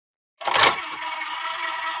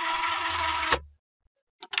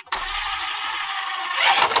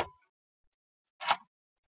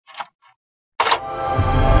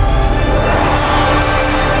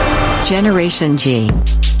Generation G.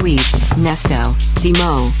 Weez, Nesto,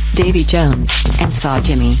 Demo, Davy Jones, and Saw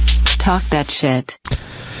Jimmy. Talk that shit.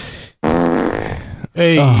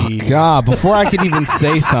 Hey. Oh God! Before I could even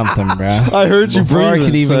say something, bro. I heard you Before I breathing,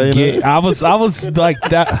 could even so, get, I was like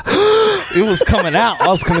that. It was coming out. I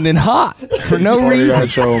was coming in hot for no reason.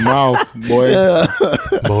 Got your mouth, boy.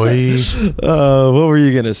 Boy. What were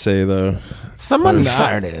you gonna say though? Someone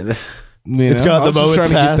farted. It's got I was the just moments trying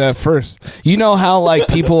to get passed. that first. You know how like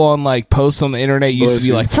people on like posts on the internet used to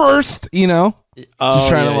be like first, you know, just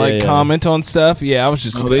trying to like comment on stuff. Yeah, I was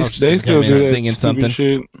just, They still do that singing something.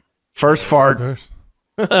 Shit. First fart.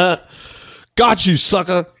 Got you,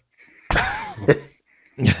 sucker.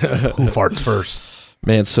 Who farts first?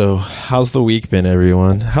 Man, so how's the week been,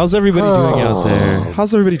 everyone? How's everybody doing out there?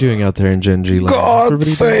 How's everybody doing out there in Gen G land? God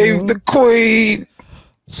save the queen.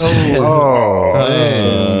 Oh,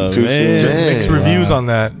 man. Mixed reviews on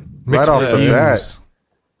that. Right off the bat.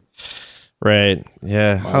 Right.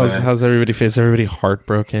 Yeah. How's everybody face? Everybody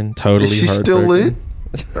heartbroken? Totally. Is she still lit?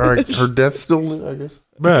 Or her death still lit, I guess.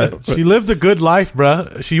 Bruh, she lived a good life,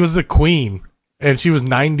 bruh. She was a queen. And she was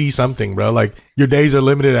 90 something, bro. Like, your days are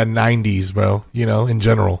limited at 90s, bro. You know, in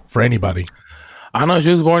general, for anybody. I know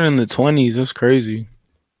she was born in the 20s. That's crazy.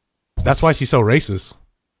 That's why she's so racist.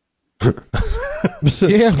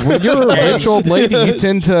 Yeah, when you're a rich old lady, you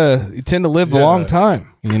tend to live a long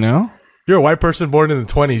time. You know, you're a white person born in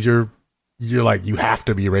the 20s. You're like, you have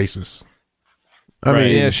to be racist. I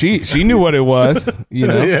mean, yeah, she knew what it was. You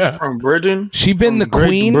know, Yeah. From Britain? She'd been the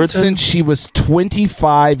queen Britain? since she was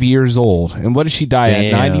 25 years old. And what did she die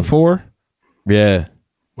at? 94. Yeah.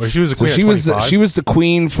 Well, she was a So queen. she was the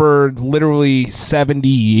queen for literally 70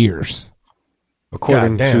 years.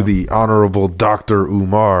 According to the Honorable Dr.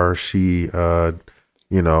 Umar, she,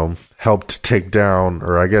 helped take down,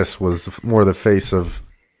 or I guess was more the face of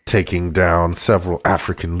taking down several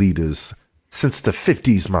African leaders since the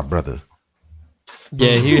 50s, my brother.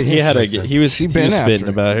 Yeah, he was spitting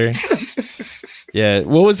about her. Yeah,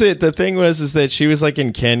 what was it? The thing was that she was like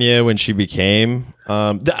in Kenya when she became.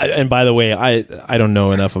 And by the way, I don't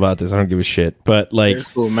know enough about this. I don't give a shit. But like,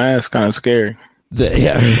 this little mask kind of scary.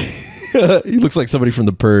 He looks like somebody from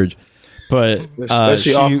The Purge. But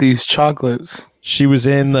especially off these chocolates. She was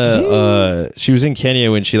in she was in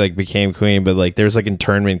Kenya when she like became queen. But like, there's like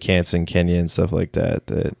internment camps in Kenya and stuff like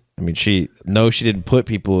that. I mean, she didn't put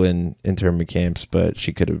people in internment camps, but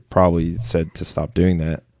she could have probably said to stop doing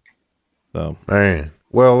that. So, man,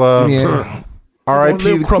 well,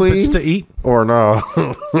 R.I.P. the crumpets queen to eat, or no?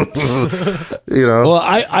 Well,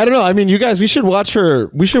 I don't know. I mean, you guys, we should watch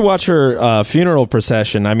her. We should watch her funeral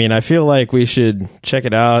procession. I mean, I feel like we should check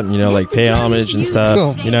it out and like pay homage and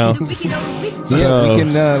stuff. You know.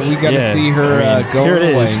 Yeah, we got to see her go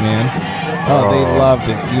away, man. Oh, they loved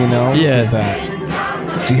it. You know. Yeah. Look at that.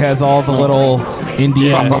 She has all the little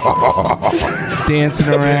Indian dancing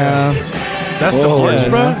around. That's the march,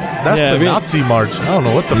 bro. That's the Nazi march. I don't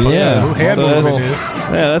know what the fuck that hand movement is.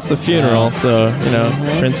 Yeah, that's the funeral. So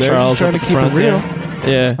Prince Charles trying to keep it real.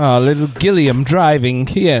 Yeah. Oh, little Gilliam driving.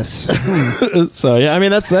 Yes. So yeah, I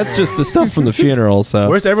mean that's just the stuff from the funeral. So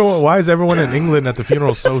where's everyone? Why is everyone in England at the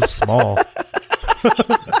funeral so small?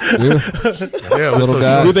 Little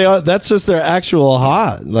guys. Dude, they are, that's just their actual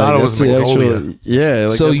hot. Like, it was that's the Mongolia. actual. Yeah.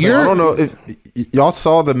 Like, So I don't know if y'all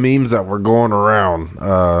saw the memes that were going around.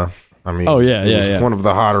 I mean, it was one of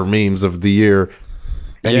the hotter memes of the year.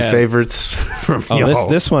 Any favorites from y'all?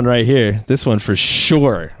 This one right here. This one for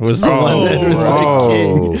sure was the one that was like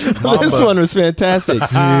king. This one was fantastic.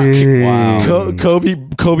 Wow.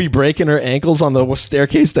 Kobe breaking her ankles on the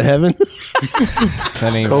staircase to heaven.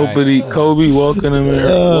 That ain't right. Kobe welcoming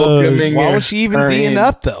her. Why was she even D'ing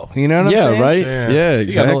up though? You know what I'm saying? Right. Yeah. Yeah,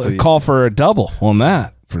 You gotta exactly. call for a double on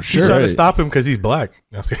that for She's sure. trying to stop him because he's black.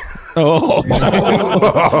 No, Oh,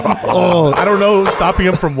 I don't know, stopping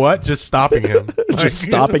him from what? Just stopping him. just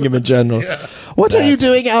stopping him in general. What are you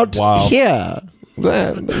doing out here?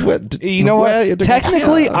 You know what?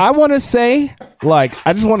 Technically, I want to say, like,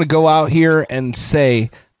 I just want to go out here and say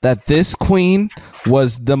that this queen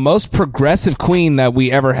was the most progressive queen that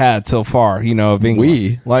we ever had so far. Of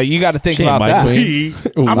England. Like, you got to think about that.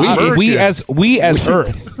 We as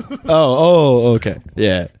Earth. Okay.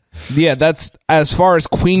 Yeah. Yeah, that's as far as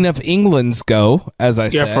Queen of England's go. As I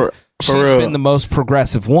said, for she's real. been the most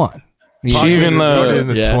progressive one. She even started in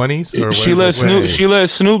the 20s. Or she let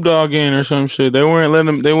Snoop Dogg in or some shit. They wouldn't let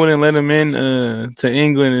him in to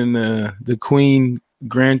England, and the Queen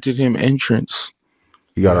granted him entrance.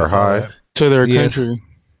 You got her high to their country.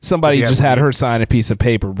 Somebody just had her sign a piece of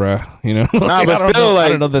paper, bro. Nah, but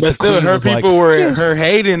still, her people were her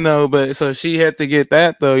hating though. But so she had to get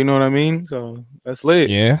that though. You know what I mean? So that's lit.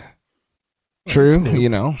 Yeah. True, Snoop. you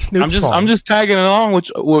know. Snoop's I'm just tagging along with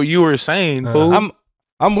what you were saying, fool.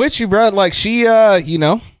 I'm with you, bro. Like she, you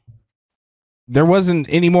know, there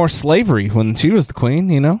wasn't any more slavery when she was the queen,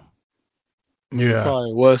 you know. Yeah,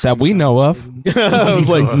 Probably was That we know of. I was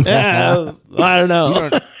like, I don't know.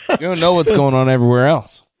 You don't know what's going on everywhere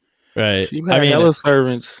else. Right. She had hella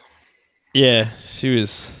servants. Yeah, she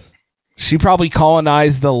was. She probably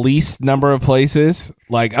colonized the least number of places.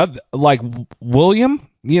 Like William,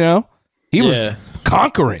 you know, he was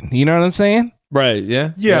conquering. You know what I'm saying? Right.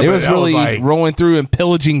 Yeah. yeah. It but was that really like rolling through and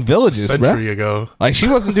pillaging villages, a bro. century ago. Like she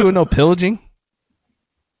wasn't doing no pillaging.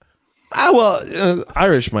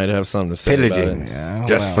 Irish might have something to say Pillaging. about it. Yeah,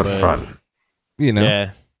 Just for fun. you know.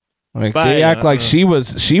 Yeah. Like But, they act like she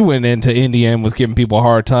went into India and was giving people a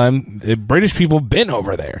hard time. British people been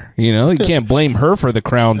over there. You know, you can't blame her for the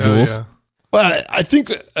crown jewels. Yeah. Well, I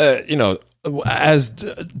think you know, as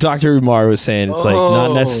Dr. Umar was saying, it's like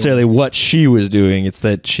not necessarily what she was doing; it's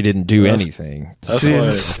that she didn't do anything. She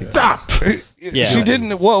didn't stop. Yeah, She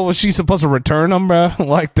didn't. What was she supposed to return them, bro?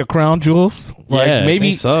 Like the crown jewels? Like Yeah, I maybe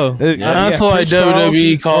think so. That's why Prince Charles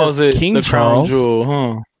WWE calls it King the crown Charles. jewel,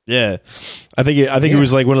 huh? Yeah, I think it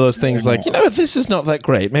was like one of those things. Like, you know, this is not that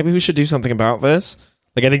great. Maybe we should do something about this.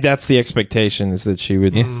 Like, I think that's the expectation, is that she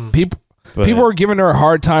would. Yeah. People are giving her a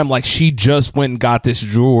hard time, like she just went and got this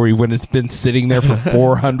jewelry when it's been sitting there for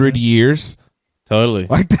 400 years. Totally.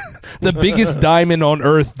 Like the biggest diamond on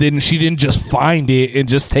earth she didn't just find it and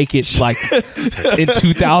just take it like in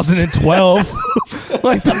 2012.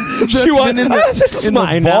 Like She went, this is in the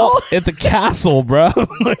mine vault at the castle, bro.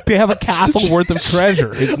 Like they have a castle worth of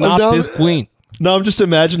treasure. It's not No. this queen. No, I'm just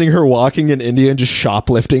imagining her walking in India and just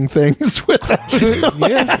shoplifting things with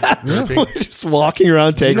just walking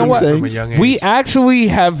around taking know what? From a things. young age. We actually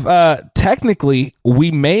have technically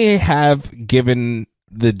we may have given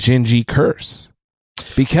the Gingy curse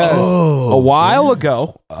because a while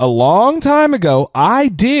ago, a long time ago, I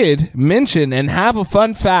did mention and have a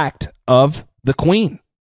fun fact of the queen.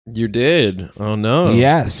 You did. Oh no.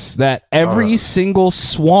 Yes, that every single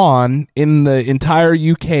swan in the entire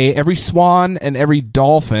UK, every swan and every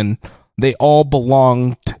dolphin, they all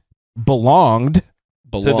belonged to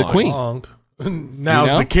the queen. Belonged. Now's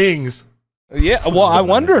You know? the kings. Yeah, well, I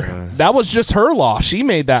wonder. That was just her law. She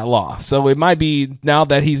made that law. So it might be now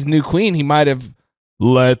that he's new queen, he might have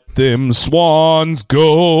let them swans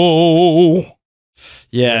go.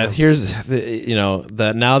 Yeah, here's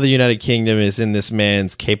that now the United Kingdom is in this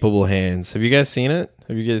man's capable hands. Have you guys seen it?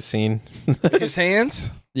 Have you guys seen His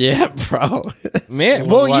hands? Yeah, bro. Man,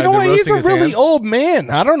 well, you know what? He's a his really hands? old man.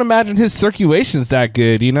 I don't imagine his circulation's that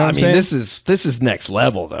good. You know what I I'm mean, saying? this is next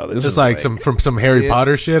level though. This It's is like some Harry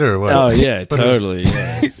Potter shit or what? Oh yeah, totally.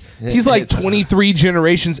 Yeah. He's like 23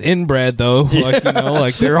 generations inbred, though. Like, you know,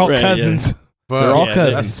 like they're all Right, cousins. But, They're all yeah,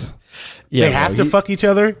 cousins. Yeah, they have to fuck each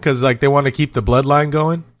other because like they want to keep the bloodline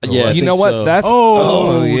going. Yeah, I You think know what? so. That's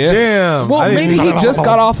Yeah. Damn. Well, I didn't maybe he know. just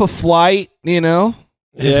got off a flight. You know,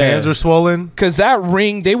 His hands are swollen. because that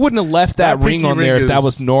ring, they wouldn't have left that That ring pinky on there ring if that is-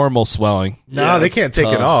 was normal swelling. No, Yeah, they it's can't take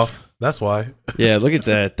it tough. off. That's why. Yeah, look at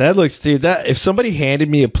that. That looks, dude. That if somebody handed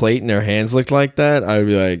me a plate and their hands looked like that, I would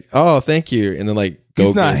be like, "Oh, thank you," and then like go.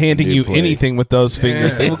 He's not get handing a new you plate. anything with those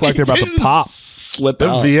fingers. They look like they're about to pop. Slip Them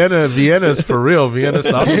out. Vienna's for real. Vienna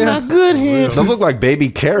sausage. Good hands. Those look like baby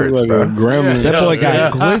carrots, Like bro. a gremlin. That boy got Yeah.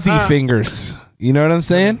 glizzy fingers. You know what I'm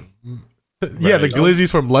saying? Yeah, the glizzies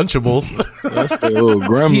from Lunchables. That's the little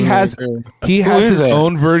gremlin. He has right there. he Who has is his that?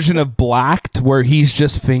 own version of Blacked where he's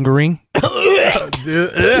just fingering.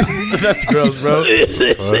 That's gross, bro.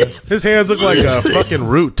 His hands look like a fucking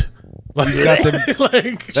root. Like, He's got them.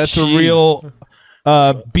 like, That's a real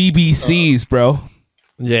BBCs, bro.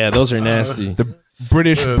 Yeah, those are nasty. The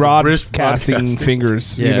British British broadcasting broadcasting.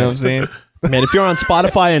 fingers. You Yeah. know what I'm saying? Man, if you're on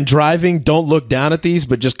Spotify and driving, don't look down at these,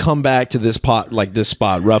 but just come back to this spot,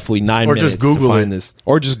 roughly 9 Or minutes just Google to find it. this,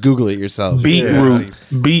 or just Google it yourself. Beetroot.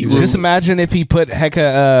 Beetroot. Just imagine if he put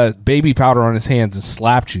hecka baby powder on his hands and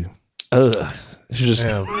slapped you. Ugh. It's just,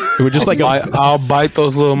 Damn. it would just like I'll bite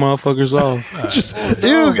those little motherfuckers off. just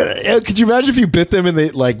ew. Could you imagine if you bit them and they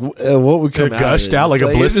like what would come It gushed out like a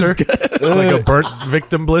blister, like a burnt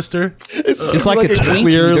victim blister. It's like a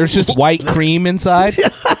Twinkie. There's just white cream inside.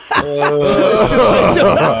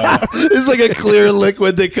 It's like a clear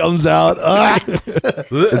liquid that comes out. Oh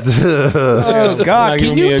God! Not Can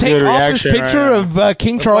giving you me a take good off this reaction picture right of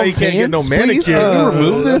King why Charles' you can't get hands? no Please, manicure. can you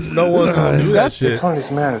remove this? No one's gonna do that shit. It's only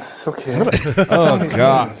his manners. It's okay. Oh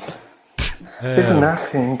God! It's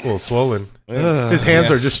nothing. A little swollen. His hands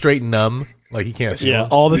are just straight numb. Like he can't feel. Yeah,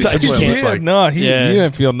 all the time. That's what it looks Yeah, like. no, Yeah. you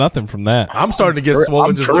didn't feel nothing from that. I'm starting to get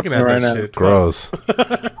swollen just looking at tripping that right now. shit. Gross.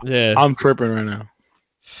 Yeah, I'm tripping right now.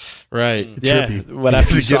 Right. Trippy. Yeah. What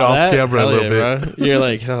after you Get saw off that, camera a hell little yeah, bit. bro. You're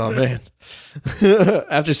like, oh man.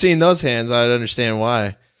 After seeing those hands, I'd understand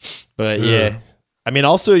why. But yeah. I mean,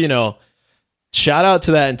 also, you know, shout out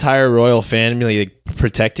to that entire royal family, like,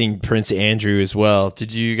 protecting Prince Andrew as well.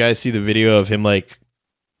 Did you guys see the video of him like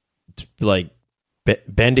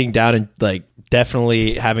bending down and like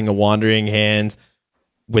definitely having a wandering hand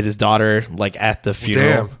with his daughter like at the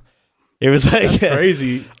funeral? Damn. It was like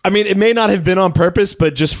crazy. I mean, it may not have been on purpose,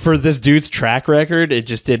 but just for this dude's track record, it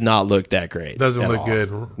just did not look that great. Doesn't look all.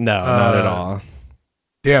 good. No, not at all.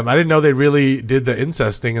 Damn, I didn't know they really did the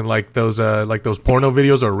incest thing, and like those porno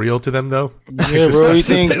videos are real to them though. Yeah, bro. You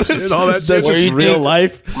think And all that That's shit. just real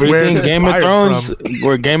life, where you think it's Game of inspired Thrones,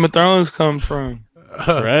 where Game of Thrones comes from?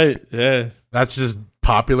 right? Yeah. That's just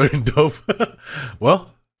popular and dope.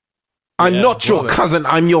 Well, I'm not your cousin.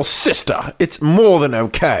 I'm your sister. It's more than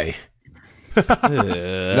okay.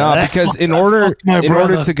 No, because in order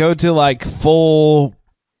to go to like full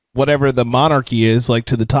whatever the monarchy is, like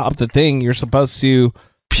to the top of the thing, you're supposed to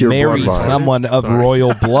marry bloodline. someone of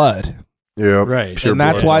royal blood. Yeah, Right. And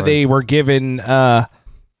that's why they were given all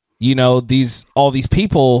these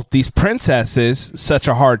people, these princesses, such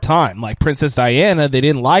a hard time. Like Princess Diana, they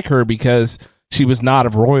didn't like her because she was not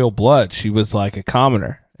of royal blood. She was like a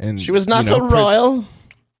commoner. And She was not so royal.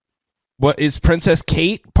 What is Princess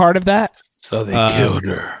Kate part of that? So they killed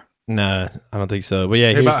her. Nah, I don't think so. But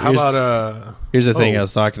yeah, here's the thing I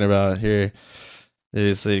was talking about here.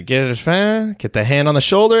 There's the get the hand on the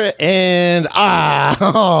shoulder, and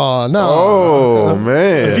oh no, Oh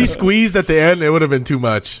man, if he squeezed at the end, it would have been too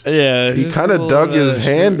much. yeah, he kind of dug his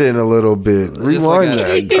hand in a little bit. Rewind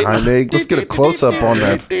that, Jaime. Let's get a close up on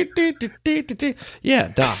that. Yeah,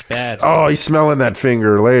 bad. Oh, he's smelling that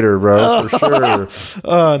finger later, bro, for sure.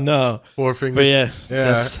 Oh no, Four fingers. but yeah,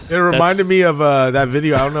 Yeah, it reminded me of that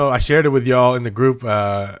video. I don't know. I shared it with y'all in the group.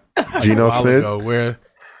 Geno Smith. Ago, where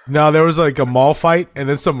there was like a mall fight, and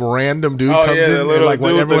then some random dude Oh, comes yeah, in, the and little like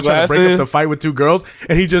when dude with everyone's trying to break up glasses. the fight with two girls,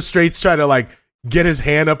 and he just straight tried to like get his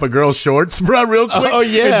hand up a girl's shorts, bro, real quick. Oh,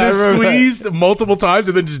 yeah, and I just remember squeezed multiple times,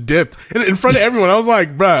 and then just dipped and in front of everyone. I was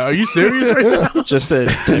like, bro, are you serious right now? just a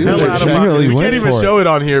Hell out of my- really we went can't even for it. show it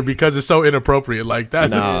on here because it's so inappropriate. Like that.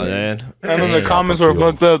 no, man. And then the comments were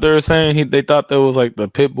fucked up. They were saying they thought that was like the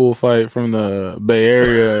pit bull fight from the Bay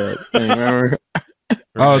Area thing. Remember?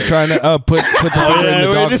 Oh, trying to put the finger in the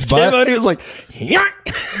when it dog's just came butt. out, he was like, Yeah,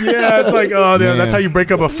 it's like, oh, damn, that's Man. how you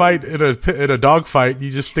break up a fight in a dog fight. You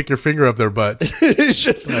just stick your finger up their butts. it's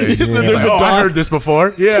just Like, there's oh, a I dog. heard this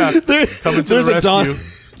before. Yeah, coming to There's the a dog.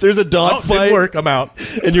 rescue. There's a dog Oh, didn't fight, work. I'm out.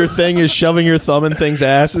 and your thing is shoving your thumb in things'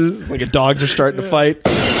 asses. Like dogs are starting to fight.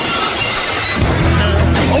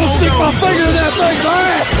 I'll stick my finger in that thing's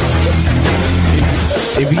ass.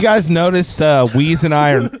 If you guys notice, Weez and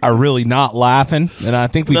I are really not laughing, and I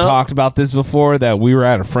think we talked about this before, that we were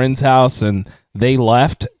at a friend's house and they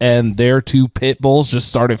left, and their two pit bulls just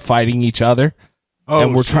started fighting each other. Oh,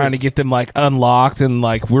 And we're shit. trying to get them like unlocked, and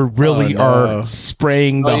like we're really are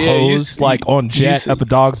spraying the hose like on jet up a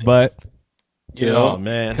dog's butt Yeah. Oh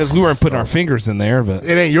man. because we weren't putting our fingers in there. But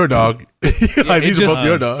It ain't your dog. Like, these are both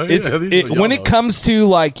your dogs. It's Yeah, these are when your it dogs. comes to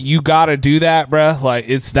like you got to do that, bruh. Like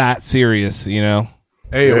it's that serious, you know.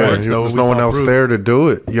 Hey, it Yeah, works though. there's We no saw one else proof. there to do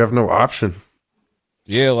it. You have no option.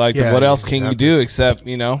 Yeah, like Yeah, what you else can you have do except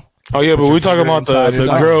Oh yeah, but we're talking about inside the your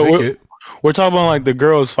dog, girl. lick We're, it. we're talking about like the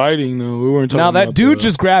girls fighting though. We weren't talking now that about dude the,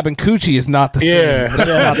 just grabbing coochie is not the same.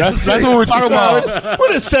 yeah, that's what we're talking about.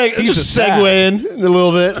 We're just He's a segue in a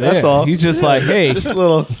little bit. That's Yeah, all. He's just like, hey, Just a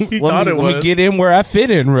little. He let thought me, it let me was. get in where I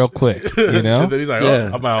fit in real quick. You know. And then he's like, Yeah,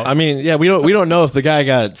 oh, I'm out. I mean, yeah, we don't know if the guy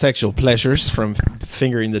got sexual pleasures from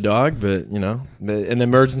fingering the dog, but you know, in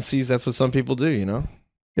emergencies, that's what some people do. You know,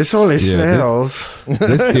 It's only this- smells.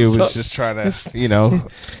 This dude was just trying to, you know,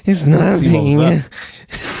 he's see what was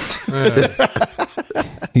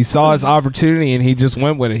he saw his opportunity and he just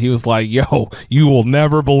went with it. He was like, "Yo, you will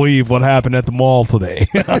never believe what happened at the mall today."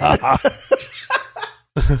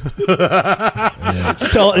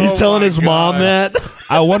 He's telling his mom that.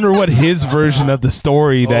 I wonder what his version of the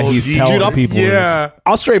story that Oh, he's dude, telling I'm- people is. Yeah,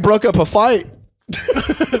 I straight broke up a fight.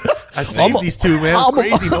 I saved these two, man. It's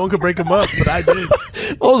crazy. No one could break them up, but I did.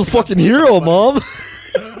 I was a fucking hero, mom.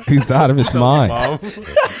 He's out of his mind. Mom.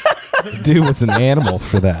 Dude was an animal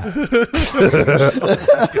for that.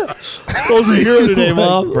 I was a hero today,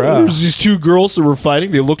 mom. Bruh. There was these two girls that were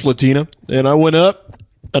fighting. They looked Latina, and I went up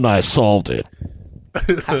and I solved it.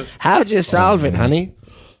 How'd you solve it, honey?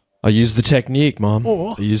 I used the technique, mom.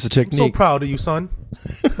 Oh, I used the So technique. proud of you, son.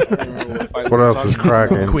 What else is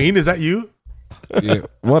cracking? Queen, is that you? Yeah.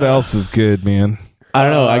 What else is good, man? I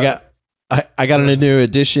don't know. I got a new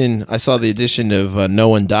edition. I saw the edition of No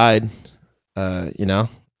One Died. You know,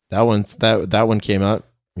 that one came out.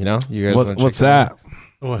 You know, you guys. What's that?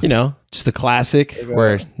 You know, just a classic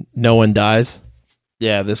where no one dies.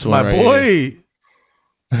 Yeah, this one. My right boy.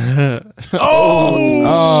 Here. Oh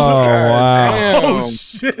wow! Oh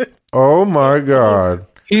shit! Oh my god!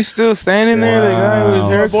 He's still standing there. The guy with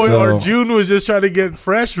My his boy hair. Arjun was just trying to get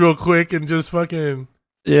fresh real quick and just fucking.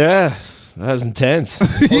 Yeah, that was intense.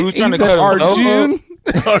 He was trying to said cut his Arjun. Arjun.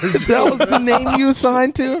 That was the name you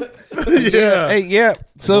assigned to. Yeah. Hey, yeah.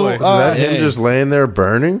 So Boy, Is that him hey. just laying there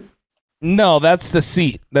burning? no, that's the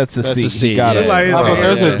seat. That's the seat. seat, You got yeah. it. Like, Oh,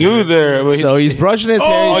 there's a dude there. But So he's brushing his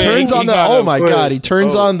hair. Oh, He yeah, turns he on the. got Oh him my quick. god! He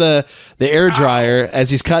turns on the air dryer as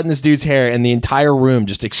he's cutting this dude's hair, and the entire room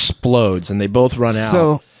just explodes, and they both run out.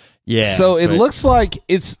 So Yeah. So it but- looks like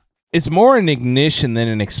it's more an ignition than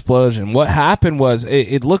an explosion. What happened was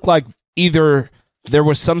it looked like either there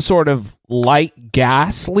was some sort of light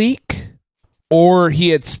gas leak, or he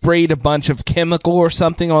had sprayed a bunch of chemical or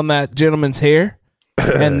something on that gentleman's hair,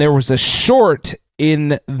 and there was a short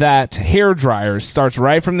in that hair dryer. It starts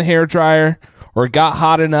right from the hair dryer, or it got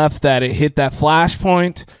hot enough that it hit that flash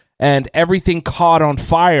point, and everything caught on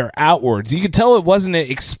fire outwards. You could tell it wasn't an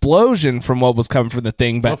explosion from what was coming from the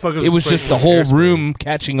thing, but Motherfuckers it was spraying just the with whole hairspray. room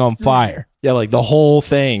catching on fire. Yeah, like the whole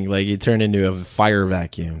thing, like it turned into a fire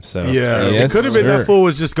vacuum. So Yeah, Yes, it could have been sir. that fool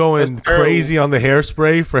was just going That's terrible. crazy on the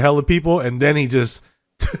hairspray for hella people, and then he just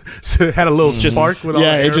had a little spark with all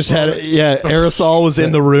yeah, the it just had aerosol. aerosol was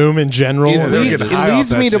in the room in general. Yeah, they're It getting high off leads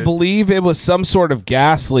that me to shit. believe it was some sort of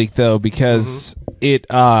gas leak, though, because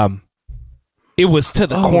it was to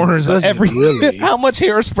the corners of does it every. really? How much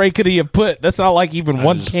hairspray could he have put? That's not like even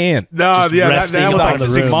one can. No, Just yeah, resting that was on like the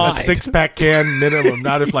a room. six-pack can minimum,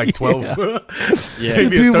 not if like 12. Yeah.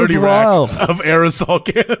 Maybe Dude a was 30 rack wild. of aerosol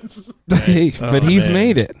cans. But he's man.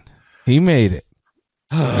 made it. He made it.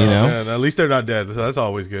 You know. Man, at least they're not dead, so that's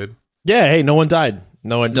always good. Yeah, hey, no one died.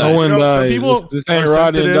 No one died. no one You know, some died. people This ain't are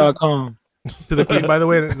sensitive. Rodden.com. To the queen, by the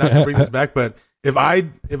way, not to bring this back, but if I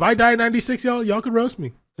die at 96, y'all could roast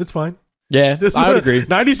me. It's fine. Yeah, I would agree.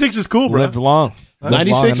 96 is cool, bro. Live long. Live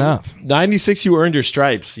 96, long enough. 96, you earned your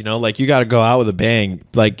stripes. You know, like you got to go out with a bang.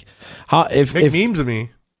 Like, how if Make memes of me.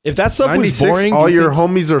 if that stuff was 96, boring, all you your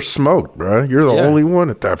think- homies are smoked, bro. You're the Yeah. only one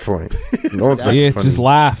at that point. No one's making Yeah, fun just of you.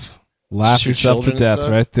 laugh. Laugh Shoot yourself to children and death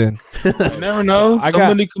stuff. right then. You never know. I got-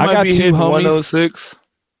 Somebody I might got be two hitting homies. 106.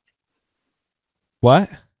 What?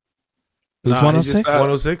 Who's Nah, he just 106? got-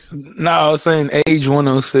 106? No, I was saying age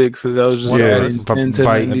 106 because I was just Yeah, adding 10 to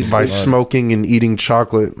by 96. smoking and eating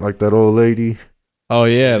chocolate like that old lady. Oh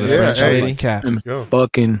yeah, the Yeah, French hey. lady. Cat. Let's go.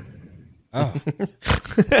 Fucking. Oh.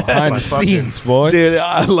 Behind the scenes, boys. Dude,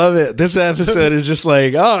 I love it. This episode is just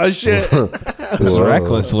like, oh shit. It's Whoa.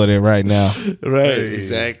 reckless with it right now. Right, Hey.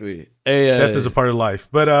 exactly. Hey, Death is a part of life.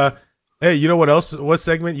 But hey, you know what else? What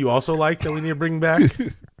segment you also like that we need to bring back?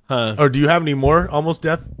 huh? Or do you have any more almost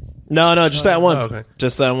death? No, just that one. Oh, okay.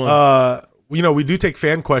 Just that one. You know, we do take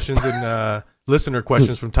fan questions and listener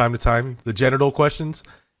questions from time to time, the genital questions.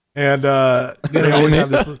 And they always have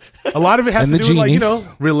this. A lot of it has And to the do with, like, you know,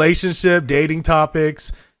 genies. relationship, dating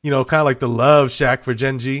topics, you know, kind of like the love shack for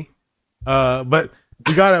Gen G. But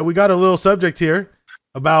we got a little subject here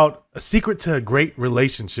about a secret to a great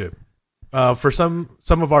relationship. For some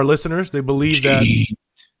of our listeners, they believe that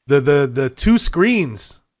the two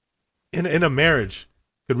screens in a marriage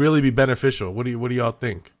could really be beneficial. What do y'all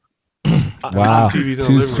think? Wow. TVs in the Two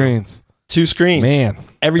living room. screens. 2 screens. Man.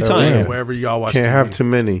 Every time. Yeah. Wherever y'all watch, Can't TV. have too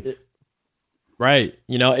many. Right.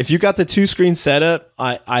 You know, if you got the 2 screen setup,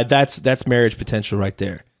 I that's marriage potential right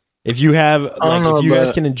there. If you have like know, if you guys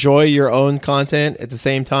but- can enjoy your own content at the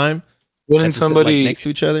same time, Wouldn't at the sa- like, somebody next to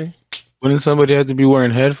each other. wouldn't somebody have to be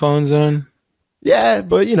wearing headphones then? Yeah,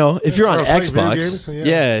 but you know, if you're on Or playing video Xbox, games, so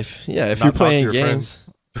yeah, if Not you're talk to playing your games,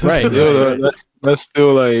 friends. right? Yo, that's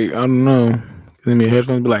still like, I don't know. Then your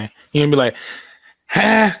headphones be like, you gonna be like,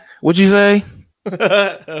 huh? What'd you say?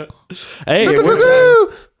 Hey,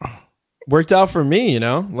 it worked out for me, you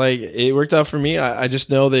know. Like it worked out for me. I just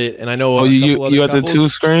know that, and I know. Oh, a you couple other got the couples. 2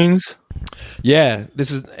 screens? Yeah,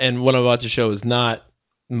 this is, and what I'm about to show is not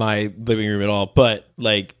my living room at all, but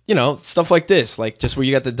like, you know, stuff like this, like just where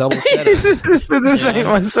you got the double setup. This ain't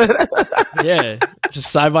my setup. Yeah, just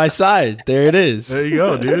side by side. There it is. There you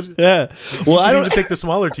go, dude. Yeah. Well, I I don't. even take the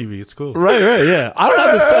smaller TV. It's cool. Right. Yeah. I don't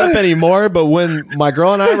have the setup anymore, but when my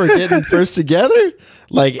girl and I were getting first together,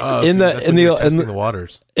 like Oh, in see, that's the when you're in testing the the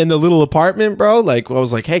waters. in the little apartment, bro, like I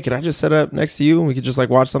was like, hey, can I just set up next to you and we could just like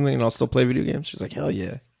watch something and I'll still play video games? She's like, hell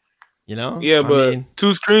yeah. You know? Yeah, I but mean,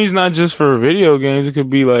 2 screens not just for video games. It could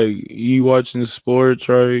be like you watching sports,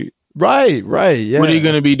 right? Right. Yeah. What are you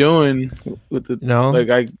gonna be doing with the?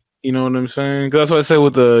 You know what I'm saying? Because that's what I said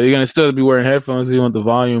with the. You're gonna still be wearing headphones. So you want the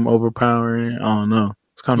volume overpowering. I don't know.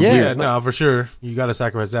 It's kind of weird. Yeah, no, for sure. You got to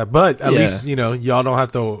sacrifice that, but at least y'all don't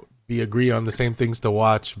have to agree on the same things to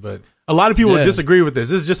watch. But a lot of people would disagree with this.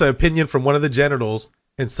 This is just an opinion from one of the genitals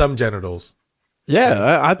and some genitals.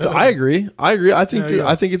 Yeah, I agree. I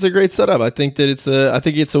think it's a great setup. I think that it's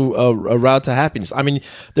a route to happiness. I mean,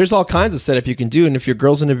 there's all kinds of setup you can do, and if your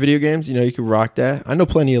girl's into video games, you can rock that. I know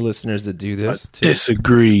plenty of listeners that do this.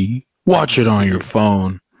 Disagree. Watch it on your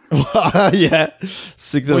phone. Yeah,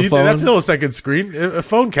 stick to the phone. That's still a second screen. A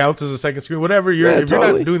phone counts as a second screen. Whatever you're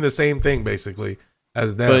not doing the same thing basically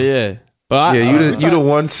as them. But you the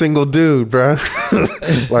one single dude, bro.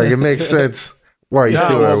 Like it makes sense. Why you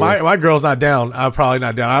feel that way? My girl's not down. I'm probably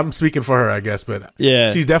not down. I'm speaking for her, I guess, but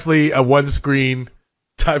she's definitely a one screen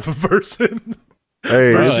type of person.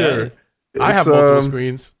 Hey, for sure. I have multiple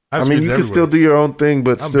screens. I mean, you can still do your own thing,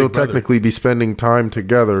 but still technically be spending time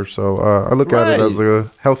together. So I look at it as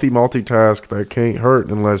a healthy multitask that can't hurt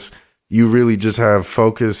unless you really just have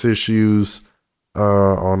focus issues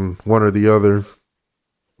on one or the other.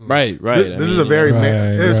 Right. This is a very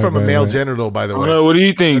this is from a male genital, by the way. What do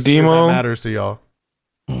you think, Demo? That matters to y'all.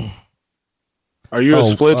 Are you a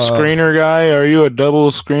split screener guy? Are you a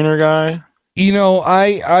double screener guy?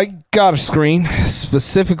 I got a screen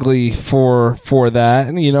specifically for that,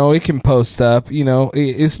 and it can post up.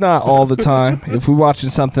 It's not all the time. If we're watching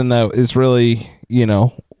something that is really,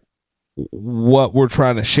 what we're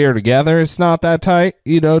trying to share together, it's not that tight,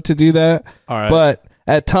 to do that. All right. But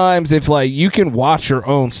at times, if you can watch your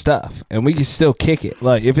own stuff and we can still kick it.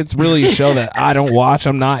 Like if it's really a show that I don't watch,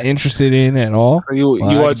 I'm not interested in at all. You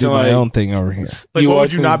watching my own thing over here. Like what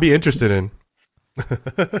would you not be interested in?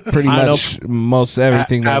 Pretty much most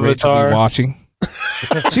everything that Rachel be watching.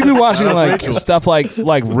 She'd be watching stuff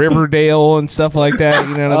like Riverdale and stuff like that.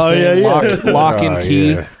 You know what I'm saying? Yeah. Lock and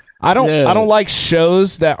Key. Yeah. I don't like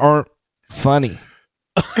shows that aren't funny.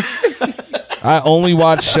 I only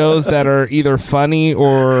watch shows that are either funny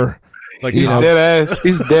or he's dead ass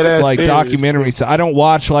like serious. Documentaries. So I don't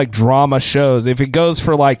watch drama shows. If it goes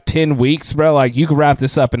for 10 weeks, bro, you can wrap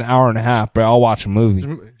this up in an hour and a half, bro. I'll watch a movie.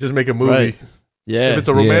 Just make a movie. Right. Yeah. If it's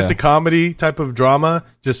a romantic comedy type of drama,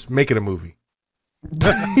 just make it a movie.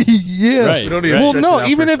 Yeah. Right. Well, no,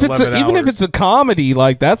 even if it's a comedy,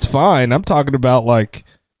 that's fine. I'm talking about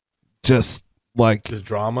just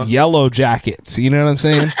drama, Yellow Jackets. You know what I'm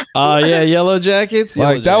saying? Yellow Jackets.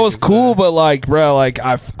 That was cool, but bro,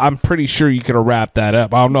 I'm pretty sure you could have wrapped that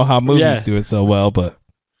up. I don't know how movies do it so well, but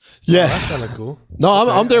that's kind of cool. No,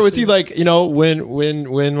 I'm there with you.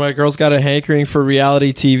 When my girl's got a hankering for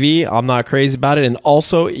reality TV, I'm not crazy about it. And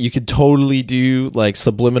also, you could totally do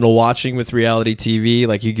subliminal watching with reality TV.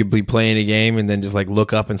 Like you could be playing a game and then just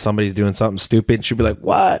look up and somebody's doing something stupid. And she'll be like,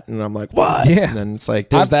 "What?" And I'm like, "What?" Yeah. And then it's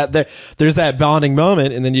there's that bonding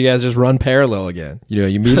moment, and then you guys just run parallel again.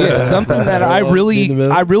 You meet something that I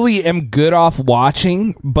really am good off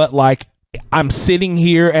watching, but I'm sitting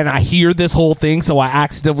here and I hear this whole thing, so I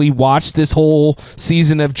accidentally watch this whole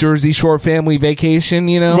season of Jersey Shore Family Vacation.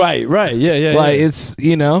 Right, yeah.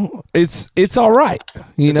 It's all right.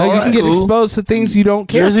 You can get exposed to things you don't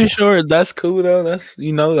care. Jersey Shore, that's cool though. That's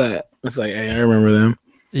that. It's hey, I remember them.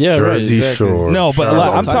 Yeah, Jersey Shore. No, but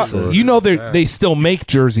I'm talking. They still make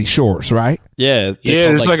Jersey Shores, right? Yeah,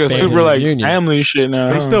 it's a super family shit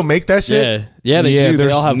now. They still make that shit. Yeah, they do. They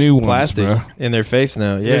all have new plastic ones, in their face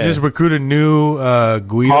now. Yeah, they just recruited new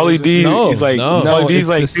Guidos. Holly D. No, Holly D's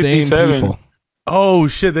it's the same 57. people. Oh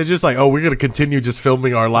shit! They're just we're gonna continue just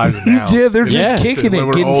filming our lives now. Yeah, they're just kicking it,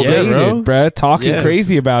 getting older, faded, bro. Talking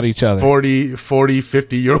crazy about each other. 40,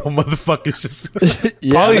 50-year-old motherfuckers just.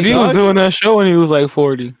 Holly D was doing that show when he was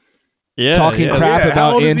 40. Yeah, talking crap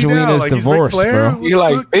about Angelina's divorce, bro.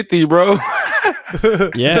 You're 50, bro.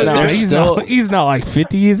 No, he's not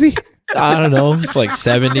 50, is he? I don't know. He's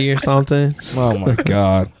 70 or something. Oh my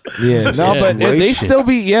god. Yeah. No, but they still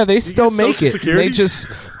make it. Security?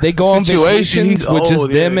 They go on vacations with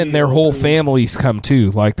just them and their whole families come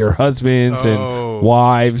too, their husbands and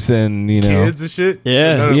wives and kids and shit.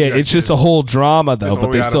 Yeah, it's just a whole drama though,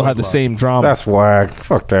 but they still have the same drama. That's whack.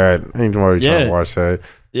 Fuck that. Ain't nobody trying to watch that.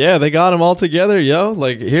 Yeah, they got them all together, yo.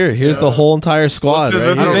 Here's the whole entire squad.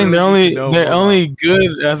 That's the thing. They're only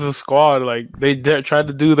good as a squad. They try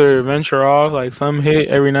to do their venture off. Some hit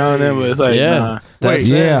every now and then, but it's nah.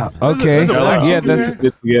 Okay. That's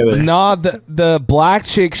get together. Nah, the black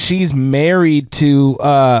chick, she's married to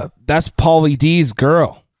that's Pauly D's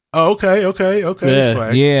girl. Oh, okay. Yeah.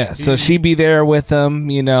 Swag. Yeah, so she be there with him,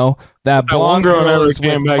 you know. That blonde one girl girl never is with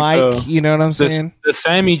came back, Mike, though. you know what I'm saying? The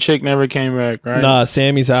Sammy chick never came back, right? Nah,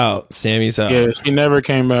 Sammy's out. Yeah, she never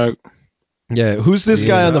came back. Yeah, who's this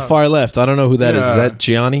guy on the far left? I don't know who that is. Is that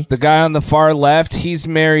Gianni? The guy on the far left, he's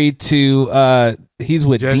married to he's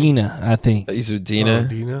with Dina, I think. He's with Dina.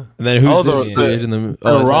 Dina. And then who's this dude in the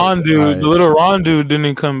Ron dude? The little Ron dude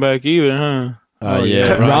didn't come back either, huh?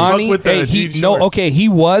 Yeah, Ronnie. With the jean shorts. He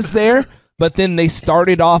was there, but then they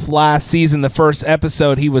started off last season. The first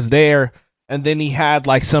episode, he was there, and then he had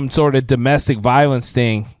like some sort of domestic violence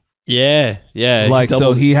thing. Yeah. Like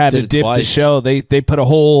so, he had to dip the show. They put a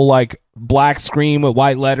whole like black screen with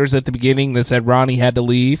white letters at the beginning that said Ronnie had to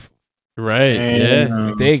leave. Right.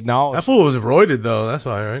 Yeah. They acknowledged. That fool was roided though. That's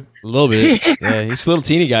why, right? A little bit. Yeah, he's a little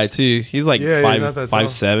teeny guy too. He's like Yeah, he's not that tall.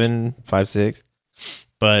 5'7", 5'6".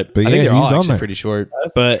 But I yeah, think they're he's all on actually there. pretty short.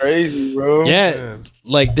 That's but crazy, bro. yeah,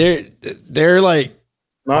 like they're like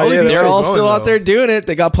All yeah, these they're all going, still out though. there doing it.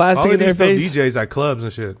 They got All plastic of in their these face. DJs at clubs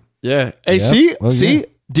and shit. Yeah. Hey, Yeah. see,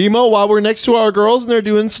 Demo. While we're next to our girls and they're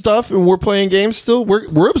doing stuff and we're playing games still,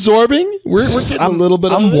 we're absorbing. We're getting a little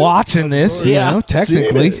bit. I'm of it. watching this, you know,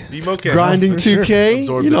 technically. Demo can grinding for sure 2K.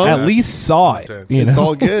 absorb You the know, At chat. least saw it. You it's know?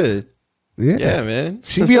 all good. Yeah. Yeah, man.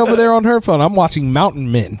 She'd be over there on her phone. I'm watching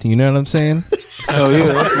Mountain Men. You know what I'm saying? Hell yeah,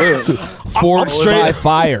 that's lit. Forged by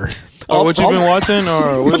fire. Or what you been watching,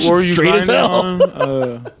 or what were you Straight as grinding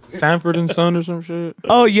hell. on? Sanford and Son or some shit.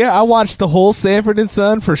 Oh yeah, I watched the whole Sanford and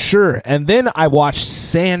Son for sure, and then I watched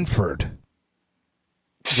Sanford.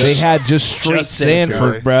 They had just straight Just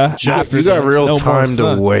Sanford. Sanford, bruh. Just, you got real No More time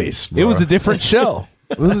Sun. to waste. It was bro. a different show.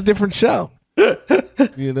 It was a different show.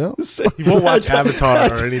 You know, He won't watch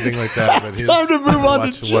Avatar or anything like that. But Time to move on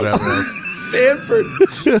watch to whatever. else.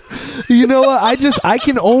 Sanford. you know what? I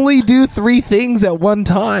can only do 3 things at one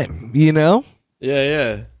time. You know,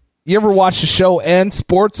 Yeah. you ever watch a show and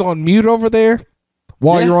sports on mute over there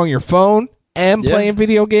while Yeah. you're on your phone and Yeah. playing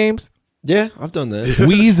video games? Yeah, I've done that.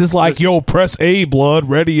 Wheeze is like, yo, press A, blood,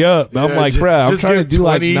 ready up. And I'm Yeah, like, bruh, I'm just trying to give do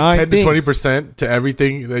like 9 10 things. to 20% to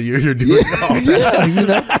everything that you're doing. all day. Yeah, you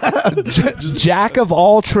know, jack of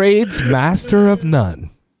all trades, master of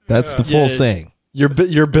none. That's the full Yeah. saying. Your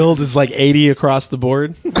build is like 80 across the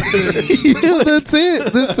board. Yeah, that's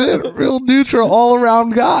it. That's it. Real neutral, all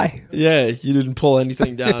around guy. Yeah, you didn't pull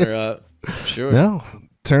anything down or up. Sure. No,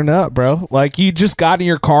 turn up, bro. Like you just got in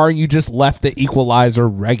your car and you just left the equalizer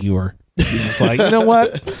regular. You're just like, you know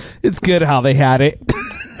what? It's good how they had it.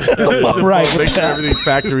 I'm all right Make with sure that. everything's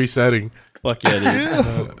factory setting. Fuck yeah,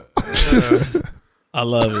 dude. I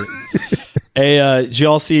love it. Hey, did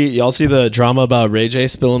y'all see the drama about Ray J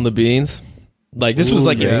spilling the beans? Like this was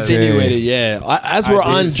like yeah. insinuated, yeah. As we're I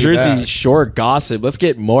did on see Jersey that. Shore gossip, let's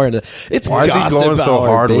get more into it's. Why is he gossip going so hour,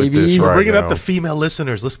 hard with baby. this We're right bringing now? up the female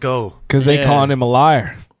listeners. Let's go. Because they Yeah. calling him a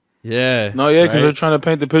liar. Yeah, No, yeah, because right? they're trying to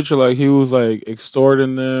paint the picture like he was like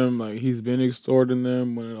extorting them, like he's been extorting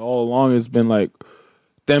them. When all along it's been like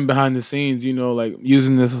them behind the scenes, you know, like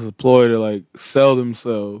using this as a ploy to like sell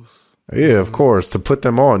themselves. Yeah, of course, to put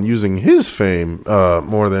them on using his fame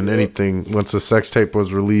more than anything. Once the sex tape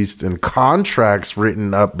was released and contracts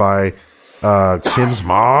written up by Kim's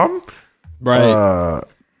mom, right.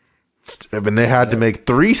 and they had to make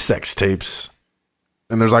 3 sex tapes.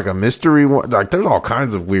 And there's like a mystery one. Like there's all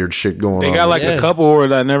kinds of weird shit going They on. got like Yeah. a couple where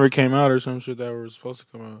that never came out or some shit that were supposed to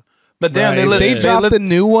come out. But damn, If they dropped the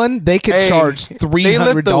new one, they could charge They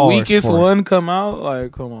 $300 let the weakest for it. one come out.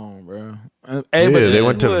 Like, come on, bro. Hey, yeah, but this they is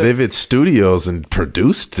went to what- Vivid Studios and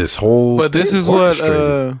produced this whole. But this thing, is what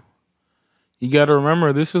orchestrated. you got to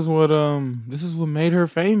remember. This is what made her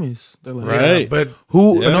famous. They're like, Right. But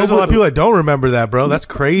Who? but there's a lot of people that don't remember that, bro. That's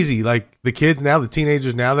crazy. Like the kids now, the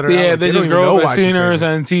teenagers now that are out, Yeah, like, they don't just even grow know up why and seeing she's her famous.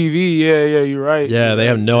 on TV. Yeah, you're right. Yeah, they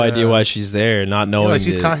have no idea why she's there, not Yeah, knowing. like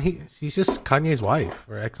she's that- she's just Kanye's wife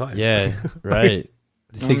or ex-wife. Yeah, right.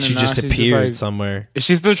 I think And she now just she's just appeared like- somewhere. Is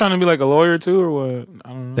she still trying to be like a lawyer too, or what? I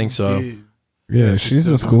don't know. I think so. Yeah, she's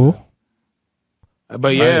in school.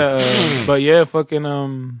 But yeah,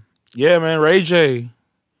 fucking yeah, man, Ray J.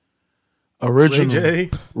 Original.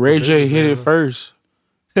 Ray J hit it first.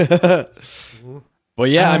 Well,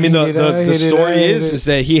 yeah, I mean I the hate it, story I hate is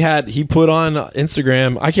that he put on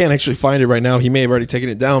Instagram. I can't actually find it right now. He may have already taken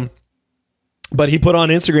it down, but he put on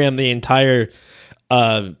Instagram the entire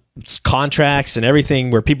contracts and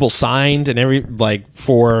everything where people signed and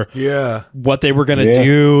for Yeah. what they were gonna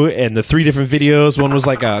do, and the 3 different videos. One was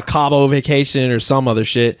like a Cabo vacation or some other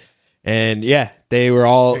shit, and yeah, they were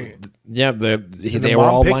all they were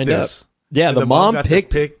all lined up. Yeah, And the mom got to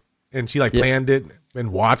picked. pick, and she like planned it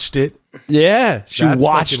and watched it. Yeah, she That's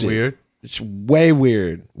watched fucking it. weird. It's way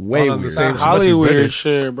weird. Way All on the weird. same- That she must be Hollywood British.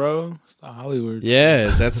 shit, bro. It's the Hollywood.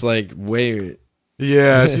 Yeah, that's like way weird.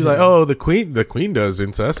 Yeah, she's like, oh, the queen does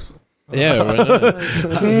incest. Yeah, why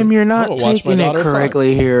not? Kim, you're I'm not gonna watch my taking it daughter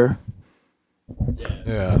correctly here.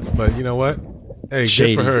 Yeah, but you know what? Hey,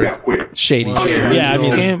 Shady. good for her. Shady. Yeah, Yeah, I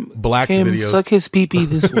mean, Kim, black Kim, videos. suck his pee-pee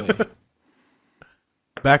this way.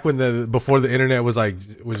 Back when before the internet was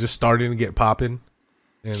just starting to get popping,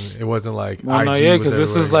 and it wasn't like Well, IG no, yeah, was because this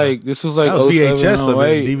everywhere, was like that was VHS of 07,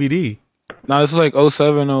 it, 08. DVD. No, this was like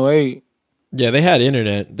 07, 08. yeah, they had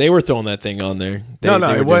internet. They were throwing that thing on there. They No,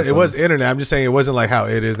 were it doing was something. internet. I'm just saying it wasn't like how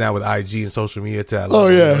it is now with IG and social media. To that Oh,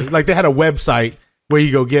 level. yeah. Like they had a website where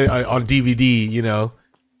you go get it on DVD. You know,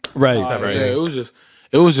 Right. right. Yeah,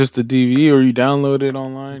 it was just the DVD or you download it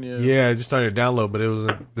online. Yeah. yeah, it just started to download, but it was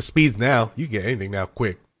the speeds now. You get anything now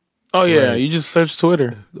quick. Oh yeah, Right. you just search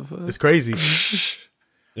Twitter. The fuck? It's crazy.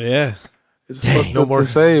 Yeah. It's fucked No up more to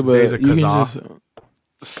say, but days of you can Kazaa.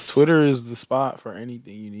 just Twitter is the spot for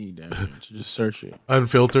anything you need. Damn near. To just search it.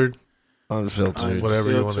 Unfiltered, Unfiltered. whatever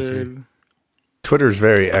you want to see. Unfiltered. Twitter's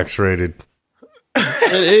very X-rated.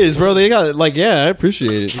 It is, bro. They got like, yeah, I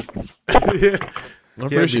appreciate it. Yeah. I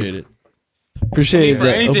appreciate it. Appreciate For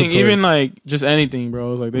that. open anything, source. even like just anything,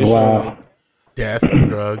 bro. It's like they show Wow. like Death,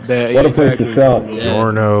 drugs, that. What a place to sell.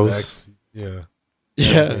 Yornos. sex. Yeah.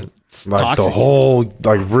 yeah, it's Like toxic. the whole,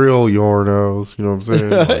 like real Yornos. You know what I'm saying?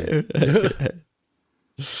 Like,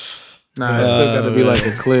 Nah, it still got to be like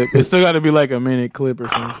a clip. It still got to be like a minute clip or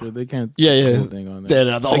some shit. They can't. Yeah, put the yeah. whole thing on there.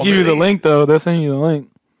 Then, They give you the link though. They'll send you the link.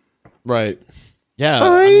 Right. Yeah.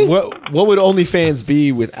 I mean, what would OnlyFans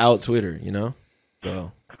be without Twitter? You know.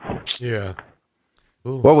 So Yeah.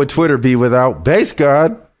 what would Twitter be without Base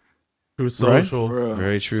God? Truth Right? Social. Bro.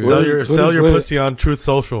 very true. Sell your Twitter's lit. pussy on Truth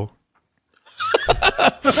Social.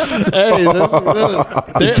 Hey,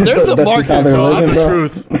 there's a That's market. how they're So I'm living, the bro.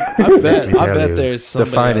 truth. I bet. me I tell bet you, there's the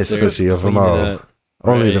somebody out finest there pussy of them cleaning all. it up.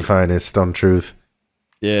 Only Right. the finest on Truth.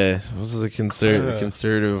 Yeah, what's the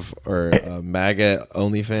conservative or MAGA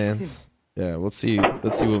OnlyFans? Yeah, let's see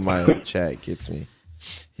what my chat gets me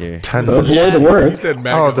here. Tons Those of were the You words. said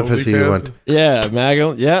MAGA Oh, the pussy you OnlyFans? want. Yeah,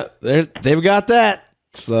 MAGA. Yeah, they've got that.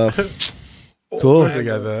 So cool. They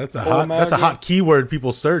got that. That's a Oh, hot MAGA. keyword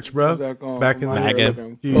people search, bro. Back on Back in the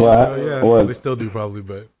MAGA. Yeah, What? yeah. What? Well, they still do probably,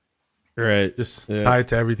 but Right. just Yeah. tied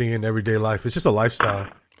to everything in everyday life. It's just a lifestyle.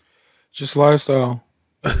 Just lifestyle.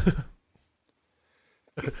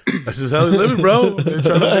 That's just how they live it, bro. They're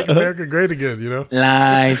trying to make America great again, you know?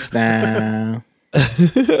 Lifestyle.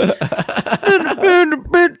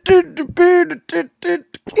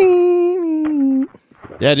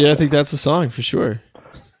 Yeah, dude, I think that's the song for sure.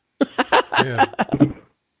 Yeah.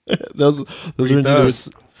 those are those.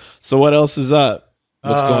 So what else is up?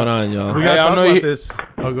 What's going on, y'all? We Hey, gotta I talk know about you- this.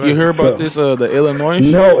 Oh, go You ahead. hear about this? The Illinois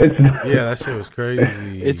shit? No, it's not. Yeah, that shit was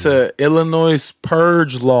crazy. It's a Illinois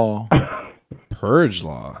purge law. Purge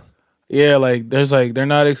law. Yeah, like there's like they're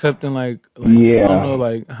not accepting like Yeah. I don't know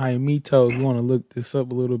like Jaimito. You want to look this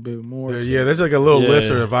up a little bit more? Yeah, there's like a little Yeah.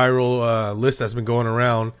 list or a viral list that's been going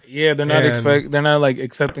around. Yeah, they're not And- they're not like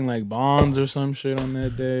accepting like bonds or some shit on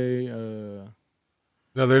that day.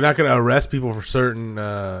 No, they're not going to arrest people for certain,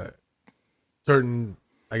 I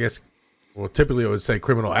guess, well, typically it would say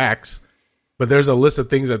criminal acts, but there's a list of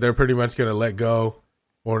things that they're pretty much going to let go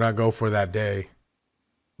or not go for that day.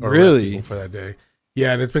 Or arrest Really? people for that day.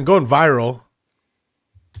 Yeah, and it's been going viral.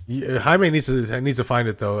 Jaime needs to find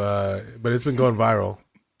it though, but it's been going viral.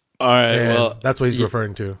 All right. And Well, that's what he's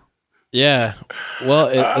referring to. yeah. Well,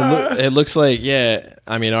 it looks like, yeah.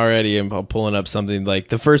 I mean, already I'm pulling up something like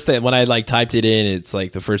the first thing when I like typed it in, it's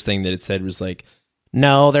like the first thing that it said was like,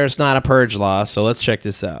 no, there's not a purge law. So let's check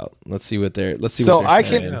this out. Let's see what they're So what they're I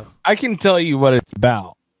saying. can tell you what it's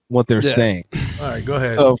about, what they're Yeah. saying. All right, go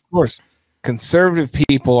ahead. So of course, conservative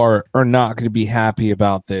people are not going to be happy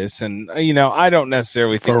about this, and I don't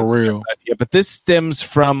necessarily think For it's a real. good idea, but this stems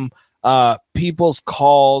from people's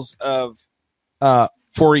calls of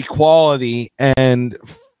for equality and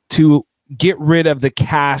to get rid of the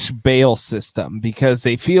cash bail system because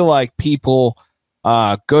they feel like people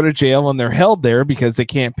go to jail and they're held there because they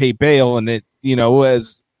can't pay bail, and it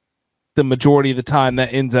as the majority of the time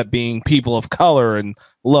that ends up being people of color and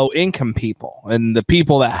low income people, and the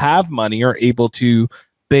people that have money are able to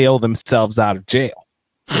bail themselves out of jail.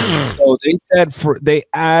 So they said they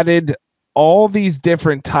added all these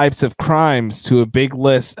different types of crimes to a big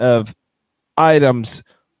list of items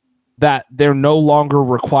that they're no longer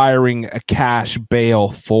requiring a cash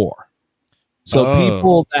bail for. So Oh.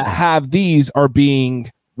 people that have these are being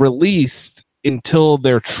released until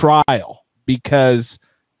their trial because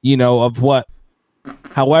of what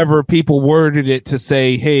However, people worded it to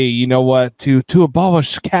say, hey, you know what, to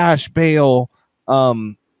abolish cash bail,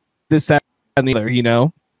 this, that, and the other, you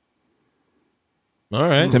know? All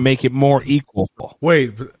right. To make it more equal.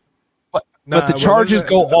 Wait. But the charges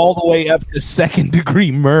go all the way up to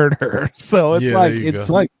 2nd-degree murder. So it's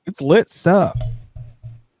it's lit stuff.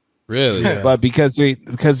 Really? Yeah. But because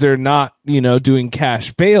they're not, doing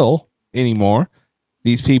cash bail anymore,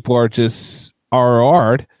 these people are just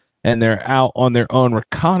RR'd and they're out on their own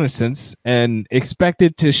reconnaissance and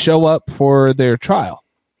expected to show up for their trial.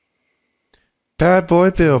 Bad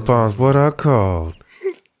boy bail bonds, what I called.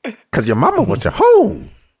 Cause your mama was at home.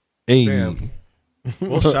 Hey. Damn.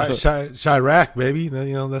 Well, Chirac, baby.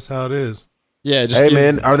 That's how it is. Yeah. Hey,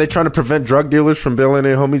 man, are they trying to prevent drug dealers from bailing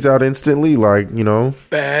their homies out instantly? Like,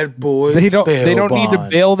 bad boys. They don't need to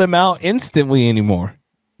bail them out instantly anymore.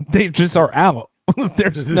 They just are out.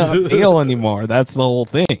 There's no bail anymore. That's the whole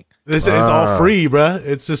thing. It's all free, bruh.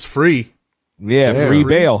 It's just free. Yeah, free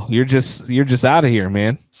bail. You're just out of here,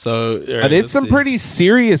 man. So, but it's some pretty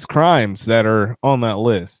serious crimes that are on that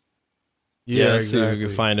list. Yeah, let's see if we can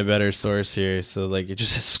find a better source here. So, like, it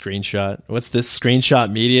just says screenshot. What's this?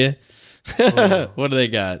 Screenshot Media? What do they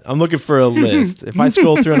got? I'm looking for a list. If I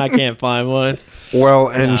scroll through and I can't find one. Well,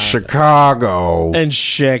 in Chicago.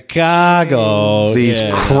 These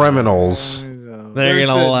criminals.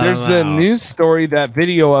 There's a news story, that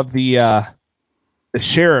video of the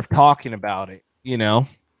sheriff talking about it,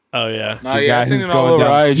 Oh, yeah. The guy who's going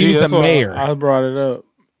down. He's a mayor. I brought it up.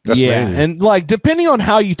 That's amazing. And like, depending on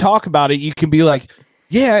how you talk about it, you can be like,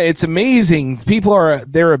 yeah, it's amazing.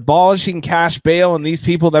 They're abolishing cash bail, and these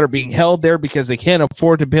people that are being held there because they can't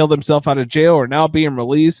afford to bail themselves out of jail are now being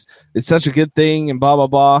released. It's such a good thing, and blah, blah,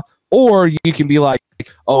 blah. Or you can be like,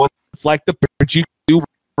 oh, it's like the purge you do,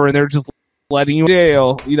 and they're just letting you in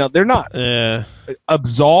jail. They're not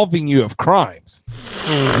absolving you of crimes.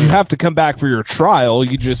 You have to come back for your trial.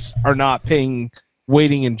 You just are not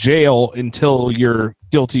waiting in jail until you're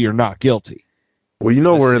guilty or not guilty.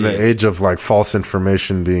 Well, we're in the age of like false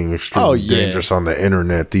information being extremely dangerous on the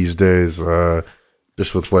internet these days,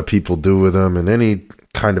 just with what people do with them and any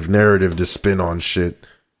kind of narrative to spin on shit.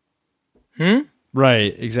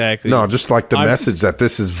 Right, exactly. No, just like the message that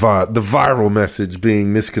this is the viral message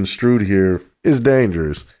being misconstrued here is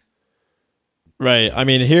dangerous. Right. I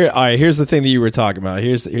mean, here's the thing that you were talking about.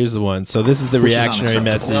 Here's the one. So this is the reactionary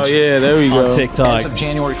message. Oh yeah, there we go. On TikTok. As of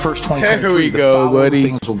January 1st, 2023, there we go, buddy.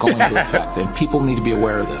 Things will go into effect, and people need to be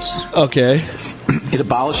aware of this. Okay. It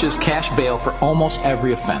abolishes cash bail for almost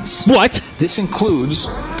every offense. What? This includes,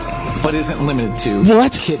 but isn't limited to,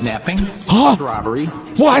 what? Kidnapping, robbery,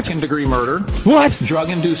 what? 2nd-degree murder, what?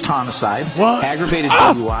 Drug-induced homicide, what? Aggravated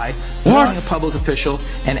DUI, harming a public official,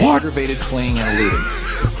 and aggravated fleeing and eluding.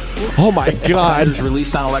 Oh my God! Offenders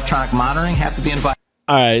released on electronic monitoring have to be invited.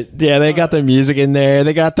 All right, yeah, they got the music in there.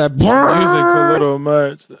 They got that music's a little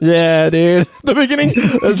much. Yeah, dude. The beginning,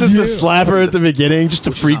 that's just a slapper at the beginning, just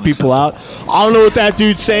to freak people out. I don't know what that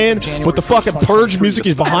dude's saying, but the fucking purge music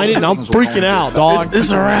is behind it, and I'm freaking out, dog.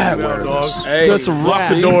 It's a rap, dog. Hey, that's a rap. Lock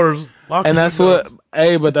the doors. And that's what.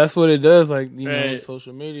 Hey, but that's what it does. Like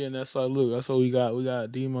social media, and that's why that's what we got. We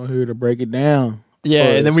got Demo here to break it down. Yeah,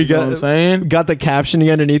 and then we got what I'm saying? Got the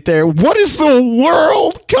captioning underneath there. What is the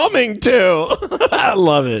world coming to? I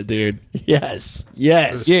love it, dude. Yes.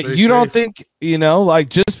 Yeah, you don't think, like,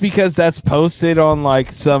 just because that's posted on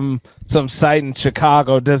like some site in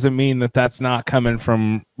Chicago doesn't mean that that's not coming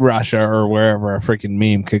from Russia or wherever a freaking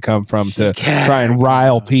meme could come from to try and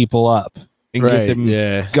rile people up and get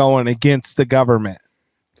them going against the government.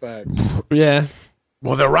 Fact. Yeah.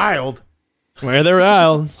 Well, they're riled. Where they're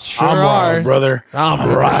riled. Sure I'm are. riled, brother.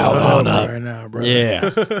 I'm riled on up. Right now, brother.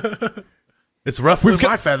 Yeah. It's rough with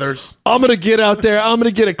my feathers. I'm going to get out there. I'm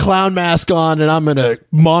going to get a clown mask on, and I'm going to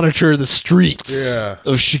monitor the streets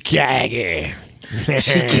of Chicago.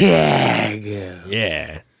 Chicago.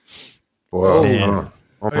 Yeah. Whoa. I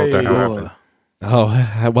don't know if that happened.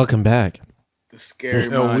 Oh, welcome back. The scary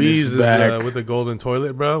Weeze is with the golden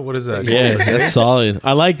toilet, bro. What is that? Yeah, that's solid.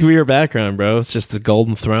 I liked your background, bro. It's just the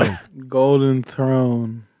golden throne. Golden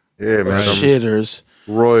throne. Yeah, man. Shitters.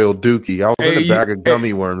 Royal Dookie. I was in a bag of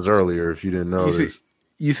gummy worms earlier, if you didn't know this.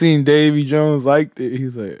 You seen Davy Jones liked it.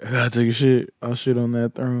 He's like, I gotta take a shit. I'll shit on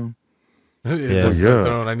that throne. That's the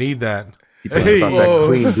throne. I need that. He about that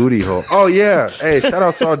clean booty hole. Oh, yeah. Hey, shout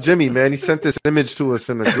out Saw Jimmy, man. He sent this image to us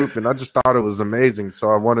in the group, and I just thought it was amazing. So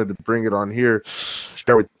I wanted to bring it on here,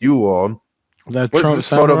 share with you all. That what does this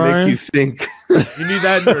photo make you think? You need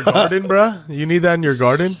that in your garden, bro? You need that in your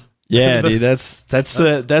garden? Yeah, dude. That's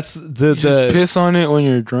the just piss on it when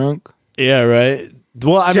you're drunk. Yeah, right.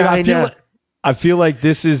 Well, I mean, I feel like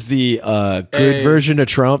this is the good version of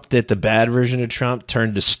Trump that the bad version of Trump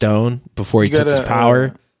turned to stone before he took his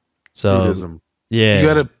power. So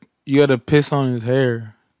yeah, you gotta piss on his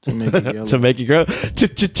hair to make it yellow. to make it grow.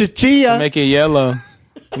 To make it yellow.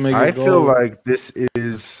 I feel like this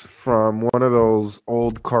is from one of those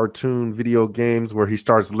old cartoon video games where he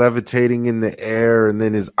starts levitating in the air and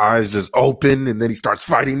then his eyes just open and then he starts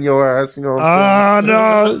fighting your ass. You know what I'm saying?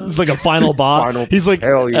 No, it's like a final boss. He's like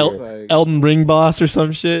Elden Ring boss or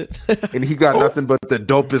some shit. And he got nothing but the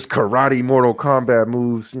dopest karate Mortal Kombat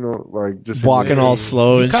moves. You know, like just walking all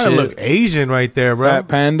slow and kind of shit. look Asian right there, bro. Fat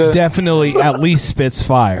Panda. Definitely at least spits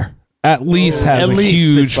fire. At least has a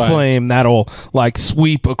huge flame that'll like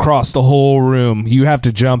sweep across the whole room. You have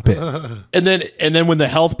to jump it. And then when the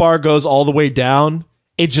health bar goes all the way down,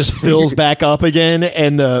 it just fills back up again,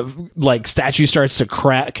 and the like statue starts to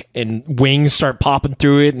crack, and wings start popping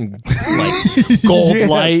through it, and like gold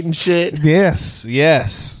light and shit.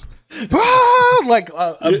 Yes. Like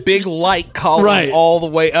a big light column all the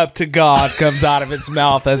way up to God comes out of its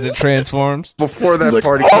mouth as it transforms. Before that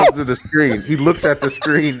party comes to the screen, he looks at the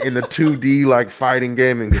screen in a 2D like fighting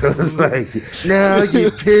game and goes like, "Now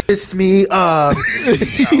you pissed me off."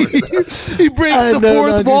 He breaks the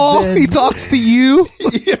fourth wall. He talks to you.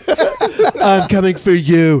 I'm coming for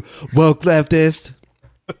you, woke leftist.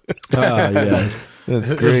 Yes,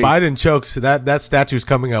 that's great. If Biden chokes, that statue's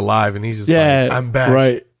coming alive, and he's just like, "I'm back."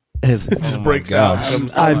 Right. It just breaks out.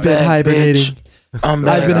 I've been hibernating. I've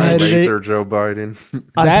been hibernating. Joe Biden.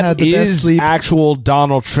 That is actual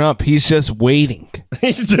Donald Trump. He's just waiting.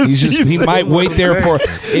 He might wait there for.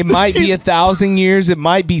 It might be 1,000 years. It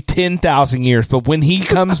might be 10,000 years. But when he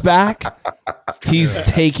comes back, he's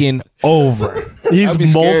taking over. He's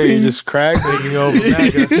molting, just taking over.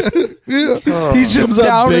 He's just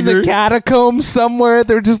down in the catacombs somewhere.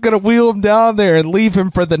 They're just gonna wheel him down there and leave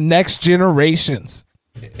him for the next generations.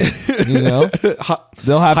 You know,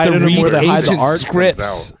 they'll have to read ancient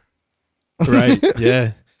scripts. Right?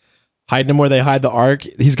 Yeah, hiding him where they hide the Ark.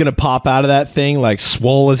 He's gonna pop out of that thing like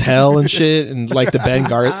swole as hell and shit, and like the Ben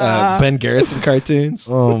Garrison cartoons.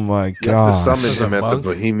 Oh my god! You have to summon him at the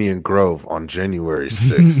Bohemian Grove on January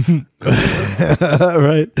 6th.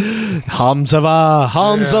 Right?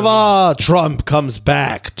 Hamzava, Trump comes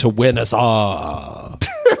back to win us all.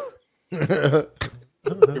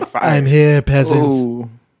 I'm here, peasants. Ooh,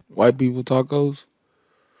 white people tacos.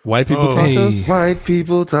 White people tacos. White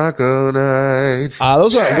people taco night.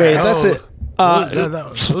 Those are that's it.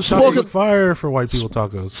 Those spoken fire for white people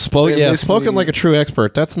tacos. Spoken like a true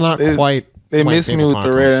expert. That's not quite. They miss me with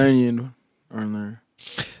the red onion on there.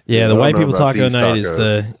 Yeah, the white people taco night is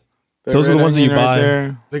those are the ones that you buy.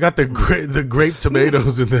 There. They got the grape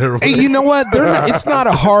tomatoes in there. Hey, you know what? It's not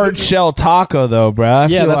a hard shell taco though, bro.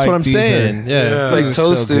 Yeah, that's what I'm saying. Yeah, it's like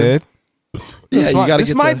toasted. Good. Yeah, you gotta.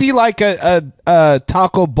 This might be like a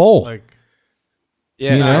taco bowl. Like,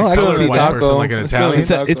 you know, I can see taco like an Italian.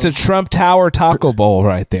 It's a Trump Tower taco bowl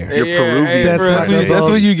right there. You're Peruvian. That's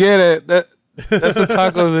what you get at. That's the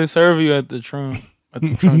tacos they serve you at the Trump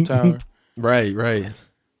Tower. Right.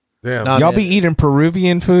 Damn, y'all be eating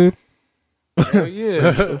Peruvian food? Oh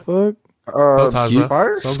yeah, what the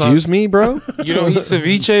fuck? Excuse me, bro. You don't eat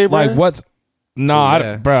ceviche, bro? Like what's?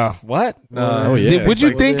 No, bro. What? Oh yeah. Would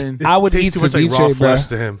you think I would eat too much ceviche, like raw bro? flesh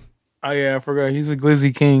to him. Oh yeah, I forgot. He's a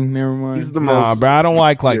glizzy king. Never mind. He's the most. Bro. I don't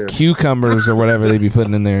like cucumbers or whatever they be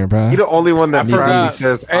putting in there, bro. You're the only one that proudly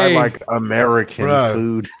says I like American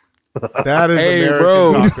food. That is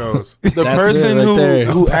American tacos. The person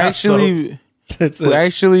who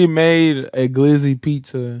actually made a glizzy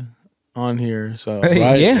pizza on here. So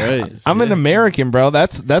I'm an American, bro.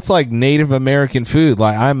 That's like Native American food.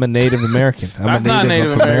 Like I'm a Native American. That's not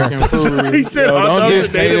Native American food. He said, don't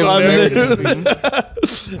diss Native American.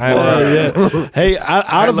 Hey,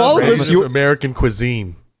 out of all of us, American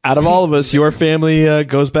cuisine. Out of all of us, your family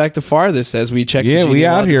goes back the farthest as we check. Yeah, we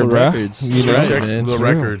out here, bro. Records. You know, check the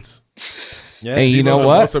records. Yeah, hey, you know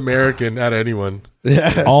what? Most American out of anyone.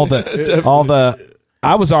 Yeah. All the.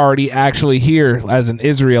 I was already actually here as an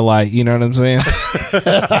Israelite. You know what I'm saying?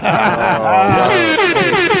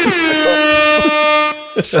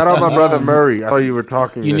 Shout out my brother Murray. I thought you were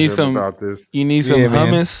talking about this. You need some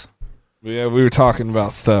hummus? Yeah, we were talking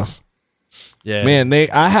about stuff. Yeah, man.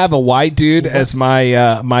 I have a white dude as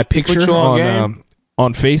my my picture on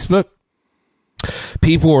Facebook.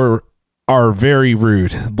 People are very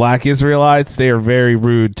rude. Black Israelites, they are very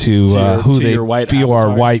rude to who they feel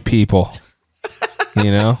are white people. You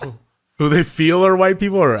know, who they feel are white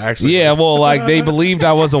people, or actually, yeah. Well, like they believed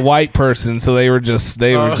I was a white person, so they were just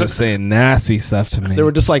saying nasty stuff to me. They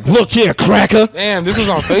were just like, "Look here, cracker." Damn, this was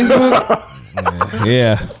on Facebook.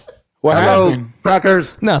 Yeah. What happened?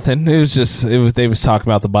 Crackers. Nothing. It was just they was talking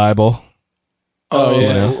about the Bible. Oh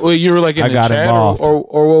yeah. Well, you were like in I the got chat involved.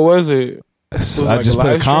 or what was it? Was I like just a put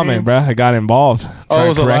a live comment, stream? bro. I got involved. Oh, it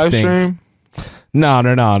was a live things. stream. No.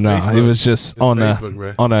 Facebook. It was just It's on Facebook,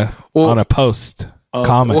 bro. on a post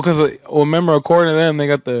comment. Well, because remember, according to them, they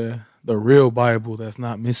got the real Bible that's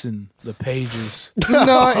not missing the pages.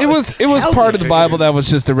 No, it was part of the Bible that was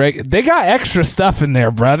just They got extra stuff in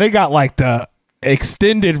there, bro. They got like the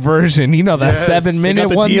extended version, you know, that Yes, 7-minute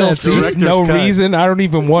the one. DLC. That's just no Director's cut. reason. I don't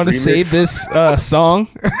even want to say this song.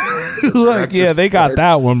 Like, yeah, they got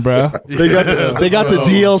that one, bro. They got the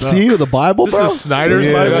DLC to the Bible, This bro. is Snyder's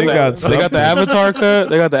Yeah, Bible. they got They got the Avatar cut.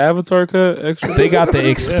 They got the Avatar cut extra. They got the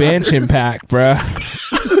expansion pack, bro.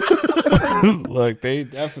 Look, they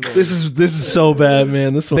definitely. This is so bad,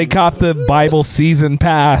 man. This one. They caught the Bible season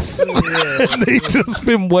pass. They just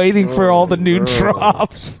been waiting for all the new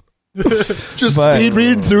drops. just but- speed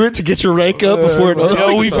reading through it to get your rank up before it.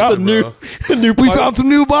 Yo, we found a new. We found some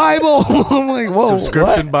new Bible. I'm like, whoa,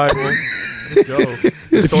 Subscription what? Bible. Let's go.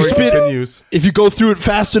 The story spit- continues. If you go through it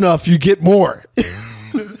fast enough, you get more.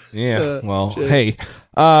 Yeah. Well, hey.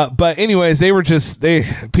 But anyways,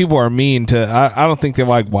 people are mean to. I don't think they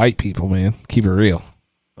like white people, man. Keep it real.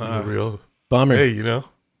 Real. Bummer. Hey, you know,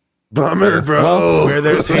 Bummer, bro. where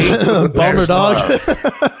there's hate, Bummer, there's dog. love.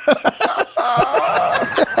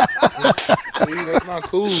 That's not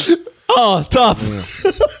cool. Oh, tough.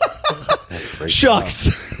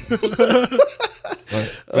 Shucks.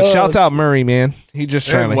 But shouts out Murray, man. He just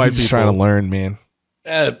trying And to white he's trying to people. learn, man.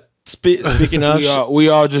 Speaking of We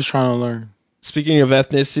all just trying to learn. speaking of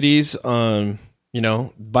ethnicities, you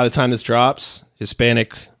know, by the time this drops,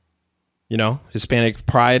 Hispanic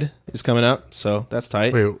Pride is coming up, so that's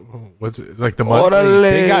tight. Wait, what's it like the month?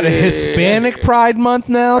 They got a Hispanic Pride Month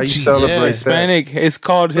now. How you Jesus. celebrate Yeah, Hispanic. It's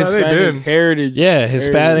called No, they Hispanic did. Heritage. Yeah,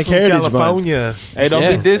 Hispanic From Heritage Month. California. Hey, don't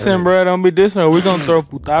Yeah. be dissing, bro. Don't be dissing. We're gonna throw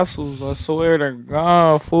putazos. I swear to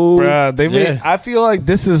God, fool. Bruh, they Yeah. I feel like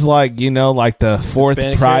this is like, you know, like the fourth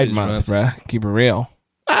Hispanic Pride Heritage Month, Month. bruh. Keep it real.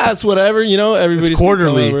 It's whatever, you know. Everybody's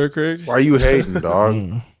quarterly. coming over quick. Why are you hating,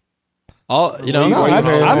 dog? All you know. Why you I'm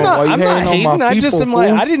hating on- not why you hating. on my I just people, am like,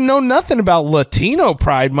 fool? I didn't know nothing about Latino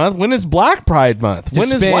Pride Month. When is Black Pride Month? When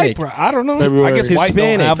is White Hispanic. Pride? I don't know. February. I guess white don't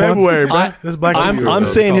Hispanic. have one. February, bro. I- That's Black I'm History, though.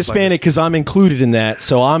 saying It's all Hispanic because I'm included in that,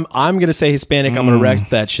 so I'm gonna say Hispanic. I'm gonna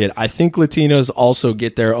wreck that shit. I think Latinos also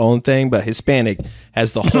get their own thing, but Hispanic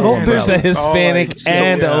has the whole. Oh, there's a umbrella. Hispanic Oh,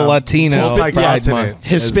 and yeah. a Latino Multi-continent. Pride Month.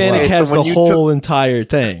 Hispanic Okay, so has when the you whole entire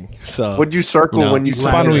thing. So What'd you circle No. when you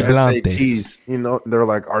Hispano put Hablantes. SATs? You know, they're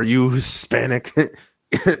like, "Are you Hispanic?"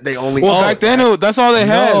 They only. Well, back then that's all they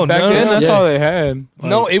had. No, Back no, then no. that's Yeah. all they had.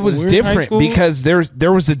 No, Like, it was when we were in high different school, because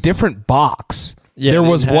there was a different box. Yeah, there they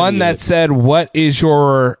was didn't have one any that of it. said, "What is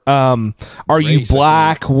your are you Race, I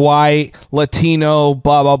black, white, Latino,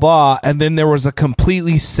 blah blah blah," and then there was a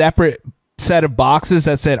completely separate set of boxes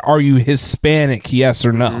that said, "Are you Hispanic? Yes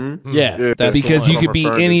or no?" yeah, Yeah, that's Because the you one. could be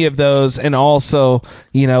referring to. any of those, and also,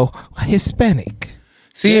 you know, Hispanic.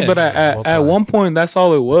 See, Yeah. but at one point, that's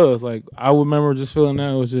all it was. Like I remember just feeling that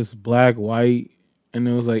it was just black, white, and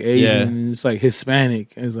it was like Asian, Yeah. and it's like Hispanic.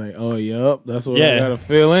 It's like, oh, yup, that's what Yeah. I gotta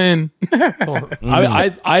fill in.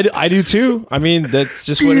 I do too. I mean, that's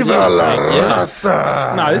just what it is. Viva la Like, yeah.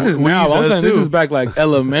 raza. Nah, this is We now. used I'm those saying this too. is back like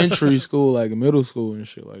elementary school, like middle school and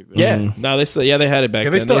shit like that. Yeah, no, they still, they had it back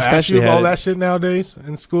Can then. they still ask especially you had all it. that shit nowadays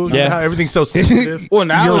in school? You Yeah. know how everything's so sensitive. Well,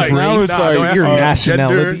 now, Your like, now race, it's Nah, don't like ask your me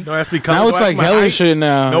nationality. gender, don't ask me color. now it's don't like ask my hella height. shit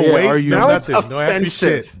now. No, Yeah, wait, are you? now it's nothing. Don't ask me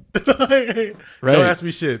shit. offensive. Right. Don't ask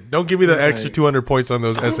me shit. Don't give me the extra 200 points on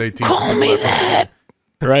those SATs. Call me that.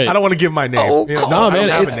 Right. I don't want to give my name. You know, No, I man, don't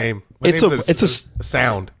have it's- a name. My it's name's a a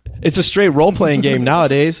sound. It's a straight role playing game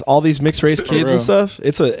nowadays. All these mixed race kids real. and stuff.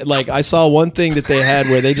 It's a like I saw one thing that they had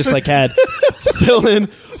where they just like had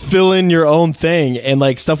fill in your own thing, and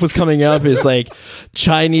like stuff was coming up is like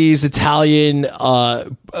Chinese, Italian,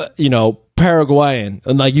 Paraguayan,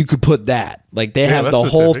 and like you could put that. Like they have that's the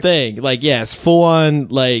whole specific. thing. Like yes, full on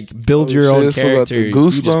like build Oh, your shit, own so got the character. You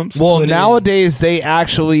just Goosebumps? Well, put in- nowadays they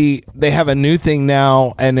have a new thing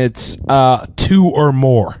now, and it's 2 or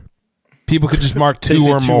more. People could just mark they 2 say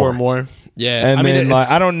or two more. or more. Yeah, And I mean, then, it's- like,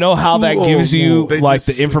 I don't know how that Two gives or you more. They like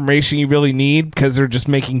just- the information you really need because they're just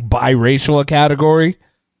making biracial a category.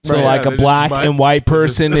 So Right, like yeah, a they're just black and white they're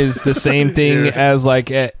just- person is the same thing Yeah. as like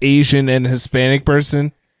an Asian and Hispanic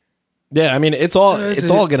person. yeah. I mean, it's all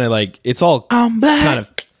gonna like it's all kind of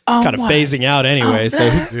phasing out anyway. So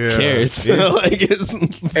who Yeah. cares? Like it's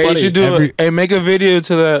Hey, you funny. should make a video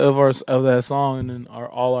to that of that song, and then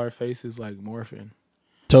all our faces like morphing.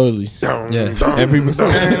 Totally. Yeah.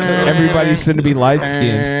 Everybody's finna be light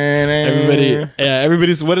skinned.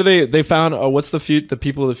 Everybody's. What do they found? What's the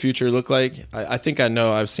people of the future look like? I think I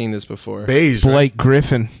know. I've seen this before. Beige. Blake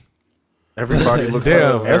Griffin. Everybody looks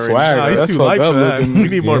Damn, like that's whack. Nah, he's That's too fucked light up for that. looking. We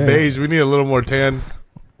need more beige. We need a little more tan.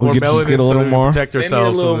 We More could just melanin get a little so we more. protect They need a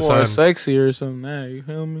ourselves little from the more sun. sexy or something. Nah, you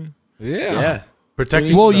feel me? Yeah.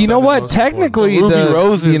 Protecting Well, the you know sun is what? most Technically, Ruby the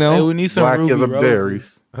roses. you Hey, know we need some black ruby of the roses.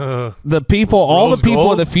 berries. important. the people, all the Rose people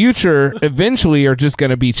gold? of the future, eventually are just going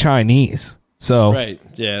to be Chinese. So Right.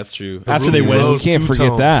 Yeah, that's true. The After they ruby win, you rose can't forget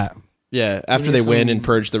two-tone. that. yeah. After need they win some- and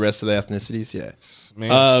purge the rest of the ethnicities. Yeah.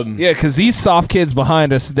 Yeah, because these soft kids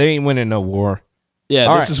behind us, they ain't winning no war. Yeah.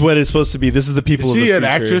 All This right. is what it's supposed to be. This is the people Is of the she future. an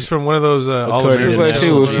actress from one of those all According to Looked like she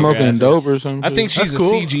National was smoking Geographic. dope or something. I think she's That's a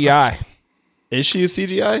cool. CGI. Is she a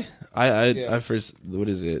CGI? I first. What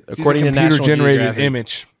is it? She's According a to National computer generated Geographic.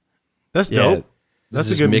 image. That's Yeah. dope. That's That's a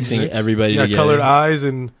just good mixing mix. everybody Yeah, together. colored eyes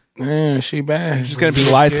and Man, she bad. She's gonna be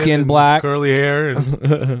light skin skinned, and black. curly hair. And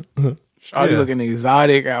Shawty yeah. looking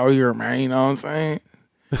exotic out here, man. You know what I'm saying?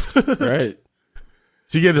 Right.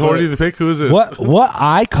 she getting horny to pick. Who is it? What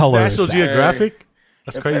eye color National is that? Geographic.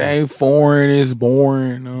 That's If crazy. it ain't foreign, it's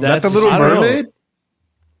boring. No. That the Little I don't know. Mermaid?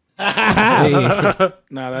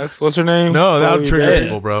 Nah, that's what's her name? No, that would Chloe trigger Bailey.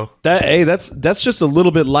 people, bro. That's just a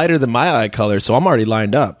little bit lighter than my eye color, so I'm already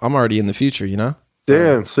lined up. I'm already in the future, you know.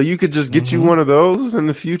 Damn. So you could just get you one of those in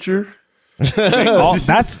the future? That's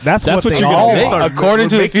what what they you're gonna all make. are. According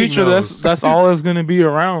to We're the making future, those. that's all that's gonna be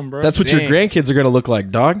around, bro. That's what your grandkids are gonna look like,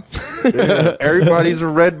 dog. Everybody's a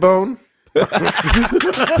red bone.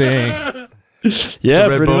 Dang. Yeah,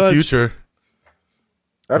 Red pretty Bull much. future.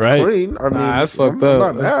 That's Right. clean. I mean, that's fucked I'm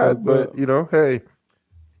up. not That's mad, fucked but up. you know, hey,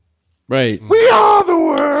 Right. we are the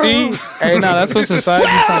world. See, hey, nah, that's what society's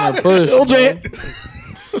trying to push.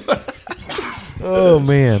 Oh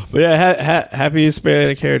man. But yeah, happy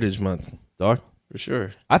Hispanic Heritage Month, dog, for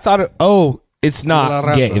sure. I thought it's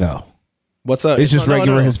not gay though. What's up? It's just No,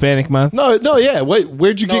 regular no. Hispanic month. No, yeah. Wait,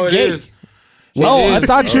 where'd you No, get it gay? is. Oh, I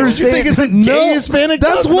thought you were You saying think it's a no, gay Hispanic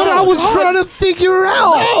That's month? what No, I was it's trying to figure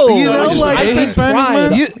out. No, you no, know, it's just- like I said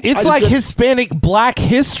pride. it's like Hispanic Black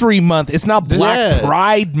History Month. It's not Black Yeah.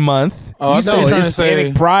 Pride Month. Oh, I You thought you said were trying to Hispanic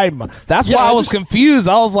say- Pride Month. That's Yeah, why I I was just- confused.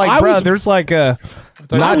 I was like, I bro, was- there's like a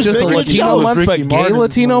not was just a making a Latino joke. month, but Ricky gay Martin's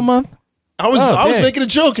Latino month. month. I was dang. making a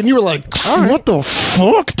joke, and you were like, "What the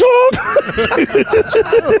fuck, dog?"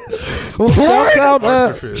 Well,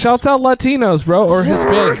 shouts out Latinos, bro, or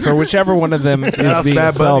Hispanics, or whichever one of them is That's being Bad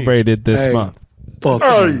Bunny. celebrated this Hey. month.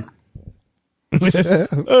 Hey,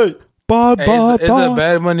 Bad, Hey, bad, it's a bad.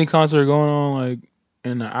 Bad Bunny concert going on like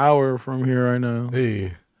in an hour from here right now.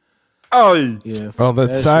 Hey, hey, Yeah. Oh, fuck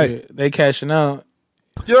that's that tight. shit. They cashing out.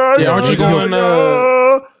 yeah, aren't you yeah, going,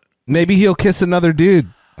 yeah. Maybe he'll kiss another dude.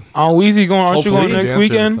 On Weezy going, aren't you hopefully going next the answer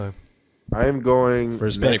weekend? this time. I am going For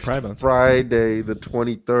Hispanic next Pride Month. Friday, the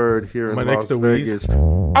 23rd, here in Am I next Las to Vegas.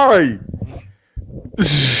 Hey,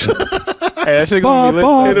 Hey, that shit gonna be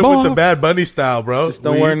lit. Hit him with the Bad Bunny style, bro. Just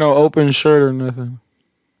don't wear no open shirt or nothing.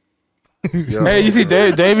 yo. Hey, you see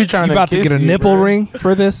Davey trying You to about to kiss get a you, nipple bro. ring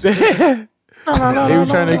for this? Davey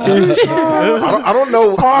trying to kiss you. I don't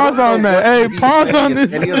know. Pause I don't on know that. what Hey, he's pause saying on in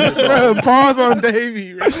this. any of his Bro, songs. pause on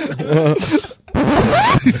Davey.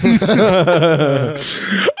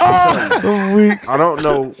 I don't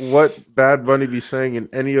know what Bad Bunny be saying in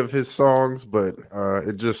any of his songs, but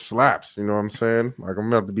it just slaps. You know what I'm saying? Like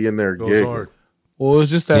I'm about to be in there Goes gigging. hard. Well,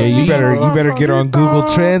 it's just that. Yeah, you better get on Google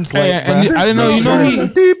Translate. Hey, and bruh. I didn't know. You know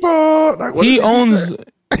Deeper. Like, what he does say?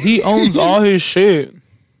 he owns all his shit.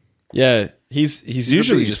 Yeah, he's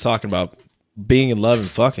usually beast. just talking about being in love and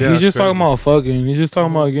fucking. Yeah. He's just crazy. talking about fucking. He's just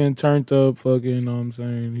talking about getting turned up, fucking. You know what I'm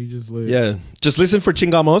saying? He just lit. Yeah, just listen for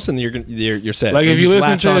Chingamos and you're set. Like if you just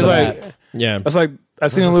listen latch to it, onto like that. Yeah, that's like I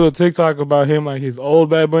seen a little TikTok about him, like his old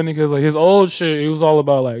Bad Bunny, because like his old shit, it was all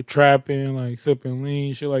about like trapping, like sipping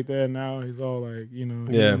lean, shit like that. Now he's all like, you know,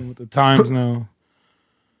 Yeah. with the times now.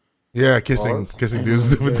 Yeah, kissing Pause.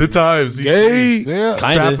 dudes with the times. He's Gay. Yeah,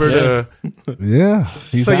 trapper yeah. to yeah.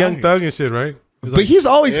 He's it's like out Young here. Thug and shit, right? It's But like, he's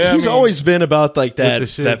always Yeah, I mean, always been about like the that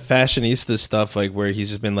shit. that fashionista stuff, like where he's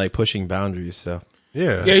just been like pushing boundaries. So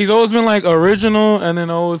yeah, Yeah, he's always been like original and then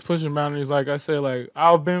always pushing boundaries. Like I said, like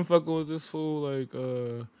I've been fucking with this fool. Like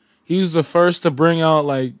he was the first to bring out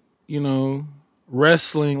like, you know,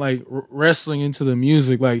 wrestling, like wrestling into the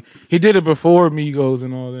music. Like he did it before Migos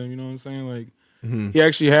and all them. You know what I'm saying? Like he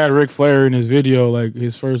actually had Ric Flair in his video, like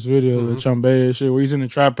his first video, the Chambea shit, where he's in the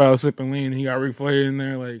trap house sipping lean. And he got Ric Flair in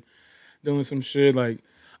there, like doing some shit. Like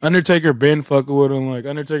Undertaker been fucking with him. Like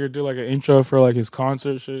Undertaker did like an intro for like his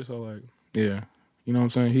concert shit. So like, yeah. You know what I'm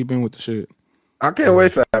saying? He been with the shit. I can't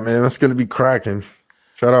wait for that, man. That's gonna be cracking.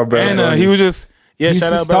 Shout out Bad Bunny. And he was just He's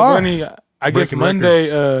shout a out star. Bad Bunny. I guess Breaking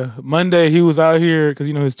Monday he was out here because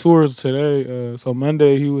his tour is today. So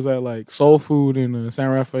Monday he was at like Soul Food in San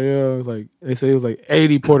Rafael. It was like they say it was like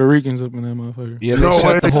 80 Puerto Ricans up in that motherfucker. Yeah, they No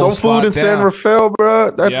shut way. the whole Soul Food in spot San down. Rafael,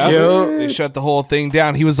 bro. That's Yeah, they shut the whole thing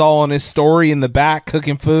down. He was all on his story in the back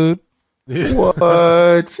cooking food.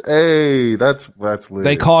 What? Hey, that's lit.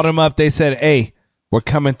 They called him up. They said, "Hey, we're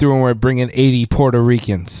coming through and we're bringing 80 Puerto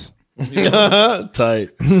Ricans." Tight.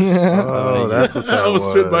 Oh, that's what that I was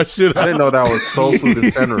spit my shit I didn't know that was Soul Food in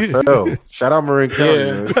San Rafael. Shout out Marin County.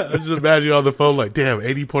 Yeah. Man. I just imagine you on the phone like, damn,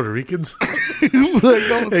 80 Puerto Ricans. Hang on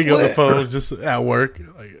the phone just at work.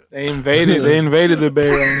 Like, They invaded the Bay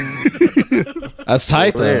right now. That's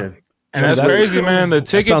tight though. Man. And that's crazy, man. The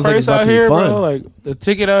ticket sounds like price it's about out to be here, fun. bro. Like the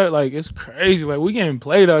ticket out, like it's crazy. Like we getting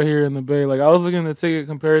played out here in the Bay. Like I was looking at the ticket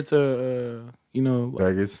compared to, like,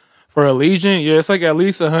 Vegas. for Allegiant. Yeah, it's like at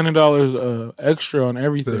least $100 extra on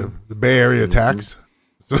everything. the Bay Area tax.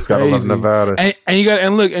 Gotta love Crazy. Nevada. And you got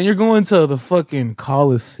and you're going to the fucking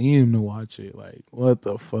Coliseum to watch it. Like what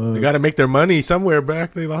the fuck? They got to make their money somewhere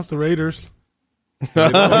back. They lost the Raiders.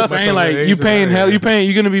 I'm saying like you paying hell. You're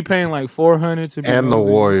gonna be paying like $400 to be And the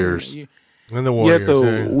over. Warriors. You And the get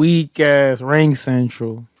Warriors. the weak ass Ring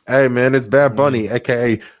Central. Hey, man, it's Bad Bunny,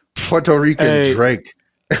 a.k.a. Puerto Rican Hey. Drake.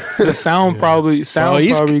 The sound probably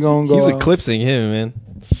gonna go. He's out. eclipsing him, man.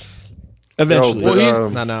 Eventually. Yo, but,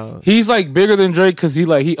 he's- no. He's like bigger than Drake because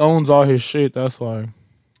he owns all his shit. That's why.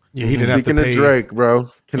 Yeah, he didn't have to Speaking of pay. Drake, bro,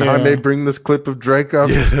 can Yeah. Jaime bring this clip of Drake up?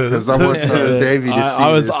 Yeah. Because I want Davey to see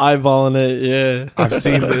I was this. eyeballing it. Yeah. I've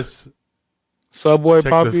seen this. Subway Check the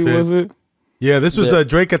Poppy fit. was it? Yeah, this was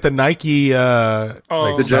Drake at the Nike like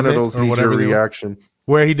the summit genitals or need whatever your they were. reaction.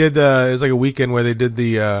 Where he did it was like a weekend where they did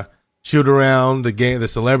the shoot around, the game, the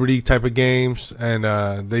celebrity type of games,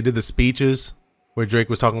 and they did the speeches where Drake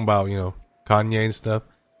was talking about Kanye and stuff.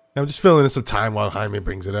 I'm just filling in some time while Jaime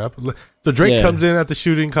brings it up. So Drake Yeah. comes in at the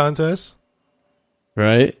shooting contest,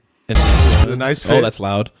 Right? And, the nice fit, that's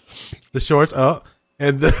loud. the shorts,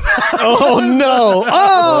 and Oh no!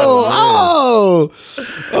 Oh!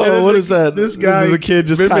 What is that? this guy the kid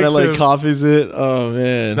just kind of mimics like him. copies it. Oh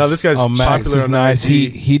man! no, this guy's Oh, Max popular is on nice.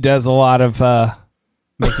 IG. He does a lot of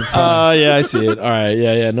making fun. Yeah, I see it. All right,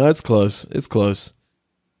 yeah. No, it's close. It's close,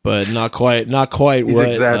 but not quite. Not quite. He's what,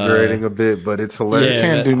 exaggerating a bit, but it's hilarious. Yeah,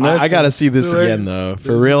 Can't do I nothing. gotta see this Do it. again though,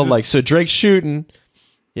 for This real. is Like, so Drake's shooting,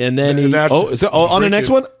 and then he. Natural. Is it on the next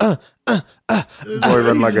one? Boy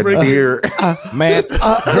run like a deer. Man,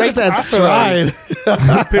 Drake, That stride.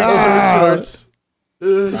 shorts.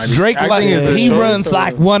 Drake I like think it's a he choice runs of-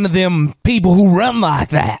 like one of them people who run like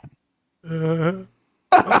that. Man.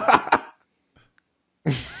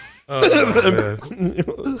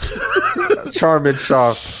 Charming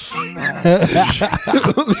Shaw.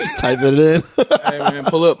 Type it in. Hey man,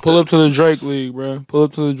 pull up to the Drake League, bro. Pull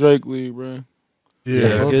up to the Drake League, bro.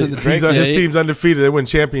 Yeah, Well, to the Drake, his yeah. team's undefeated. They win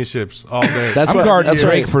championships all day. That's I'm what. guarding That's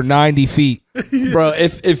Drake right. for 90 feet. Bro,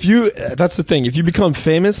 if you, that's the thing. If you become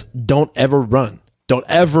famous, don't ever run. Don't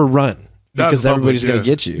ever run Not because in public, everybody's gonna yeah.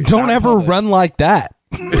 get you. Don't ever run like that.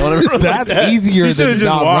 That's easier He than should've just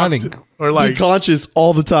not walked running. or Be like conscious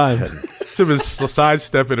all the time. some of his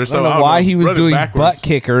sidestepping or I something. don't know why he was running doing backwards. butt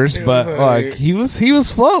kickers, but like he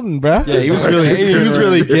was floating, bro. Yeah, he was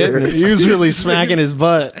really getting it. He was really smacking his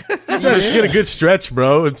butt. He's trying to get a good stretch,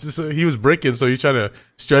 bro. It's just he was bricking, so he's trying to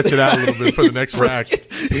stretch it out a little bit for the next rack.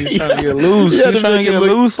 He's trying to get loose. Yeah, He's to trying to make it get look-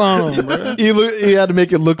 loose on him, bro. He had to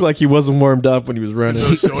make it look like he wasn't warmed up when he was running.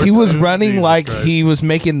 He was running Jesus like Christ. he was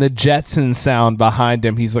making the Jetson sound behind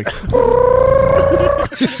him. He's like,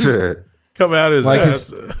 Come out his Like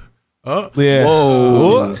ass. yeah.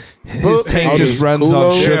 Whoa. His tank Oh, just these runs on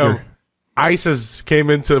Kulos? sugar. Damn. ISIS came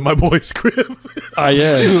into my boy's crib. Oh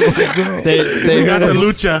yeah, They they got the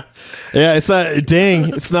lucha. Yeah, it's not.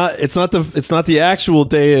 Dang, it's not the actual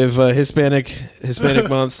day of Hispanic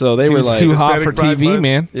month. So they He were was like, too hot Hispanic for Pride TV, Month?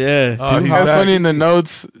 man. yeah, He's That's back. funny in the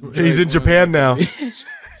notes. He's in Japan now.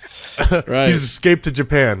 right. He's escaped to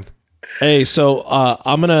Japan. Hey, so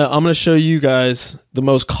I'm gonna show you guys the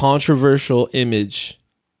most controversial image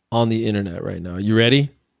on the internet right now. You ready?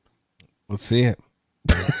 Let's see it.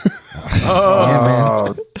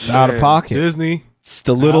 Oh, It's out of pocket. Disney. It's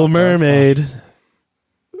the Little Mermaid.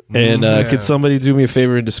 And Yeah. could somebody do me a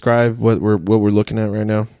favor and describe what we're looking at right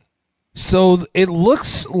now? So it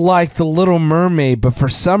looks like the Little Mermaid, but for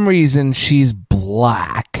some reason she's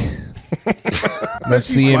black.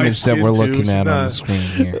 That's the She's image that we're light-skinned, looking too. at on the She's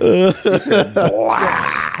screen here.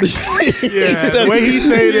 Yeah, the way he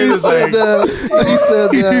said it is like He said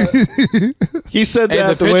that. He said Hey,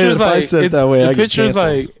 that the way that I said it that way. The I get picture's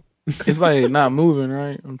canceled. like It's like not moving,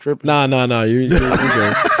 right? I'm tripping. No. You're good.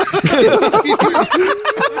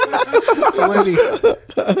 Lady.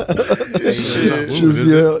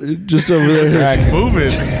 Just over there. It's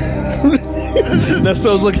moving.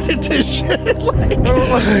 Nesto's looking at this shit like,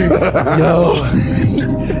 yo.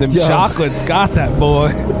 Them chocolates got that boy.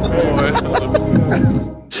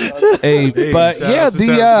 Hey, but shout yeah, out to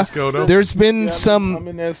San Francisco, though. there's been I'm some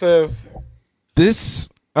in SF. this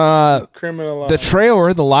Criminal. the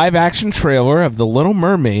trailer, the live action trailer of The Little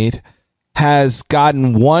Mermaid has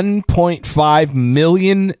gotten 1.5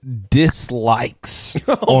 million dislikes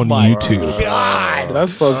on YouTube.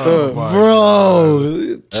 That's fucked up.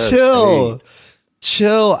 Bro,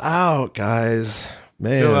 chill out, guys.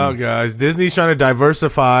 Man, Chill out, guys. Disney's trying to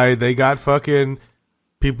diversify. They got fucking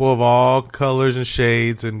people of all colors and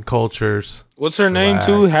shades and cultures. What's her name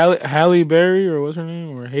too? Halle Berry, or what's her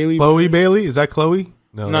name? Or Haley? Chloe Bailey? Is that Chloe?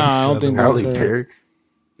 No, Nah, I don't think that's Halle her. Berry.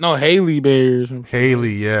 No, Haley Berry or some shit.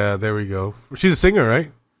 Haley. Yeah, there we go. She's a singer,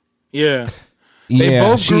 right? Yeah. They Yeah,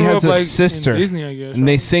 both she grew has up, a like, in sister, Disney, I guess, and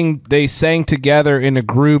they sang together in a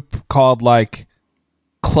group called like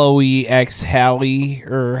Chloe X Halle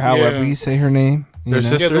or however Yeah. you say her name. You Their know?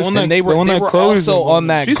 sisters? Yeah, the one that- And they were the one that Chloe's also in. on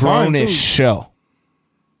that She's fine, Grownish too. show.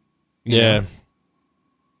 yeah.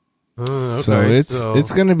 Okay, So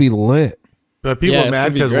it's gonna be lit. But people Yeah, are it's mad gonna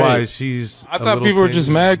be because great. why? She's. I thought people were just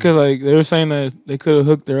mad because like they were saying that they could have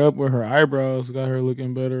hooked her up with her eyebrows, got her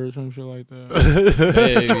looking better or some shit like that.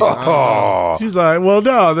 Hey, She's like, well,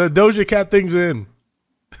 no, the Doja Cat thing's in.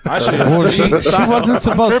 Well, she wasn't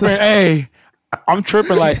supposed tripping. to. Hey, I'm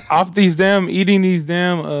tripping like off these eating these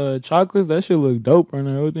chocolates. That shit look dope right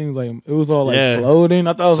now. Everything's like it was all like Yeah. floating.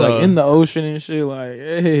 I thought it was So- like in the ocean and shit. Like,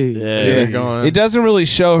 hey, yeah, they're going. It doesn't really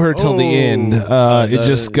show her till the end. It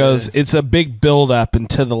just goes. It's a big build up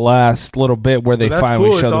into the last little bit where they That's finally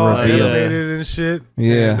cool. show It's the all reveal. animated and shit.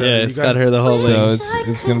 Yeah. And, Yeah, you it's got her the whole So thing.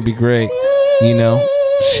 it's gonna be great. You know,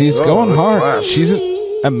 she's going hard. slap. She's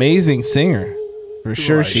an amazing singer, for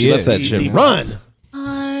sure. She lets is. that shit run.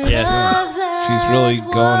 Yeah, She's really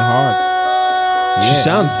going hard. she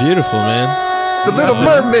sounds beautiful, man. The Little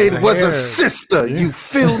Mermaid was a sister. You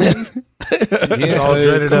feel me? It's all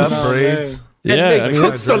dreaded up, braids. And Yeah, they I mean,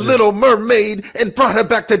 took the Little Mermaid and brought her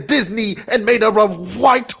back to Disney and made her a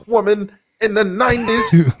white woman in the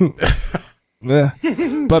 90s. Yeah.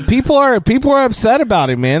 But people are upset about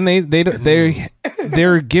it, man.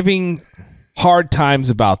 They're giving hard times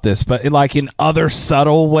about this, but like in other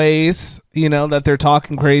subtle ways, you know, that they're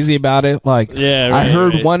talking crazy about it. Like, Yeah, I right,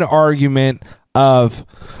 heard right. one argument of,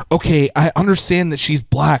 okay, I understand that she's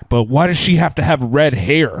black, but why does she have to have red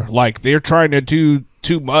hair? Like, they're trying to do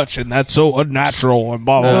too much, and that's so unnatural and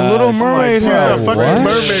blah blah. blah. The Little Mermaid She's a has fucking what?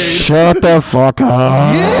 mermaid. Shut the fuck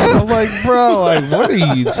up. Yeah, like, bro, like, what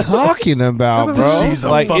are you talking about, bro? She's a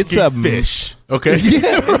like, fucking it's a fish. Okay.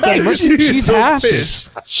 Yeah, right. She's half fish.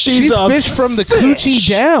 She's a fish from the coochie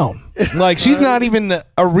down. Like, she's not even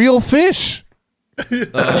a real fish.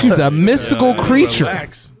 She's a mystical creature.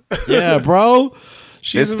 Relax. Yeah, bro.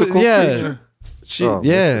 She's Mystical creature. She, Oh,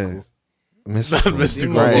 yeah. Not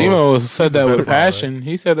mystical. Right. Demo said that with pedophile, passion.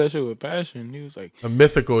 He said that shit with passion. He was like, A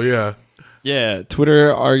mythical, yeah. Yeah,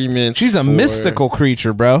 Twitter arguments. She's a for- mystical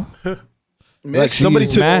creature, bro. Like somebody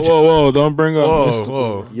She's took. magic. whoa, don't bring up Whoa, mystical.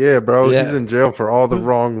 whoa. Yeah, bro. Yeah. He's in jail for all the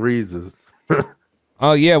wrong reasons.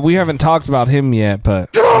 Oh yeah, we haven't talked about him yet,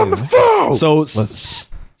 but Get on the phone!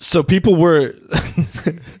 So people were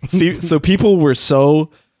so people were so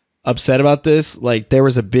upset about this. Like there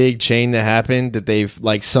was a big chain that happened that they've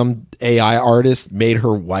like some AI artist made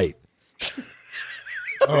her white.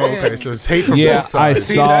 Oh, okay. So it's hate from yeah, both I sides.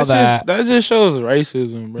 See, saw that's that. that just shows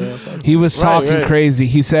racism, bro. He was talking right. crazy.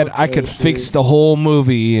 He said I could fix the whole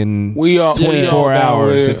movie in We all 24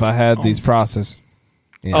 hours if I had Oh. these process.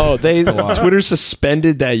 Yeah. Oh, they Twitter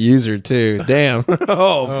suspended that user too. Damn.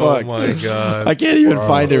 Oh Oh fuck. my god. I can't even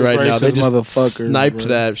find it right now. They Racist just motherfuckers, sniped bro.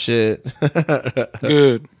 that shit.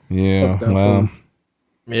 good. Yeah, Fuck that well,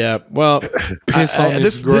 Yeah. Well, Piss on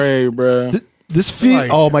this gray, bro. This feed.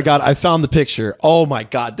 Like- Oh my god! I found the picture. Oh my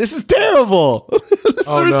god! This is terrible. This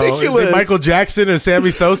Oh, is no. ridiculous. Did Michael Jackson and Sammy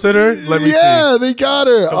Sosa her? Let me Yeah, see. they got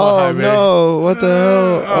her. on, Oh Jaime. no! What the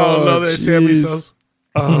hell? Oh, no, that's Sammy jeez. Sosa.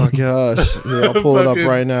 Oh gosh! Here, I'll pull it up Fucking-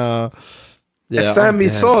 right now. Yeah, It's Sammy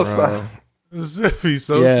I'm dead, Sosa. Sammy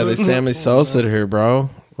Sosa. Yeah, they Sammy Sosa her, bro.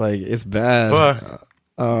 Like it's bad. Fuck.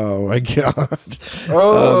 Oh my god!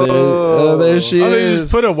 Oh, there she Oh, they is.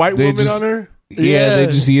 just put a white They woman just- on her? yeah, they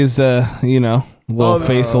just use the little Oh,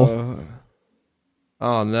 facial.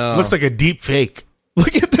 Oh no! Looks like a deep fake.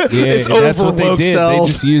 Look at that. Yeah, It's that's what they overwoke did. self. They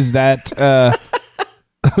just used that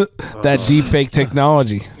that deep fake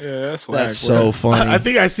technology. Yeah, that's whack, That's so funny. I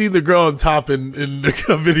think I seen the girl on top in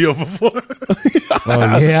a video before.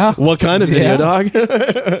 Oh yeah. What kind of video, dog?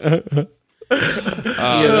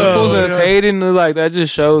 The fools that's hating is like that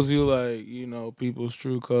just shows you like, you know, people's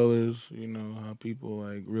true colors, you know, how people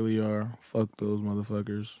like really are. Fuck those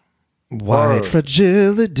motherfuckers. White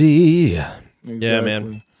fragility. Exactly. Yeah,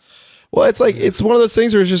 man. Well, it's like it's one of those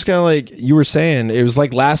things where it's just kind of like you were saying. It was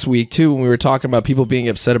like last week too when we were talking about people being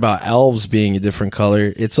upset about elves being a different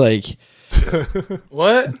color. It's like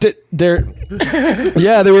what? They're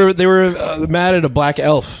yeah, they were mad at a black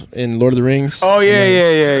elf in Lord of the Rings. Oh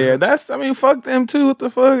yeah. That's I mean, fuck them too. What the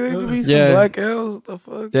fuck? They could be some Yeah. black elves. What the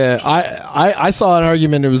fuck? Yeah, I saw an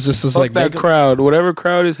argument. It was just this Fuck like that crowd. Whatever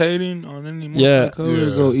crowd is hating on any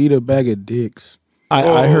color, go eat a bag of dicks.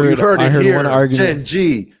 I heard here, one argument.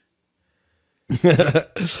 10G.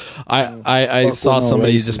 I saw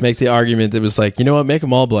somebody just make the argument that was like, you know what, make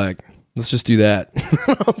them all black. Let's just do that.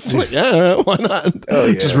 I was like, yeah, why not?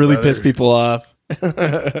 Just really piss people off.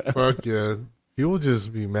 Fuck yeah. People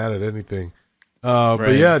just be mad at anything.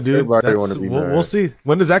 But yeah, dude, we'll see.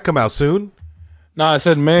 When does that come out? Soon? No, I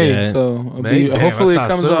said May. Yeah. So May? Damn, hopefully it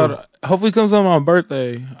that's comes not out. Hopefully it comes out on my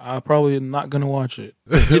birthday. I probably not gonna watch it.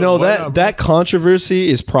 You know that controversy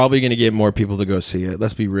is probably going to get more people to go see it.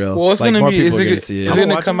 Let's be real. Well, it's Like, gonna more be. people Is are it, gonna see is it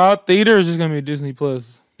gonna come out theater or is it gonna be Disney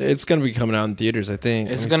Plus? It's going to be coming out in theaters, I think.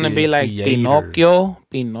 It's Let me gonna see. be like Pinocchio.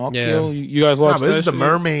 Yeah. You guys watch Nah, but this is the shit?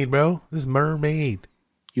 Mermaid, bro. This is Mermaid.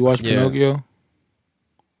 You watch Yeah. Pinocchio?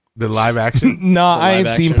 The live action? No, I ain't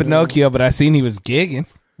live seen action. Pinocchio, but I seen he was gigging.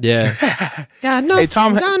 Yeah. God, no, hey,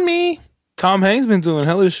 Tom on me. Tom Hanks been doing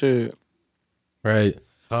hella shit. Right.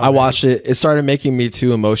 I watched it. It started making me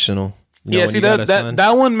too emotional. You know, Yeah, when see you got a son.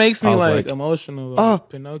 that one makes me I was like like, emotional. oh. Like,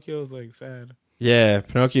 Pinocchio's like sad. Yeah,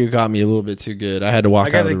 Pinocchio got me a little bit too good. I had to walk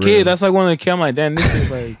Like out as of a the kid, room. that's like one of the kids. I'm like, damn, this is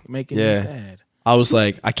like making me Yeah. sad. I was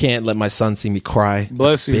like, I can't let my son see me cry.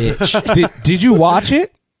 Bless you. Bitch. Did you watch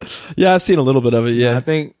it? Yeah, I've seen a little bit of it. Yeah. I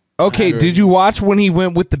think. Okay, did you watch when he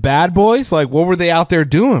went with the bad boys? Like, what were they out there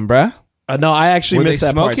doing, bruh? No, I actually Were missed they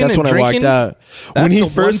that part. smoking That's and when I walked drinking? out. That's When he the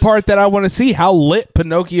first one part that I want to see how lit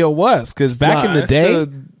Pinocchio was. Because back in the day,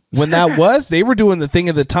 when that was, they were doing the thing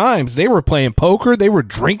of the times. They were playing poker, they were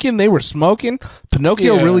drinking, they were smoking.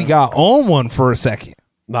 Pinocchio really got on one for a second.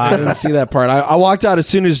 Nah, I didn't see that part. I walked out as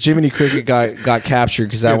soon as Jiminy Cricket got captured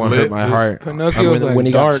because that one hurt my heart. Pinocchio was when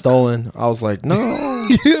he dark. got stolen, I was like, no.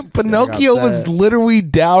 Pinocchio was sad. literally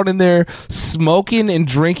down in there smoking and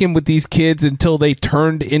drinking with these kids until they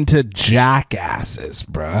turned into jackasses,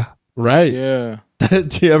 bruh. Right. Yeah.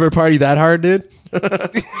 Do you ever party that hard, dude? We'd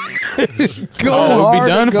be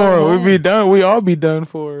done for it. We'd be done. We all be done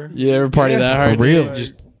for. You ever party that hard? For real. dude?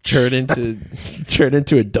 Just turn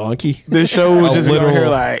into a donkey. This show would just be on here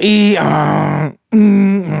like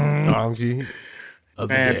Donkey of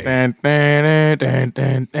the day.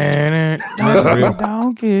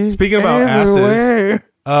 Donkey. Speaking about everywhere.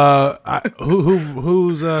 asses,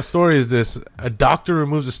 whose story is this? A doctor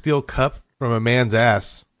removes a steel cup from a man's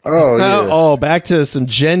ass. Oh yeah. Oh, back to some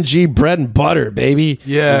Gen G bread and butter, baby.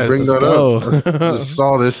 Yes. Bring that go. up. I just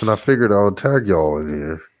saw this and I figured I would tag y'all in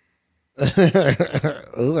here. There's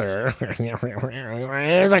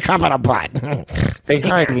a cup in a pot. Hey,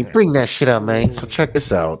 Jaime, bring that shit up, man. So check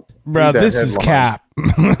this out. Bro, Read that this is headline. cap.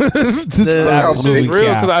 This is absolutely Real,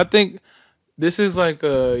 because cap. I think this is like I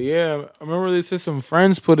remember they said some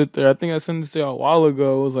friends put it there. I think I sent this to you a while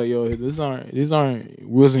ago. It was like, yo, these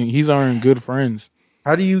aren't good friends.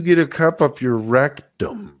 How do you get a cup up your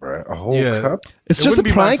rectum, bro? A whole cup? It's It just a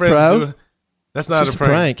wouldn't be my prank, friends bro. doing- That's not just a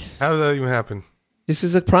prank. How does that even happen? This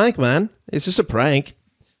is a prank, man. It's just a prank.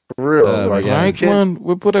 For real. Like, you Like, can't- man,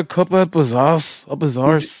 we put a cup up his ass. He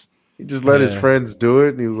just let his friends do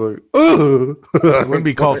it, and he was like, It wouldn't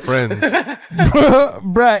be called friends.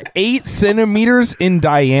 Bruh, 8 centimeters in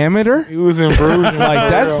diameter. He was in Bruges. Like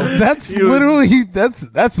that's literally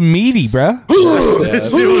that's meaty, bruh. He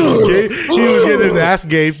was getting his ass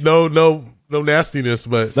gaped. No nastiness,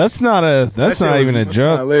 but That's not even a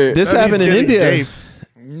joke. This happened in India.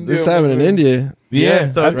 This happened in India.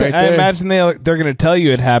 Yeah, Yeah, I right I there. imagine they're going to tell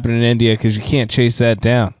you it happened in India because you can't chase that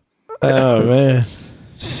down. Oh man.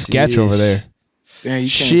 Sketch Sheesh. over there. Damn, you can't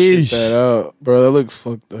Sheesh. shit that up, bro. That looks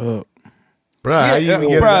fucked up. bruh, how you even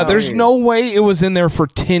get it Bruh, out? there's no way it was in there for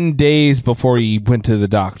 10 days before you went to the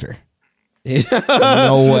doctor. No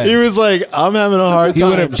He way. was like, I'm having a hard He time.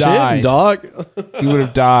 would have shitting, died. dog. He would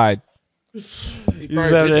have died. He was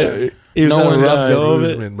having a No rough one died. go of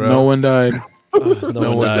it. Bruisman, bro. No one died.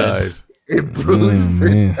 No one died. In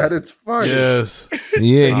Bruges at its finest. Yes.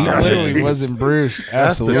 Yeah, he literally was in Bruges.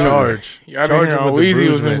 That's the Absolutely. charge. Y'all didn't Charge hear him how with the Weezy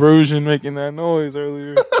was in Bruges, Bruges making that noise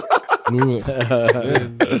earlier.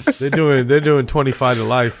 They're doing 25 to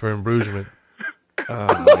life for imbrugement.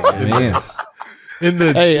 Man. In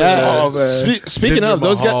the speaking of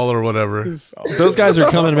those guys, or whatever. those guys are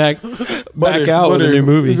coming back out with a new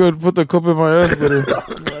movie. You could put the cup in my ass,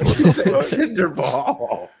 butter. Ginger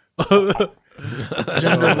ball.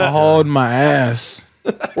 Jinder Mahal in my ass.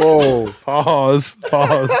 Whoa. Pause.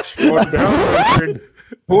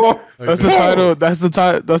 Whoa. That's the title. That's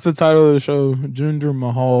the title of the show. Jinder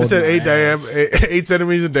Mahal. They said in my ass. 8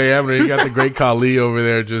 centimeters in diameter. You got the great Khali over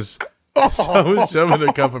there just shoving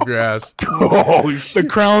the cup up your ass. The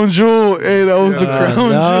crown jewel. Hey, that was the crown jewel.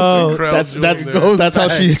 No, Crown that's jewel that's there.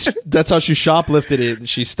 that's how she shoplifted it.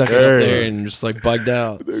 She stuck it up there and just like bugged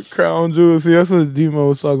out. The crown jewel. See, that's what Demo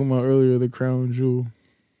was talking about earlier. The crown jewel.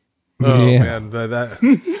 Oh Yeah. man,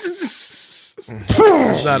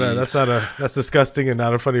 that's disgusting and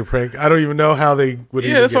not a funny prank. I don't even know how they would.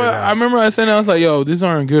 Yeah, that's why I remember I said, I was like, "Yo, these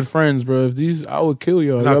aren't good friends, bro. If these, I would kill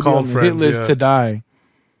y'all. Not Y'all be called on the friends, hit list yeah. to die."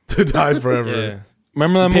 to die forever. Yeah.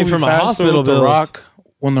 Remember that Pay movie for my Faster hospital with The bills. Rock?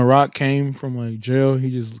 When The Rock came from like jail, he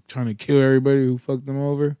just trying to kill everybody who fucked him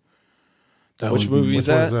over. Which movie is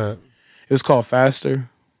Which one's that? It was called Faster.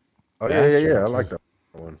 Oh yeah. I like that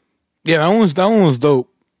one. Yeah, that one was dope.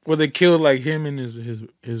 Where they killed like him and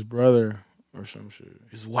his brother or some shit.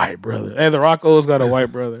 His white brother. Hey, The Rock always got a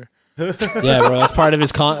white brother. Yeah, bro. That's part of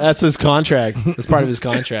his that's his contract. That's part of his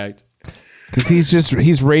contract. Because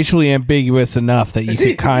he's racially ambiguous enough that you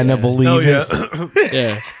could kind of believe Oh it. yeah.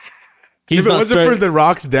 Yeah. If it wasn't for The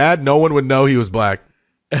Rock's dad, no one would know he was black.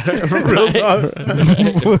 Real talk.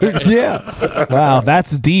 Yeah. Wow,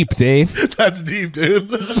 that's deep, Dave. That's deep, dude.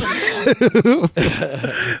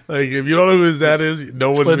 Like if you don't know who his dad is,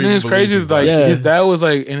 no one. But then it's crazy is like Yeah. his dad was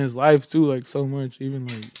like in his life too, like so much, even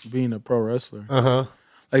like being a pro wrestler. Uh-huh.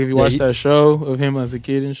 Like if you watch that show of him as a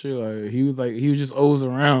kid and shit, like he was just always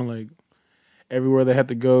around like everywhere they had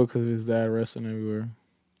to go because his dad wrestling everywhere.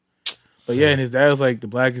 But yeah, and his dad was like the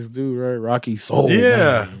blackest dude, right? Rocky Soul.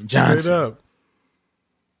 Yeah, Man, Johnson. straight up.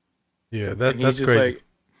 Yeah, And he's that's just crazy. like,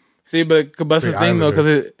 see, but that's the Great thing though,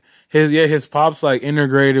 Islander. because his pops like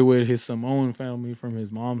integrated with his Samoan family from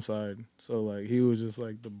his mom's side, so like he was just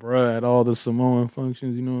like the bruh at all the Samoan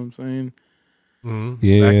functions. You know what I'm saying? Mhm.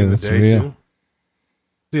 Yeah, Back in the that's day, real. too.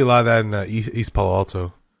 See a lot of that in East Palo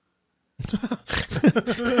Alto.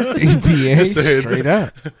 EPA, Just saying. straight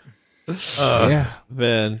up. Yeah.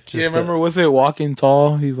 Man. Yeah, remember was it Walking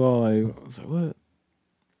Tall? He's all like, I was like, what?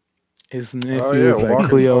 His nephew yeah, was like Walking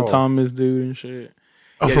Cleo Tall. Thomas dude and shit.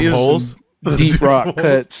 Oh, Yeah, from these are Holes? some deep rock Holes?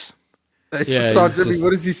 cuts. Yeah, So he's Jimmy, just- what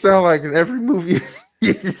does he sound like in every movie?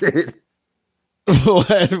 He's in?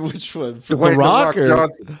 Which one? Dwayne The Rock? or-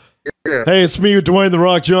 Johnson. Yeah. Hey, it's me, Dwayne The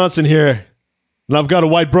Rock Johnson here. And I've got a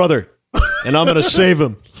white brother. And I'm going to save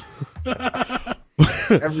him.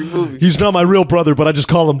 Every movie. He's not my real brother, but I just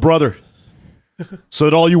call him brother. So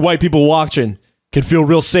that all you white people watching can feel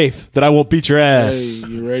real safe that I won't beat your ass. Hey,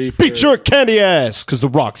 you ready for Beat your candy ass, because The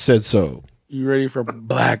Rock said so. You ready for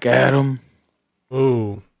Black Adam?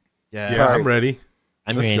 Ooh, Yeah. yeah, I'm ready.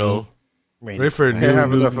 Let's go. Ready for a Can't have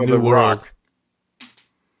new enough of The world. Rock.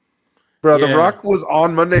 Bro, Yeah. The Rock was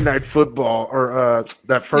on Monday Night Football or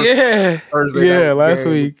that first Thursday yeah, night last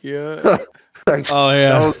game. week, yeah. Like, Oh,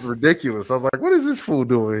 yeah. that was ridiculous. I was like, what is this fool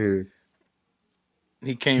doing here?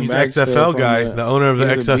 He came He's back. the XFL guy, the owner of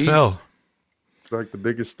the He's a XFL. beast. Like the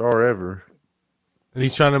biggest star ever. And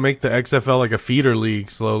he's trying to make the XFL like a feeder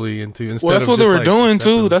league slowly into instead Well, that's of what they just, were like, doing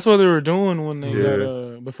too. separate- That's what they were doing when they Yeah.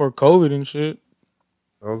 got before COVID and shit.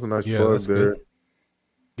 That was a nice Yeah, plug that's there. good.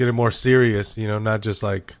 Get it more serious, not just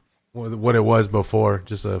like what it was before,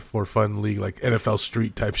 just a for fun league like NFL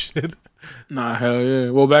Street type shit. Nah, hell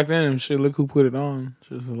yeah. Well, back then and shit, look who put it on.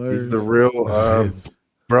 Just hilarious. He's the real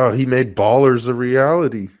bro, he made Ballers a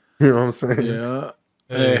reality. You know what I'm saying? Yeah.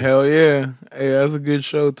 Hey, hell yeah. Hey, that's a good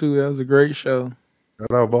show too. That was a great show.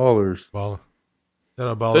 Shout out Ballers. Baller. Shout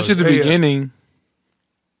out Ballers. Especially the Hey, beginning.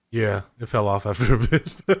 Yeah, it fell off after a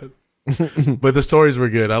bit. But the stories were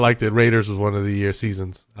good. I liked it. Raiders was one of the year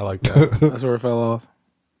seasons. I like that. That's where it fell off.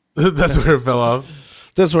 That's where it fell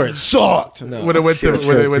off. That's where it sucked. No. When it went to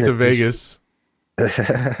when they went to Vegas.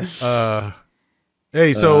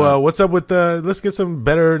 Hey, so what's up with let's get some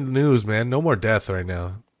better news, man. No more death right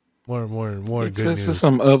now. More It's good just news.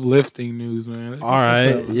 some uplifting news, man. All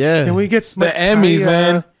right. Yeah. Can we get The Emmys,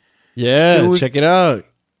 man. Yeah. Can we- Check it out.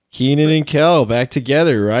 Keenan and Kel back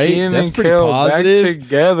together, right? Keenan That's and pretty Kel positive. back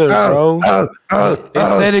together, bro. It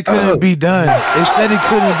said it couldn't be done. It said it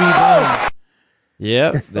couldn't be done.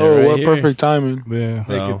 Yeah. Oh, what perfect timing. Yeah.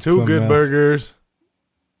 Making It's two a good mess. burgers.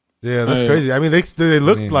 Yeah, that's Hey. crazy. I mean, they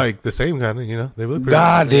looked like the same kind of, you know. They look pretty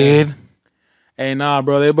God did. Hey, nah,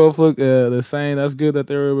 bro. They both look the same. That's good that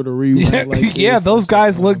they were able to rework. Yeah, like yeah, this. those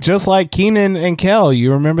guys look just like Keenan and Kel.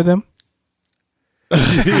 You remember them?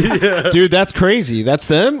 Dude, that's crazy. That's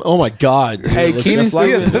them? Oh my god. Dude, Hey, it looks Keenan just like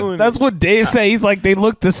still them. doing That's what Dave said. He's like, they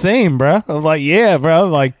look the same, bro. I'm like, yeah, bro.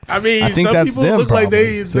 Like, I mean, I think some that's people them, look like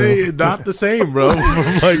probably, they not the same, bro. From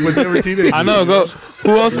like whichever teenager. I know. Go.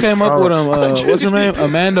 Who else came up with him? What's her name?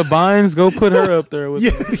 Amanda Bynes. Go put her up there with.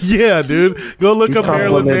 Yeah, yeah, dude. Go look He's up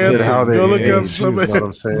Marilyn complimented Manson. how they Go look up age, you know somebody. what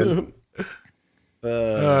I'm saying?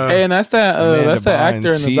 Hey, and that's that. That's that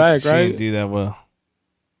actor in the back, She right? didn't do that well.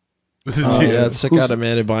 Yeah, let's check out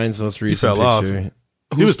Amanda Bynes' most recent fell off. picture.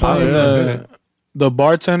 He was playing in a minute. the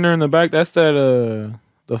bartender in the back. That's that.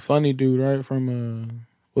 The funny dude, right? From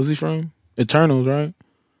what's he from? Eternals, right?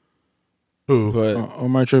 Who? But Or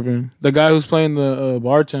am I tripping? The guy who's playing the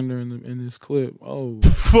bartender in this clip. Oh,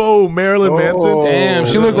 Oh, Marilyn Manson. damn,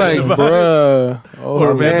 she looked like bruh. Or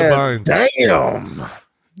Oh, Amanda Bynes. Damn.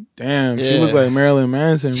 damn, she Yeah. looked like Marilyn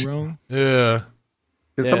Manson, bro. Yeah.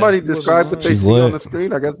 Can somebody describe what they She's see on lit. the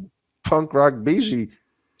screen? I guess punk rock BG.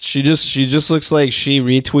 she just looks like she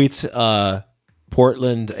retweets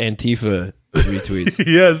Portland Antifa retweets.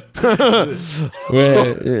 Yes.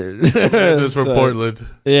 Where- Just from So, Portland.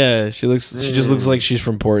 Yeah, she just looks like she's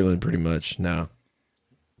from Portland pretty much now.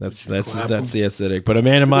 That's the aesthetic. But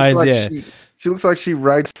Amanda Looks Bynes, like yeah. she looks like she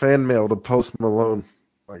writes fan mail to Post Malone.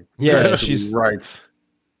 Like Yeah, actually she's- writes.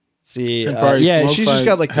 See, And probably yeah, smoked, she's just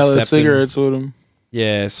got like the hella septum, cigarettes with him.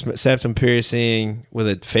 yeah, septum piercing with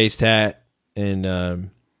a face tat, and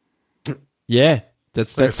yeah,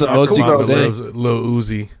 that's the most you can Cool. say. Lil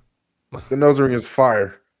Uzi. The nose ring is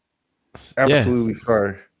fire. Absolutely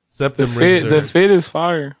fire. Septum The fit is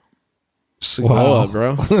fire. It's a glow up,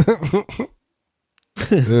 bro.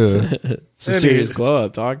 It's a serious glow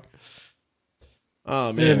up, dog.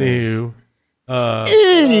 Oh man. Anywho.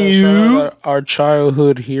 Shout out our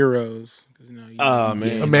childhood heroes. Oh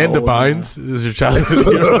man. Amanda Bynes is your childhood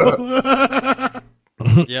hero.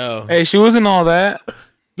 Yo. Hey, she wasn't all that.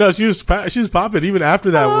 No, she was popping even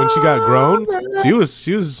after that when she got grown. She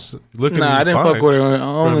was looking. Nah, I didn't fine. fuck with her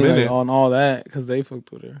only minute. like, on all that because they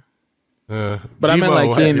fucked with her. But I Demo, meant like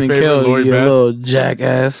your Keenan and favorite Kel, Lori you Beth? little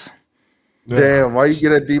jackass. Damn, why you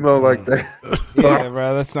get a demo like that? Yeah,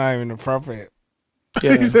 bro, that's not even appropriate.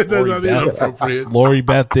 Yeah. He said that's not even Beth. appropriate. Lori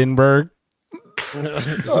Beth Denberg.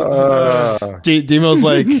 Demo's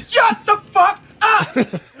like,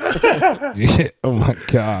 Yeah. Oh my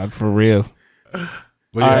god, for real. But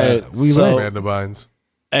yeah, Alright, we so- love Amanda Bynes.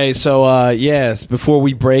 hey, so yes, before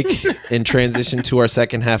we break and transition to our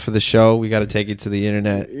second half of the show, we got to take it to the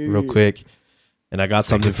internet real quick. And I got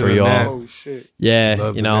something it to for the y'all. net. Oh shit. Yeah,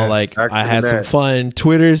 Love you the know, net. like Back to I the had some net. fun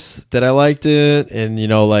Twitters that I liked it, and you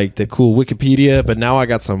know, like the cool Wikipedia. But now I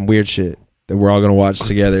got some weird shit that we're all gonna watch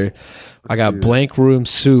together. I got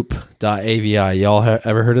blankroomsoup.avi. Y'all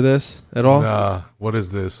ever heard of this at all? Nah, what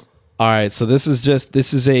is this? All right, so this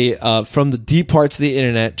is a from the deep parts of the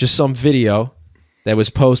internet, just some video that was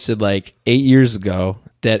posted like 8 years ago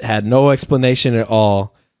that had no explanation at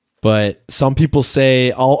all. But some people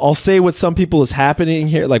say I'll say what some people is happening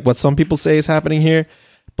here, like what some people say is happening here.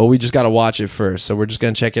 But we just got to watch it first, so we're just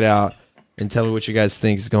gonna check it out and tell me what you guys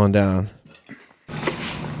think is going down.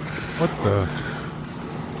 What the?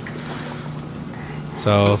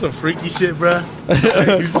 So That's some freaky shit, bruh. I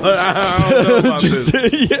don't know about this.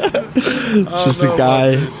 it's just a know guy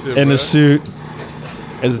about this shit, in a bro. suit,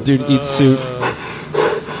 as the dude eats soup,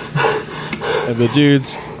 and the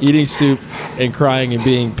dude's eating soup and crying and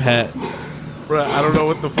being pet. Bruh, I don't know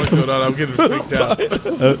what the fuck's going on. I'm getting freaked out.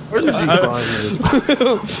 Where did you find this?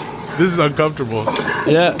 This is uncomfortable.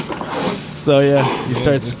 Yeah. So yeah, he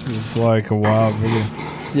starts. This is like a wild video.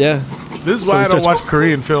 Yeah, This is So why he I don't starts- watch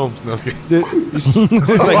Korean films. No, I was kidding. he's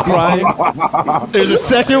like crying. There's a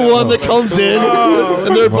second one that comes in,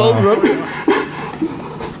 and they're both rubbing.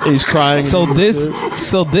 He's crying. So this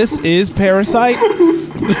is Parasite.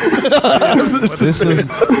 this is an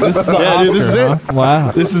Yeah, Oscar, dude, this is it. huh?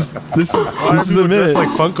 Wow. This is Why are the people minute. dressed like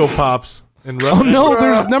Funko Pops and Oh no,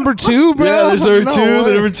 there's number 2, bro. Yeah, there's number No two. way.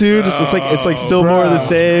 The number two, just it's like still more of the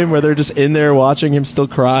same, where they're just in there watching him still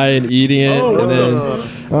cry and eating it, and then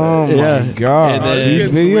Oh my Yeah. god, And then- these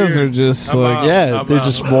videos are just I'm like out. yeah, I'm they're out.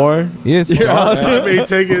 just more. it's You're dark. I may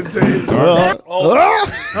take it.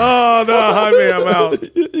 Oh no, Jaime, I'm out.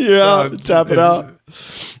 You're out, tap it out.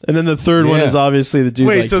 And then the third one Yeah. is obviously the dude.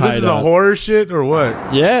 Wait, like, so this tied is a up. horror shit or what?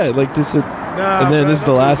 Yeah, like this is, Nah, and then bruh, this is the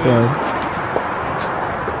don't do last this.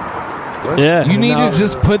 one. Yeah, You need to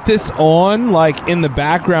just put this on like in the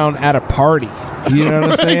background at a party. You know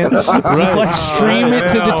what I'm saying? Just like stream it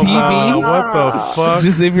to the TV. What the fuck?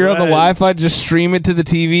 Just if you're on the Wi-Fi, just stream it to the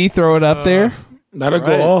TV, throw it up there. That'll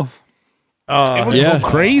go off. It would go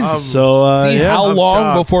crazy. So see how I'm long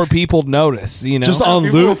shocked. before people notice. You know, just on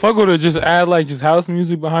People will loop. fuck with it. Just add like just house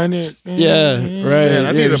music behind it. Yeah, right. Man,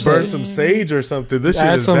 I need to just burn like- some sage or something. This shit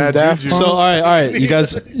Add is some bad Daft juju. Punk. So all right, you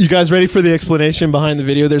guys ready for the explanation behind the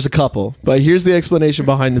video? There's a couple, but here's the explanation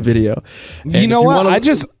behind the video. And you know if what? wanna-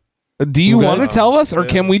 Do you Okay. want to tell us, or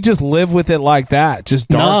can we just live with it like that? Just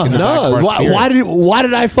dark in the back of our spirit? Why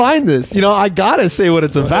did I find this? You know, I gotta say what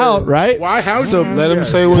it's about, right? Why? How? So Let him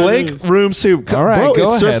say what it Blank is. Room Soup. All right, Bro,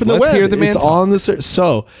 go it's ahead. surfing the Let's web. hear the man It's talk. on the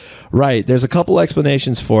so right. There's a couple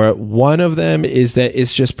explanations for it. One of them is that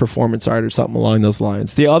it's just performance art or something along those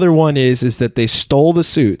lines. The other one is that they stole the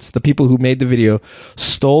suits. The people who made the video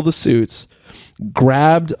stole the suits,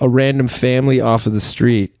 grabbed a random family off of the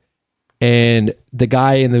street, and the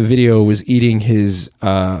guy in the video was eating his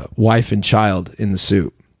wife and child in the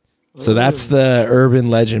suit. So that's the urban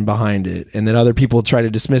legend behind it. And then other people try to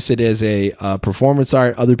dismiss it as a performance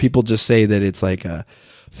art. Other people just say that it's like a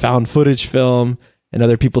found footage film. And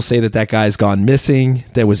other people say that guy's gone missing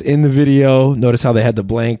that was in the video. Notice how they had the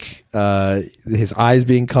blank, his eyes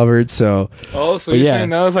being covered. So, Oh, so but you're yeah. saying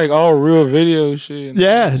that was like all real video shit?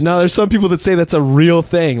 yeah, no, there's some people that say that's a real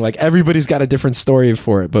thing. Like everybody's got a different story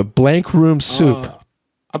for it. But Blank Room Soup.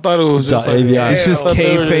 I thought it was just like, AVI. It's just I thought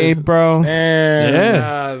they were kayfabe, just- bro. Man,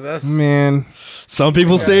 Yeah. that's Man, Some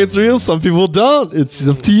people say it's real, some people don't. It's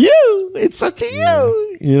up to you. It's up to you.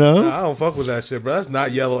 You know? I don't fuck with that shit, bro. That's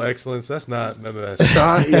not yellow excellence. That's not none of that shit.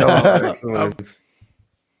 Not yellow excellence.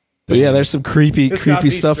 But yeah, there's some creepy It's got me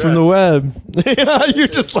stuff from the web. Yeah, you're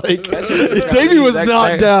just like, Davey was that-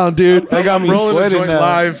 knocked down, dude. They got me Rolling sweating this now.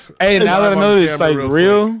 live. Hey, now that I know Live on it's like camera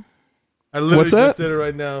real. I literally What's just that? did it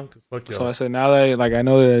right now. 'Cause fuck So I y'all. said now that like I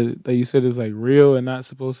know that you said it's like real and not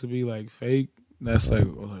supposed to be like fake. That's like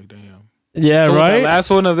damn. Yeah, So was that right? last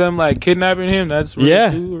one of them like kidnapping him. That's real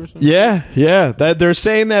Yeah. too or something. Yeah. That they're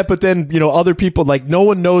saying that, but then other people, like, no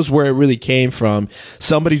one knows where it really came from.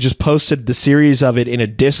 Somebody just posted the series of it in a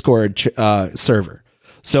Discord server.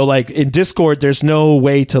 So like in Discord, there's no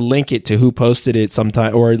way to link it to who posted it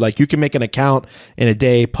sometime, or like you can make an account in a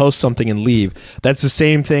day, post something and leave. That's the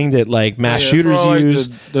same thing that like mass Yeah, shooters that's where all, like, use.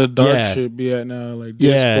 the dark Yeah. shit be at now, like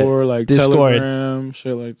Yeah, Discord, like Discord. Telegram,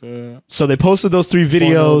 shit like that. So they posted those 3 Porno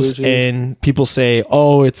videos, bitches. and people say,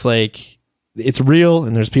 "Oh, it's like it's real,"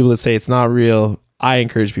 and there's people that say it's not real. I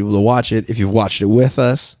encourage people to watch it. If you've watched it with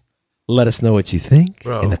us, let us know what you think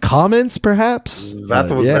Bro. in the comments, perhaps. That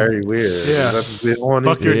was yeah. very weird. Yeah. That's it on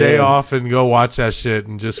Fuck it. your day Yeah. off and go watch that shit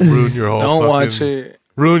and just ruin your whole. Don't fucking, watch it.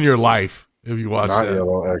 Ruin your life if you watch Not that.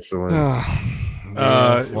 yellow excellence.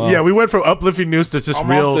 Yeah, we went from uplifting news to just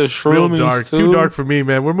I'm real, off the real shroomies, dark. too. Too dark for me,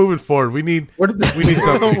 man. We're moving forward. We need something. We need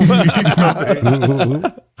something.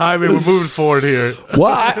 Hi, man. We're moving forward here.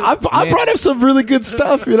 Well, I brought up some really good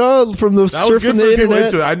stuff, from the That was surfing good the for people internet.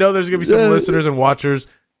 into it. I know there's gonna be some Yeah. listeners and watchers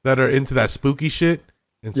that are into that spooky shit.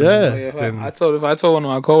 And some- Yeah. If then I told one of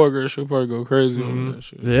my coworkers, she'll probably go crazy Mm-hmm. over that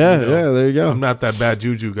shit. Yeah, there you go. I'm not that bad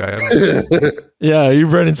juju guy. I'm- Yeah, you're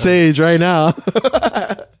burning sage right now.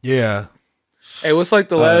 yeah. Hey, what's like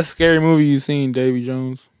the last scary movie you seen, Davy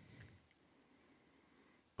Jones?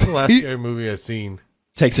 What's the last scary movie I've seen?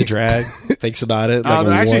 Takes a drag, thinks about it. I Like don't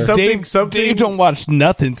know. a Actually, war. something. Dave don't watch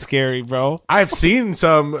nothing scary, bro. I've seen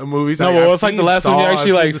some movies. No, I've but what's like the seen last one you Saw.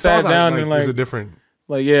 actually I've like seen the sat Saws, down and there's like a different.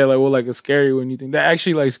 like yeah, like like a scary one you think that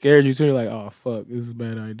actually like scared you too? You're like, oh fuck, this is a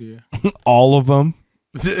bad idea. All of them.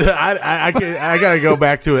 I gotta go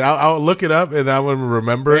back to it. I'll look it up and I will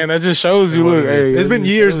remember. Man, that just shows you. Look, hey, It's been that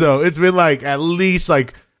just years shows- though. It's been like at least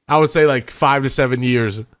like I would say like 5 to 7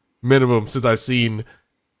 years minimum since I've seen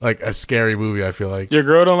like a scary movie. I feel like Your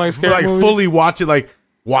girl don't like scary like movies. fully watch it,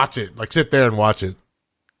 like sit there and watch it.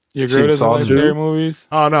 Your Seen girl doesn't Saw like 2? scary movies.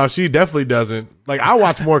 Oh no, she definitely doesn't. Like I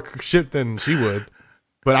watch more shit than she would,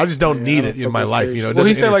 but I just don't need it in my life. You know, it Well,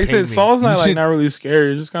 he doesn't said like he said, entertain me. Saw's not You like should- not really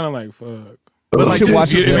scary. It's just kind of like fuck. But like, should just-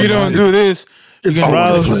 watch it If you don't do this, you're gonna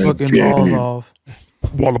gross. blow fucking balls off.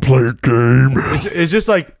 Want to play a game? It's just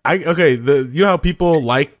like you know how people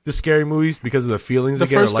like the scary movies because of the feelings The they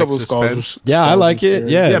get or first like couple Skulls. suspense. Yeah, I like it.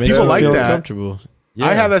 Yeah, Yeah, it makes people me like feel that. Comfortable. Yeah.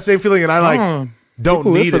 I have that same feeling, and I like People don't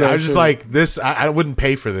live need for it. that I just shit. like this. I wouldn't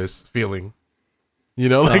pay for this feeling. You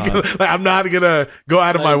know, like, like I'm not gonna go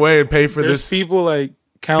out of my way and pay for There's this. people like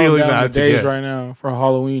counting feeling that I down the have to days get. right now for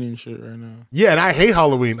Halloween and shit right now. Yeah, and I hate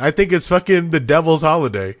Halloween. I think it's fucking the devil's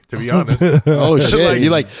holiday. To be honest, Oh shit!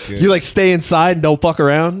 Like- you like stay inside and don't fuck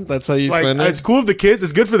around. That's how you like spend it. it's cool with the kids.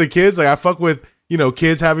 It's good for the kids. Like I fuck with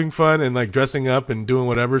kids having fun and like dressing up and doing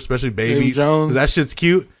whatever, especially babies. Jones. 'Cause that shit's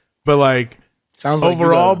cute. But like Sounds like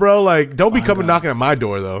overall, bro, like don't be coming knocking at my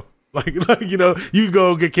door though. Like you can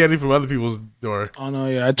go get candy from other people's door. Oh no,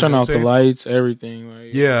 yeah, I turn off the lights, everything.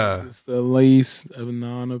 Like, Yeah. it's the least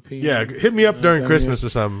banana peel. Yeah, hit me up during Christmas or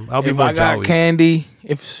something. I'll be If more I got jolly. candy,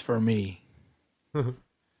 if it's for me.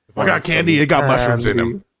 If I got candy, it got mushrooms in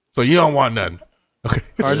them. So you don't want none. Okay.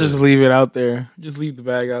 Or just leave it out there. Just leave the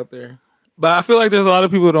bag out there. But I feel like there's a lot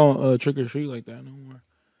of people who don't trick or treat like that no more.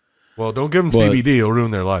 Well, don't give them CBD; it'll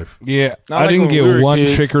ruin their life. Yeah, Not I like didn't when get we were one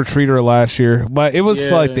kids. trick or treater last year, but it was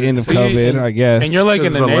Yeah. like the end of So you- COVID, I guess. And you're like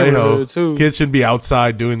in the Vallejo, neighborhood too. kids shouldn't be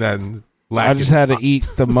outside doing that. And I just had to eat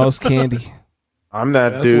the most candy. I'm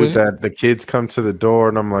that That's dude weird. that the kids come to the door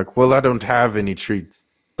and I'm like, well, I don't have any treats,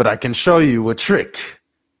 but I can show you a trick.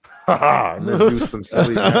 And then do some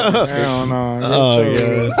silly magic. Hell no.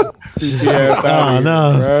 Oh, Yes, Oh,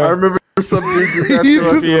 no. I remember some dude did that You to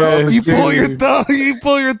us just when I was a you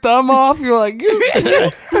pull kid. your thumb off. You're like,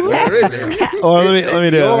 Where is it? Or let me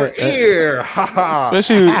do Your it. ear. Ha ha.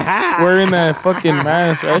 Especially wearing that fucking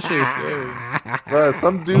mask. That shit is scary. Bro,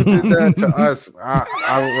 some dude did that to us. When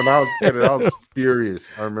I was a kid, I was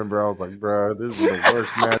furious. I remember I was like, bro, this is the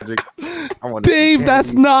worst magic. I want Dave,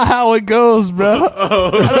 that's not how it goes, bro.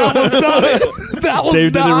 That was not it. That was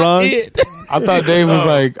Dave did it not wrong? it. I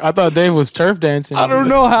thought Dave was turf dancing. I don't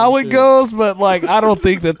know how it goes, but like, I don't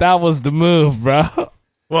think that was the move, bro.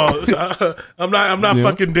 Well, I'm not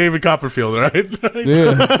fucking David Copperfield, right?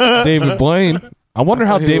 Yeah, David Blaine. I wonder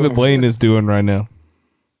how David Blaine is doing right now.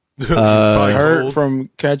 Probably Hurt cold. from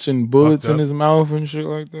catching bullets Fucked in up. his mouth and shit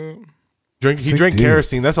like that. He Sick drank dude.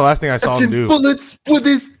 kerosene. That's the last thing I saw him do. bullets with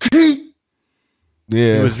his teeth. He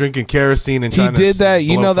Yeah, was drinking kerosene and he trying to did that.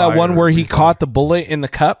 You blow know that fire one where he people. caught the bullet in the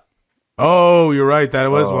cup? Oh, you're right. That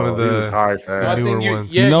was one of He was the. high I fat. newer think you,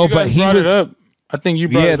 ones. yeah, No, you guys but he brought was- it up. I think you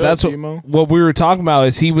brought Yeah, it that's up, what we were talking about.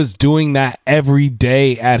 Is he was doing that every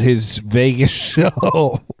day at his Vegas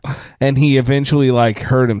show, and he eventually like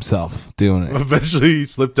hurt himself doing it. Eventually, he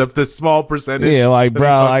slipped up the small percentage. Yeah, like that he bro,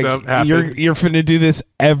 fucks like up happened. you're finna do this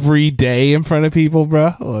every day in front of people,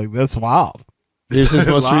 bro. Like that's wild. Here's his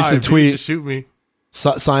most Live, recent you tweet. just shoot me.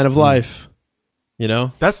 Sign of life. You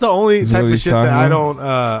know? That's the only Is type what of he's shit that talking I about?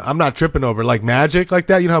 don't. I'm not tripping over, like magic, like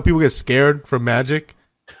that. You know how people get scared from magic.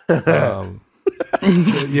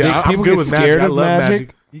 Yeah, I'm People good get with scared magic. I of love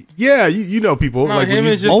magic? magic. Yeah, you know people. No, like when him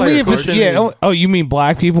you, is just Only like if it's cartoon. Oh, you mean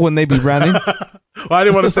black people when they be running? well, I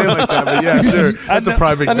didn't want to say it like that, but yeah, sure. That's a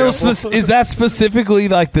prime I know. example. Is that specifically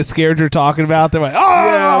like the scared you're talking about? They're like, oh,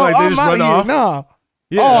 Yeah, like they I'm just outta run here. off. No.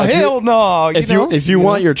 Yeah, Oh if you- hell no! If you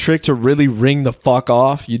want your trick to really ring the fuck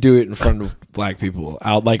off, you do it in front of black people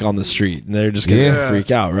out like on the street, and they're just gonna Yeah.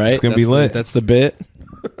 freak out, right? It's gonna be That's lit. That's the bit.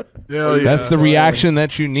 Hell yeah. that's the reaction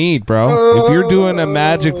that you need, bro. If you're doing a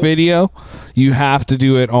magic video, you have to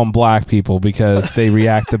do it on black people because they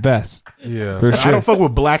react the best. Yeah, For I sure. don't fuck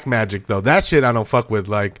with black magic though. That shit I don't fuck with.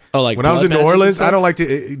 Like, like when I was blood in New magic and Orleans, stuff? I don't like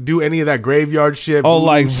to do any of that graveyard shit. Oh,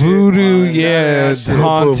 like shit. voodoo, yeah, that shit.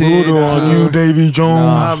 haunted. Voodoo on you, Davy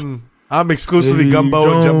Jones. I'm exclusively Davy gumbo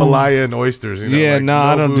and Jones. jambalaya and oysters. You know, Yeah, like, no,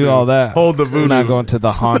 I don't do voodoo. all that. Hold the I'm voodoo. not going to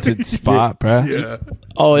the haunted spot, bro. Yeah,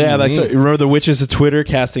 Oh yeah, that's Mhm. remember the witches of Twitter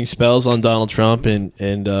casting spells on Donald Trump and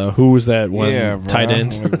who was that one Yeah, bro. tight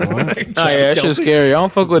end? Like, what? Oh yeah, that shit's scary. I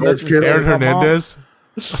don't fuck with nothing scary. Aaron My mom- Hernandez.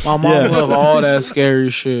 My mom Yeah. love all that scary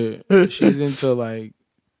shit. She's into like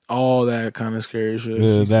all that kind of scary shit.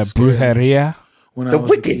 She's That scared brujeria. when I The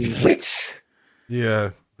was a kid. wicked witch. Yeah,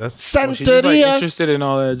 that's Well, she's just like interested in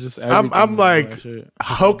all that. Just everything, I'm all like that shit.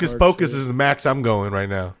 Hocus Dark Pocus shit. is the max I'm going right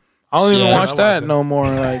now. I don't even Yeah, watch I that watch it. no more.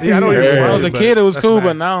 Like, Yeah, I don't even when I watch was it, a but kid, it was that's cool, max.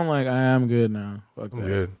 but now I'm like, I'm good now. Fuck I'm that.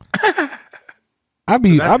 good. I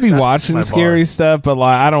be That's watching my scary bar. stuff, but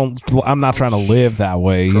like I'm not trying to live that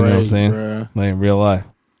way. You know what I'm Great, saying? bruh. Like in real life.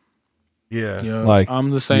 Yeah. Yeah, Like,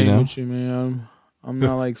 I'm the same you know? with you, man. I'm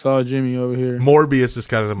not like Saw Jimmy over here. Morbius is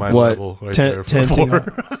kind of my What? level right Ten- there. tempting-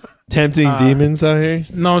 For Tempting demons out here.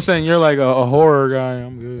 No, I'm saying you're like a horror guy.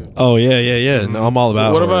 I'm good. Oh yeah. No, I'm all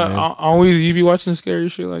about. What horror, about man. always you be watching scary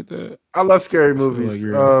shit like that? I love scary movies.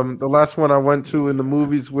 like you're- The last one I went to in the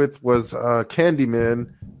movies with was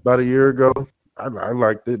Candyman about a year ago. I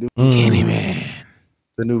liked it. Candyman.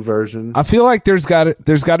 The new version. I feel like there's got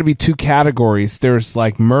to be two categories. There's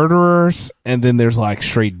like murderers, and then there's like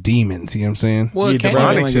straight demons. You know what I'm saying? Well, Yeah, Candyman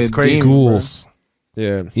demonic like shit's a crazy. demon, bro. Ghouls.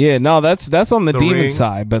 Yeah. Yeah, no, that's on the, The demon Ring.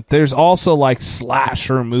 side, but there's also like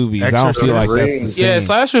slasher movies. I don't feel like Exorcist. that's the same. Yeah,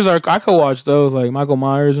 slashers are. I could watch those, like Michael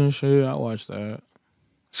Myers and shit. I watch that.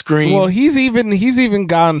 Scream. Well, he's even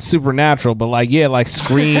gone supernatural, but like like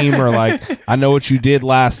Scream or like I Know What You Did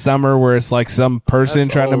Last Summer, where it's like some person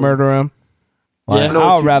That's trying to old. murder him. Like, I know what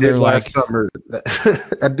I'll you rather did like. last summer.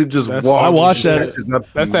 That dude just walks. I watched that.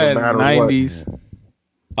 That's that 90s.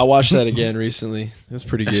 I watched that again recently. It was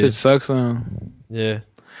pretty That good. shit sucks on. Yeah.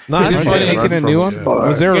 No, it's funny. Making a new one.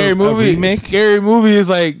 Was there Scary a movie? remake? Scary movie is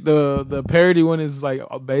like the parody one is like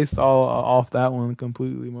based all off that one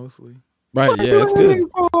completely, mostly. Right. Yeah, that's good.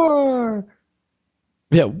 For?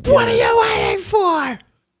 Yeah. What are you waiting for?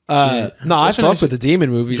 No, I fuck with the demon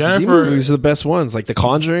movies. The demon movies are the best ones, like the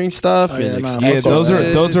Conjuring stuff.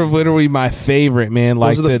 Those are literally my favorite, man.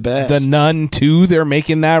 Like Those are the best. the Nun 2, they're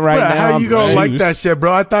making that right Bro, now. how you gonna like that shit,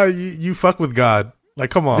 bro? I thought you fuck with God. Like,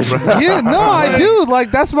 come on, bro. Yeah, no, I do.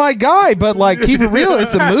 Like, that's my guy. But like, keep it real,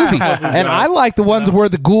 it's a movie, and I like the ones where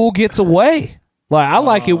the ghoul gets away. Like, I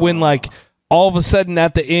like it when like all of a sudden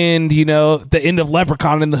at the end, you know, the end of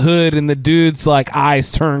Leprechaun in the Hood, and the dude's like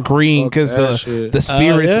eyes turn green because the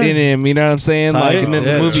spirit's in him. You know what I'm saying? Like, and then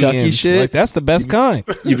the movie Chucky ends. shit. Like, that's the best kind.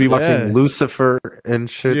 You be watching Lucifer and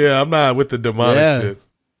shit. Yeah, I'm not with the demonic shit.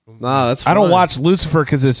 Nah, that's. I don't fun. watch Lucifer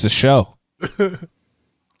because it's a show.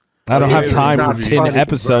 I don't have time for 10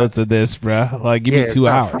 episodes of this, bro. Like, give me 2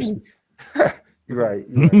 hours. Right.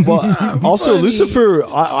 Well, also Lucifer.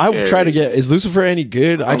 I try to get. Is Lucifer any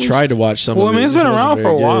good? I tried to watch some. Well, of I mean, it. it's It been just around wasn't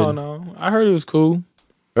for a very while good. now. I heard it was cool.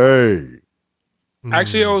 Hey.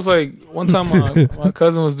 Actually, I was like, one time my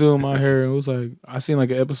cousin was doing my hair, and it was like, I seen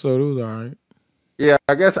like an episode. It was all right. Yeah,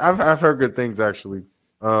 I guess I've heard good things actually.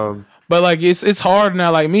 But like it's hard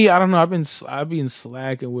now. Like me, I don't know. I've been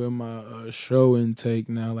slacking with my show intake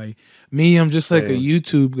now. Like me, I'm just like a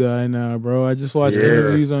YouTube guy now, bro. I just watch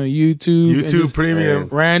interviews on YouTube. and YouTube just Premium.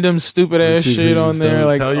 random stupid ass YouTube shit on there.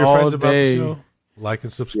 Like Tell your all friends about day. the show. Like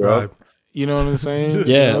and subscribe. You know what I'm saying?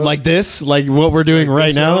 Yeah, like this, like what we're doing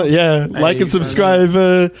right now. Yeah, like and subscribe,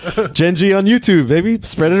 Genji on YouTube, baby.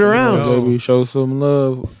 Spread it around, baby. Show some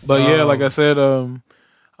love. But yeah, like I said,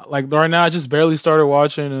 like right now I just barely started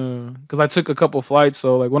watching because I took a couple flights.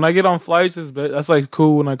 So like when I get on flights, that's like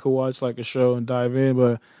cool when I could watch like a show and dive in.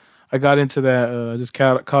 But I got into that. I just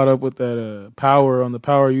caught up with that Power on the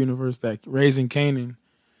Power universe, that Raising Kanan.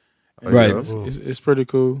 And right? It's pretty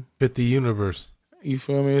cool. Fit the universe. You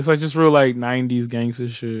feel me? It's like just real like 90s gangster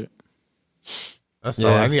shit. That's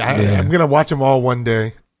all. I'm gonna watch them all one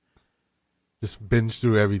day. Just binge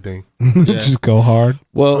through everything. Just go hard.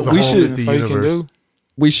 Well, we should. The universe.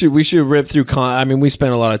 We should rip through. I mean, we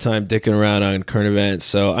spent a lot of time dicking around on current events.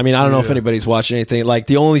 So, I mean, I don't know if anybody's watching anything. Like,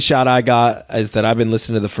 the only shout I got is that I've been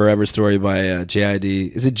listening to the Forever Story by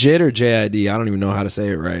JID. Is it JID or JID? I don't even know how to say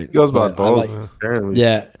it right. It goes by both. Apparently.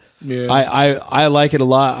 Yeah. I like it a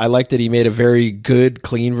lot. I like that he made a very good,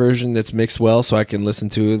 clean version that's mixed well, so I can listen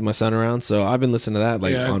to it with my son around. So I've been listening to that.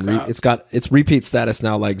 Like it's repeat status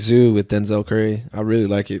now, like Zoo with Denzel Curry. I really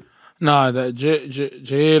like it. Nah, that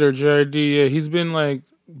Jed or JRD, yeah, he's been like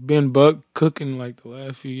buck cooking like the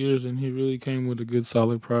last few years, and he really came with a good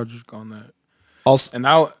solid project on that. Also, and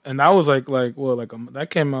that was like that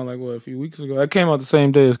came out like a few weeks ago. That came out the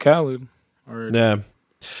same day as Khaled. Already. Yeah.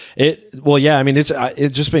 I mean, it's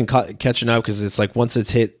just been catching up because it's like once it's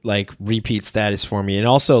hit like repeat status for me, and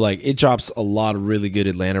also like it drops a lot of really good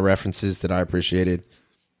Atlanta references that I appreciated.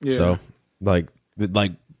 Yeah. So like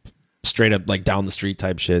straight up like down the street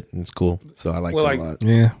type shit, and it's cool. So I like that a lot.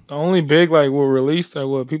 Yeah. The only big like what released that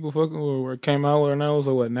what people fucking with, where it came out with now was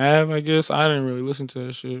like what Nav, I guess. I didn't really listen to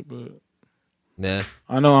that shit, but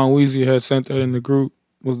I know on Weezy had sent that in the group.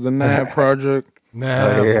 Was the Nav project?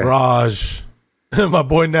 Nav Raj. My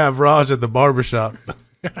boy Nav Raj at the barbershop.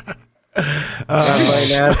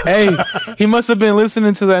 Hey, he must have been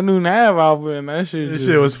listening to that new Nav album, and that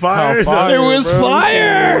shit was fire. It was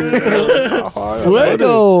fire.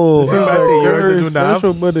 Fuego.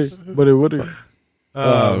 Buddy.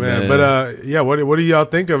 Oh man, but yeah, what do y'all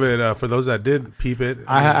think of it? For those that did peep it,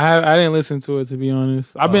 I didn't listen to it, to be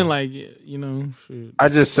honest. I've been like, shit. I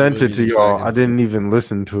just sent it to y'all. I didn't even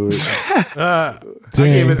listen to it. I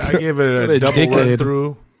gave it a double run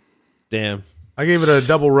through. Damn. I gave it a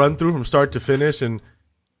double run through from start to finish, and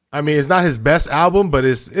I mean, it's not his best album, but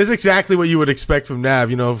it's exactly what you would expect from Nav.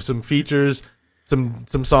 You know, some features, some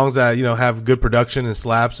songs that have good production and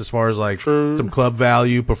slaps as far as like some club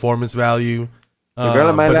value, performance value.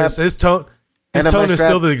 But his tone is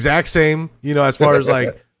still the exact same. As far as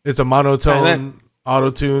like it's a monotone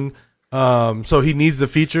auto tune. So he needs the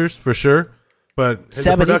features for sure. But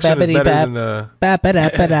the production is better than the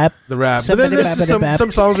rap. But then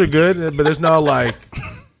some songs are good, but there's no like.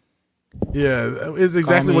 Yeah, it's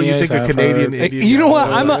exactly what you think a Canadian Indian. You know what?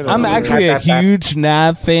 I'm actually a huge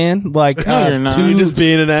Nav fan. Like you're just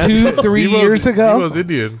being an asshole. 2-3 years ago, he was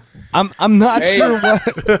Indian. I'm not sure what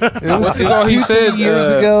it was. 2-3 years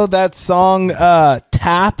ago, that song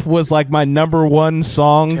Tap was like my number one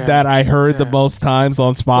song that I heard the most times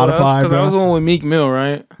on Spotify. Because that was the one with Meek Mill,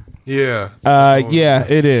 right? Yeah. Yeah,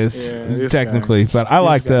 it is technically, but I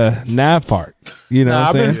like the Nav part. You know, what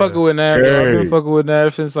I'm saying? I've been fucking with Nav. Bro. I've been fucking with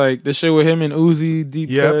Nav since like the shit with him and Uzi, Deep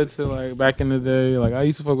Cuts, to like back in the day. Like I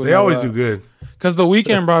used to fuck with. They always do good. Cause The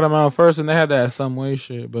Weeknd brought him out first, and they had that Some Way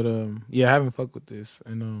shit. But yeah, I haven't fucked with this.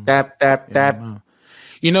 And tap.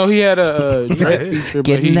 You know, he had a Drake feature,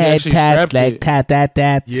 but he actually scrapped it.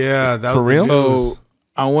 Yeah, that for was real. So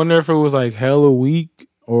I wonder if it was like hella weak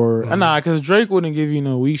or nah, because Drake wouldn't give you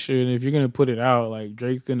no weak shit. And if you're gonna put it out, like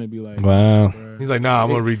Drake's gonna be like, wow. He's like, nah,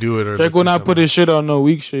 I'm gonna redo it. Or Drake will not put his shit on no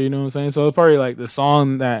weak shit. You know what I'm saying? So it's probably like the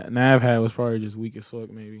song that Nav had was probably just weak as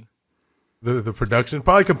fuck, maybe. The production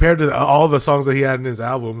probably compared to all the songs that he had in his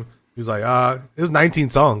album. He was like, it was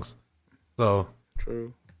 19 songs, so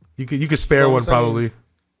true. You could spare one probably.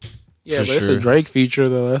 Yeah, but it's a Drake feature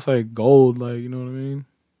though. That's like gold, like, you know what I mean?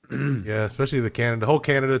 Yeah, especially the whole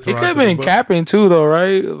Canada. He could have been capping too, though,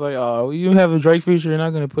 right? It was like, oh, you have a Drake feature, you're not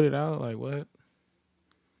gonna put it out, like what?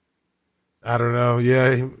 I don't know.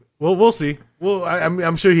 Yeah, well, we'll see. Well,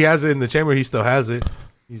 I'm sure he has it in the chamber. He still has it.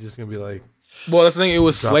 He's just gonna be like, well, that's the thing. It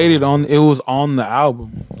was slated on. It was on the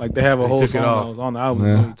album. Like they have a whole song that was on the album.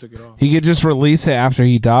 Yeah. He took it off. He could just release it after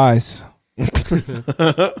he dies. And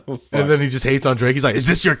then he just hates on Drake. He's like, "Is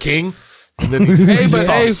this your king?" And then the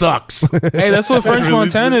song sucks. Hey, that's what French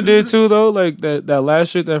Montana did too, though. Like that last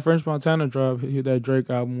shit that French Montana dropped, that Drake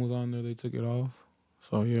album was on there. They took it off.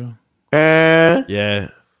 So yeah. Yeah.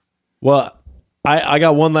 Well, I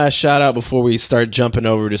got one last shout out before we start jumping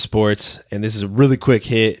over to sports, and this is a really quick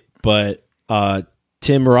hit, but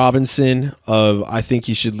Tim Robinson of I Think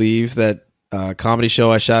You Should Leave, that comedy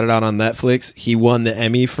show I shouted out on Netflix, he won the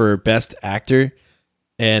Emmy for Best Actor.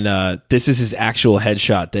 And this is his actual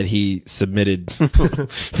headshot that he submitted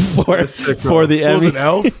for the Emmy. Was an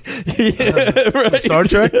elf? Yeah, right. Star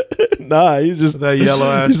Trek? Nah, he's just that yellow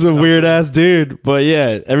ass. He's a weird ass dude. But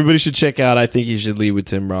yeah, everybody should check out I Think You Should Leave with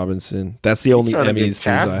Tim Robinson. That's the only Emmys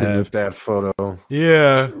things I have. With that photo.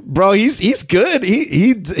 Yeah, bro, he's good.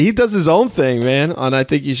 He does his own thing, man. On I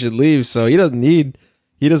Think You Should Leave, so he doesn't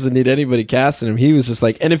need anybody casting him. He was just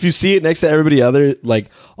like, and if you see it next to everybody other,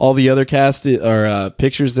 like all the other cast or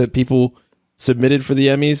pictures that people submitted for the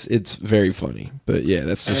Emmys, it's very funny. But yeah,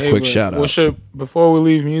 that's just a quick shout out. Before we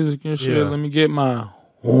leave music and shit, let me get my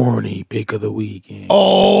horny pick of the weekend.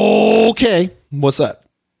 Okay, what's up?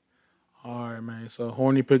 All right, man. So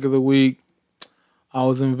horny pick of the week. I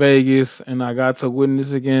was in Vegas and I got to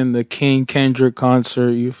witness again the King Kendrick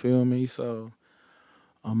concert. You feel me? So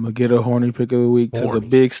I'm going to get a horny pick of the week to the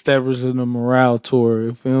Big Steppers in the Morale Tour.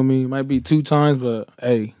 You feel me? It might be 2 times, but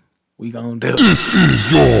hey, we going to do it. This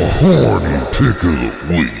is your horny pick of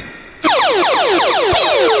the week.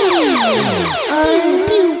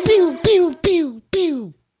 Pew, pew, pew, pew,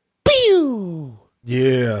 pew, pew.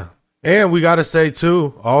 Yeah. And we got to say,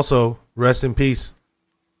 too, also, rest in peace,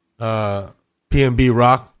 PNB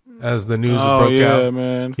Rock, as the news broke out.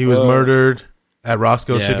 Man. He was murdered at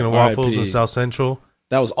Roscoe's Chicken and Waffles in South Central.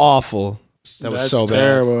 That was awful. That was so bad.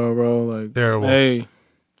 Terrible, bro. Like, terrible. Hey,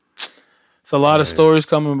 it's a lot of stories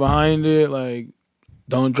coming behind it. Like,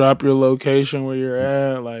 don't drop your location where you're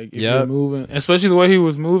at. Like, if you're moving, especially the way he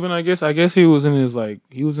was moving. I guess he was in his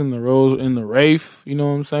he was in the Wraith. You know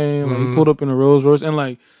what I'm saying? Like, he pulled up in a Rolls Royce, and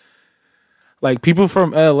like people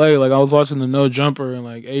from LA. Like, I was watching the No Jumper, and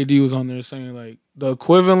like AD was on there saying like the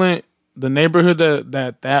equivalent, the neighborhood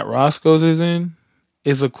that Roscoe's is in,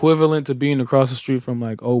 is equivalent to being across the street from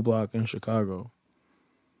like O Block in Chicago.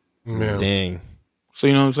 Yeah. Dang. So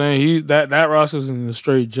you know what I'm saying? He that Ross was in the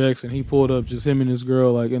straight jacks, and he pulled up just him and his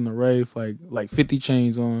girl like in the Wraith, like 50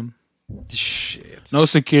 chains on. Shit. No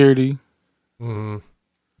security. Mm-hmm.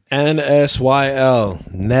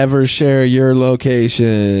 NSYL. Never share your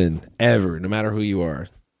location ever, no matter who you are.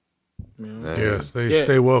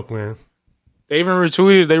 Stay woke, man. They even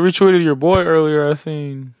retweeted your boy earlier, I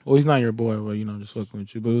seen. Well, he's not your boy, but just fucking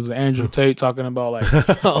with you. But it was Andrew Tate talking about like,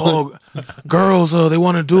 girls, they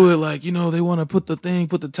want to do it like, they want to put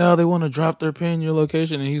the towel, they want to drop their pin in your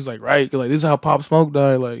location, and he's like, right, like this is how Pop Smoke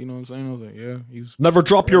died, like, you know what I'm saying? I was like, yeah, he's never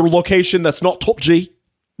drop your location that's not Top G.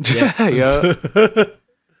 Yeah,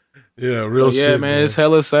 yeah, real shit. Yeah, man, it's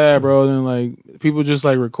hella sad, bro. And like people just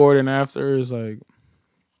like recording after is like,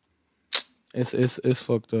 it's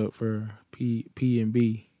fucked up for P and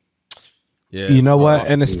B. Yeah, you know what?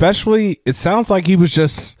 And especially, it sounds like he was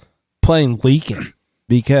just playing leaking,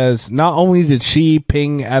 because not only did she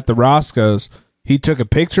ping at the Roscoe's, he took a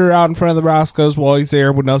picture out in front of the Roscoe's while he's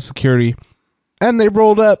there with no security, and they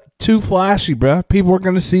rolled up too flashy, bro. People were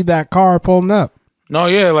going to see that car pulling up. No,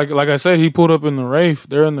 yeah, like I said, he pulled up in the Wraith.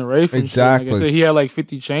 They're in the Wraith. Exactly. Like I said, he had like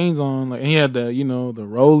 50 chains on, like, and he had the the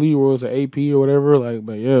Rollie, or it was an AP or whatever. Like,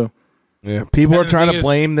 but yeah, People are trying to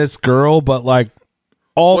blame this girl, but like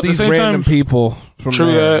all these random people from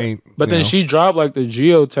there ain't. But then she dropped like the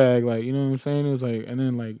geotag, like, you know what I'm saying? It was like, and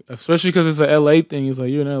then like, especially because it's an LA thing. It's like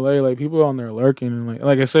you're in LA, like people on there lurking, and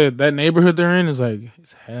like I said, that neighborhood they're in is like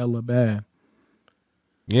it's hella bad.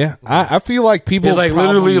 Yeah, I feel like people. It's like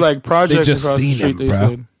literally like projects across the street. They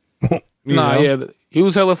said, he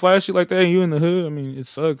was hella flashy like that. And you in the hood? I mean, it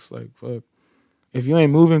sucks. Like fuck, if you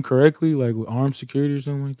ain't moving correctly, like with armed security or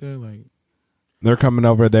something like that, like they're coming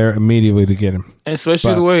over there immediately to get him. And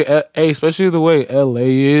especially the way LA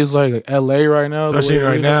is, like LA right now. Especially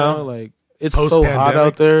right now, like it's so hot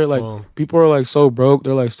out there. Like people are like so broke,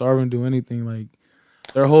 they're like starving to do anything. Like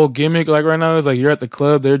their whole gimmick, like right now, is like you're at the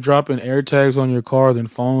club, they're dropping air tags on your car, then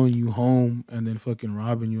following you home, and then fucking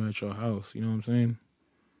robbing you at your house. You know what I'm saying?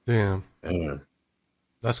 Damn,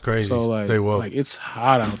 that's crazy. So like it's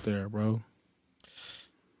hot out there, bro.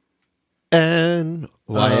 And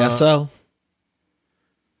YSL.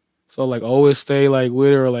 So like always stay like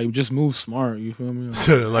with it, or like just move smart. You feel me?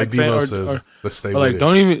 Like Demo says, let's stay. Or like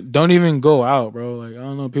don't even go out, bro. Like I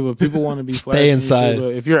don't know, people want to be stay inside. Shit,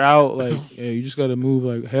 but if you're out, like you just got to move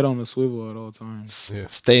like head on the swivel at all times. Yeah.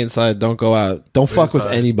 Stay inside. Don't go out. Don't fuck with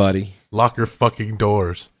anybody. Lock your fucking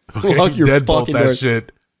doors. Okay? Lock your Deadbolt fucking that doors.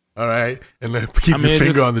 shit. All right, and then keep your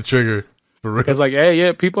finger on the trigger. Because like,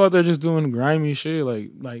 people out there just doing grimy shit. Like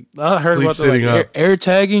I heard Sleep about the like, air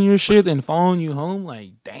tagging your shit and following you home. Like,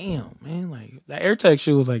 damn, man, like that air tag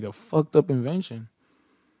shit was like a fucked up invention.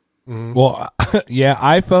 Mm-hmm. Well, yeah,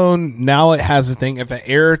 iPhone now it has a thing. If an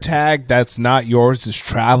air tag that's not yours is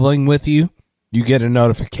traveling with you, you get a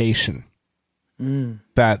notification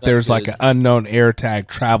that there's like an unknown air tag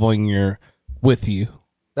traveling with you.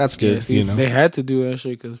 That's good. Yeah, see, they had to do that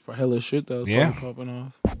shit because for hella shit that was probably popping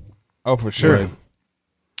off. Oh, for sure.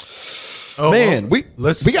 Right. Man, we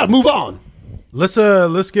gotta move on. Let's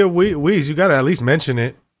get Weez. You gotta at least mention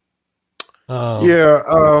it.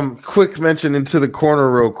 Quick mention into the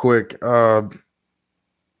corner real quick. I'm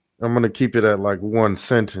gonna keep it at like one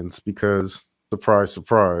sentence because surprise,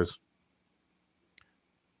 surprise.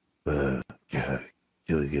 Well,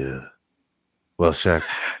 Shaq.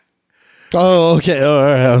 Oh, okay. All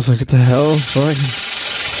right. I was like, what the hell?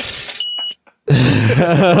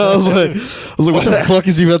 I was like, what the fuck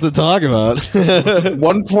is he about to talk about?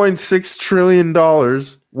 $1.6 trillion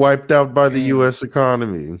wiped out by the U.S.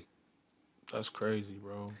 economy. That's crazy,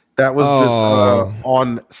 bro. That was just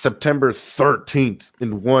on September 13th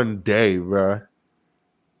in one day, bro.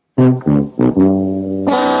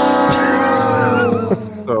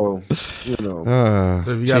 So, you know.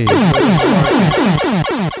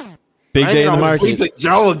 Big day in the market. Sleep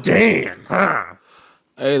Joe again, huh?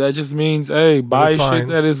 Hey, that just means, buy shit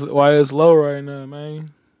that is why it's low right now,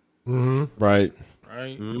 man. Mm-hmm. Right.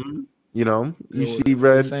 Mm-hmm. You know, you see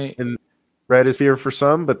red, and red is fear for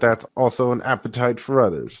some, but that's also an appetite for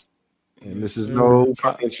others. And this is no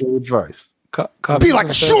financial advice. Be like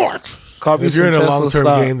a short. If you're in a long-term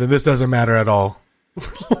game, then this doesn't matter at all.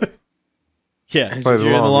 Yeah, if you're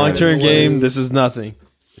in the long-term game, this is nothing.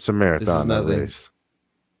 It's a marathon, not a race.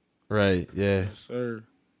 Right, yeah. Yes, sir.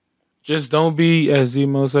 Just don't be, as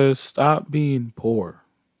Zemo says, stop being poor.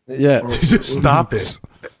 Yeah. Just stop it.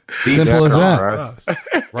 Simple as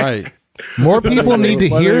that. Right. More people need to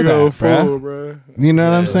hear that, bro. You know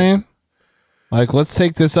what I'm saying? Like, let's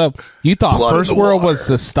take this up. You thought Blood First World was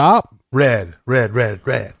the stop? Red. Let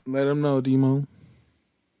them know, Demo.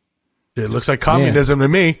 It looks like communism to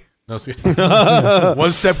me. No,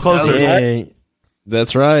 one step closer. Yeah.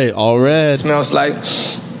 That's right. All red. Smells like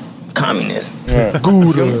communism. Yeah.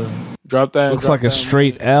 Good. Drop that. Looks like a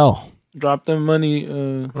straight L. Drop them money.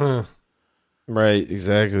 Right,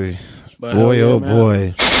 exactly. But boy, man.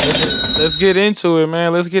 Boy. Let's get into it,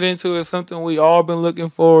 man. Let's get into it. Something we all been looking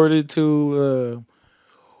forward to.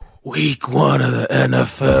 Week 1 of the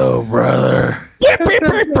NFL, brother.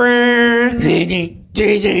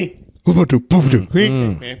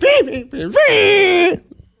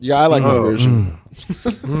 Yeah, I like my version.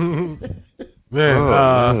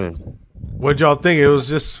 Man, what'd y'all think? It was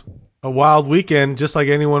just a wild weekend, just like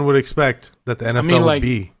anyone would expect that the NFL would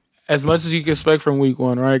be. As much as you can expect from week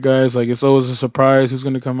 1, right, guys? Like, it's always a surprise who's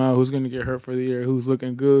going to come out, who's going to get hurt for the year, who's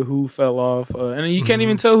looking good, who fell off. And you can't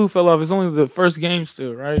even tell who fell off. It's only the first game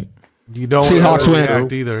still, right? You don't Seahawks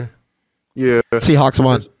win either. Yeah. Seahawks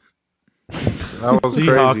won. That was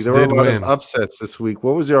crazy. There were a lot of upsets this week.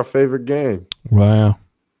 What was your favorite game? Wow.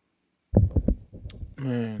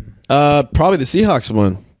 Man. Probably the Seahawks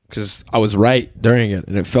won. because I was right during it,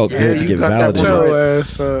 and it felt good to you get got that validated. one right.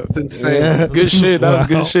 Ass up. It's insane. Yeah. Good shit. That was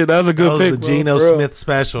good shit. That was a good That was pick, the bro, Geno for real. Smith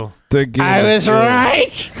special. I was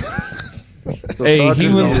right. So Hey, he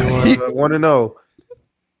Chargers was- only won 1-0.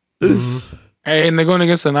 Hey, and they're going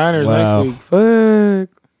against the Niners Wow. next week. Fuck.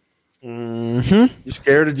 You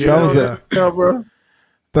scared of That was Geno? No, bro.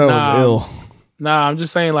 That Nah. was ill. Nah, I'm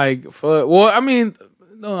just saying, like, fuck. Well, I mean,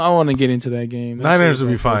 no, I want to get into that game. That Niners shit will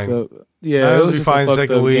be was fucked fine. up. Yeah, Niners it will was be just a fine fucked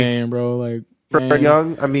second up week. game, bro. Like, Trey man.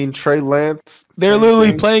 Young, I mean Trey Lance. They're same literally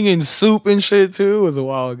thing. playing in soup and shit too. It was a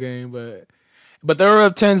wild game, but they were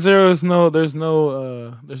up 10-0.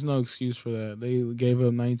 There's no excuse for that. They gave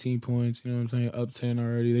up 19 points, you know what I'm saying? Up 10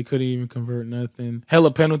 already. They couldn't even convert nothing.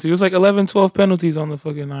 Hella penalty. It was like 11, 12 penalties on the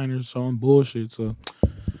fucking Niners, so on bullshit. So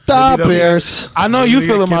The Bears. I know you Maybe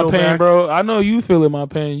get feeling my Kittle pain, back. bro. I know you feeling my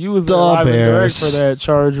pain. You was The live and direct Bears. for that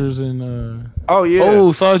Chargers and Oh yeah.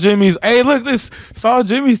 oh, saw Jimmy's. Hey, look, this saw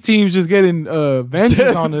Jimmy's team's just getting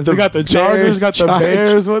vengeance on us. They got the Chargers, got the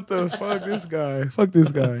Bears. What the fuck, this guy? Fuck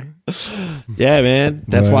this guy. Yeah, man.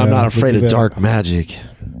 That's why I'm Wow, not look afraid at of that. dark magic.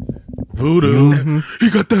 Voodoo. He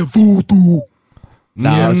got that voodoo.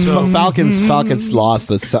 No, it's Falcons lost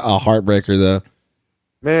the heartbreaker though.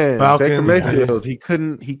 Man, Falcons. Baker Mayfield,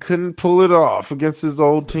 he couldn't pull it off against his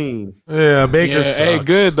old team. Yeah, Baker Yeah, hey, sucks.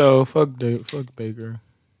 good though. Fuck Baker.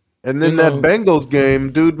 And then You that know- Bengals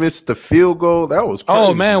game, dude missed the field goal. That was crazy.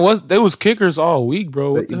 Oh man, they was kickers all week,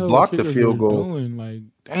 bro. What They the hell blocked were the kickers field were goal. Doing? Like,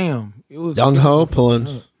 damn, it was Young kickers Ho were pulling.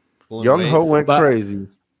 fucking up. Young Ho went But- crazy.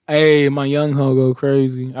 Hey, my Young Ho go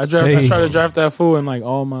crazy. I try to draft that fool in like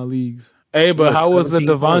all my leagues. Hey, but was how was the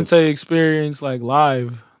 17 Devontae points. experience like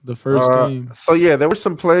live the first game? So yeah, there were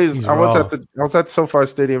some plays. He's I was raw. at SoFi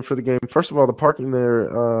Stadium for the game. First of all, the parking there,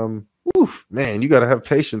 oof, man, you got to have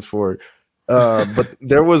patience for it. But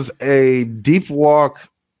there was a deep walk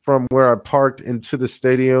from where I parked into the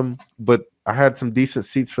stadium, but I had some decent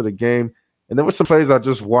seats for the game. And there were some plays I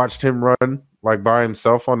just watched him run like by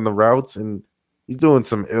himself on the routes, and he's doing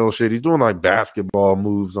some ill shit. He's doing like basketball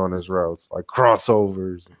moves on his routes, like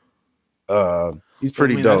crossovers. He's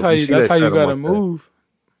pretty I mean, dope. That's how you see that gotta like that. move.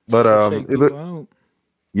 But Shake it looked. people out.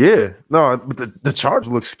 Yeah, no, but the Charge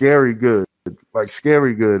looks scary good, like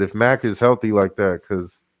scary good. If Mac is healthy like that,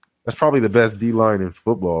 because that's probably the best D line in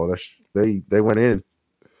football. They went in,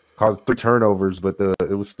 caused 3 turnovers, but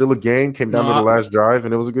it was still a game. Came down to the last drive,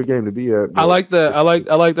 and it was a good game to be at. I like that. I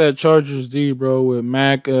like that Chargers D, bro, with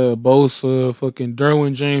Mac, Bosa, fucking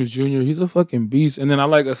Derwin James Jr. He's a fucking beast. And then I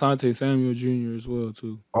like Asante Samuel Jr. as well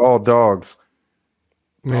too. all dogs.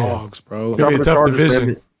 Dogs, bro. Gonna be a The tough Chargers, division.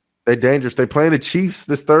 man, they dangerous. They playing the Chiefs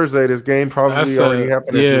this Thursday. This game probably That's, already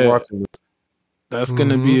happened as you're yeah. watching this. That's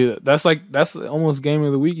gonna be that's almost game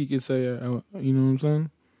of the week. You could say, you know what I'm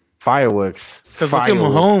saying? Fireworks. Because look at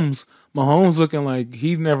Mahomes. Mahomes looking like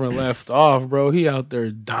he never left off, bro. He out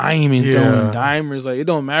there diming, throwing dimers. Like it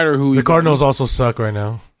don't matter who. The Cardinals also suck right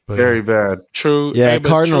now. But Very bad. True. Yeah, Hey, but it's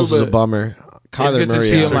Cardinals true, is a but bummer. Kyler good to Murray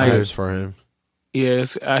see him, after like- goes for him.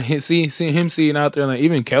 Yes, I see him seeing out there. Like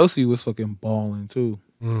even Kelsey was fucking balling too.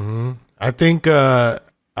 I think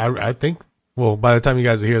I think well, by the time you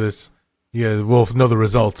guys hear this, we'll know the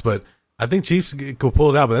results. But I think Chiefs could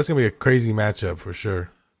pull it out. But that's gonna be a crazy matchup for sure.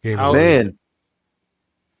 Game of the week. Man,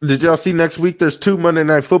 did y'all see next week? There's 2 Monday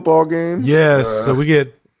Night Football games. Yes, so we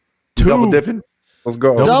get 2 double dipping. Let's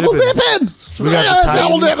go. Double dipping. We got the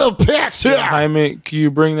Double Titans. dipping picks here. Jaime, can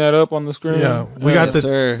you bring that up on the screen? Yeah, we got Yes,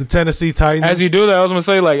 sir. the Tennessee Titans. As you do that, I was gonna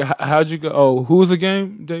say like, how'd you go? Oh, who was the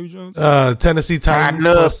game? David Jones. Tennessee Titans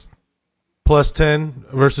Tighten up. plus 10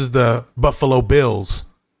 versus the Buffalo Bills.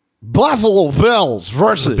 Buffalo Bills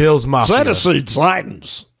versus Bills Mafia. Tennessee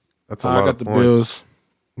Titans. That's a I lot got of the points. Bills.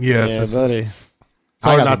 Yes, Yeah, it's buddy. hard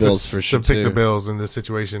I got not the Bills to, for sure to pick too. the Bills in this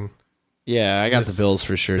situation. Yeah, I got This the Bills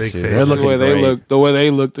for sure big too. fan. They're The looking way great. they looked, the way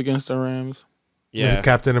they looked against the Rams. Yeah,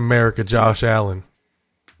 Captain America, Josh Allen.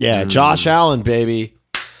 yeah. Josh Allen, baby.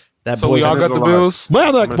 That So boy. we all got There's the a lot. Bills.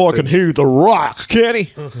 Man, that boy can hear the rock, can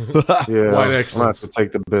he? Yeah, White I'm gonna have excellence. to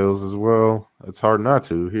take the Bills as well. It's hard not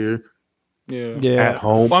to here Yeah. at Yeah.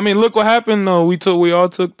 home. Well, I mean, look what happened though. We all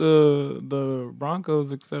took the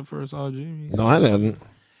Broncos except for Saw Jimmy's. No, I didn't.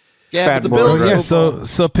 Yeah, Fat but the boy, Bills. right? Yeah,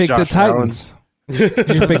 so pick the Josh Titans. you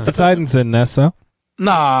pick the Titans in Nessa.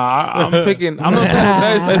 Nah, I'm picking. I'm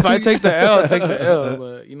not. If I take the L, I take the L.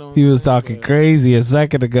 But you know, He was talking crazy a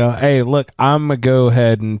second ago. Hey, look, I'm gonna go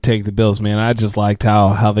ahead and take the Bills, man. I just liked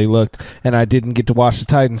how they looked, and I didn't get to watch the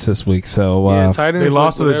Titans this week, so yeah, Titans They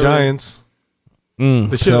lost to the whatever. Giants.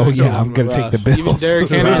 so should've yeah, gone I'm gonna take the Even Bills. Derrick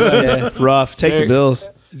Henry, Yeah, rough. Take the Derek- Bills.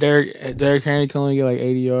 Derrick Henry can only get like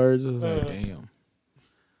 80 yards. I was like, damn.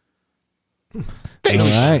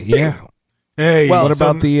 All right, yeah. Hey, what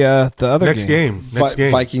about the other next game? Next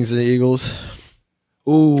game, Vikings and the Eagles.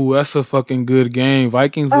 Ooh, that's a fucking good game.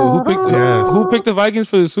 Vikings. Who picked the Vikings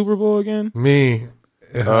for the Super Bowl again? Me.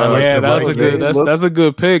 That's a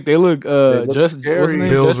good pick. They look Justin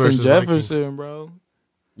Jefferson, Vikings. bro.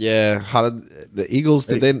 Yeah, how did the Eagles?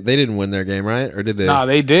 They didn't win their game, right? Or did they? Nah,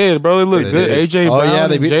 they did, bro. They look good. AJ Brown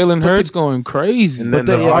and Jalen Hurts going crazy. And then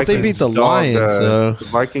they beat the Lions. The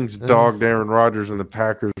Vikings dogged Aaron Rodgers and the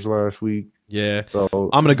Packers last week. Yeah, so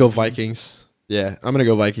I'm gonna go Vikings. Yeah, I'm gonna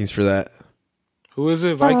go Vikings for that. Who is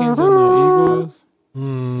it? Vikings and the Eagles.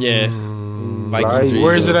 Yeah, Vikings.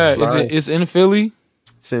 Where is it at? It's in Philly.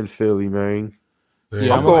 It's in Philly, man.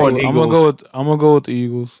 Yeah, I'm gonna go with the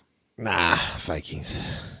Eagles. Nah, Vikings.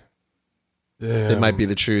 Damn. It might be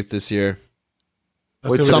the truth this year.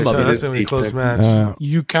 That's gonna be a close match.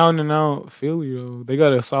 You counting out Philly though? They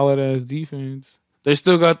got a solid ass defense. They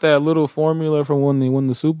still got that little formula from when they won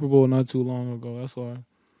the Super Bowl not too long ago. That's why.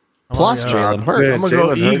 Plus Jalen Hurts. I'm gonna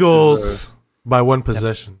go Eagles by one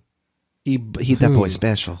possession. He that boy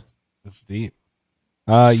special. That's deep.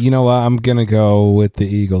 You know what? I'm gonna go with the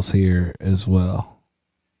Eagles here as well.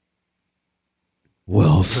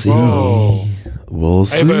 We'll see. We'll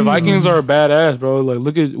see. Hey, but Vikings are badass, bro. Like,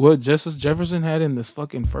 look at what Justice Jefferson had in this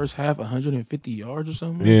fucking first half, 150 yards or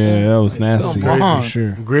something. Yeah, that was nasty for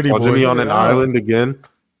sure. Gritty boy. Wasn't he on an island again?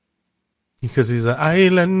 Because he's an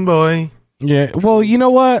island boy. Yeah. Well, you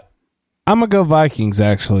know what? I'm gonna go Vikings.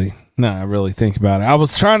 Actually, no, I really think about it. I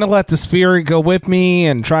was trying to let the spirit go with me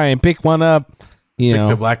and try and pick one up. You know,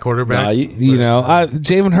 the black quarterback.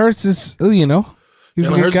 Jalen Hurts is. He's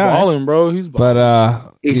a good guy. Balling, bro. He's balling.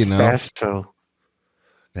 But he's special.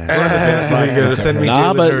 Vikings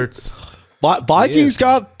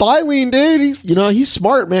got Thielen, dude. He's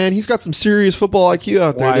smart, man. He's got some serious football IQ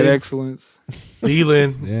out there. Wide excellence.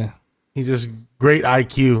 Thielen. Yeah. He's just great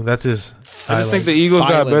IQ. That's his. I just think the Eagles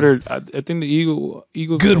got better. I think the Eagles.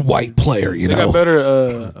 Good white player, They got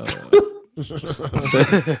better.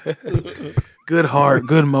 Good heart,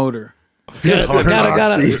 good motor.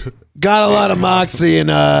 Got a lot of moxie and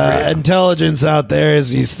intelligence out there as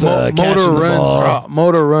he's catching the ball.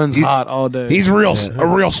 Motor runs hot all day. He's a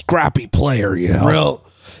real scrappy player, you know.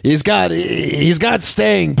 He's got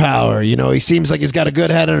staying power. He seems like he's got a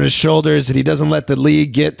good head on his shoulders, and he doesn't let the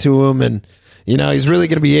league get to him. And he's really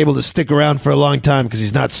going to be able to stick around for a long time because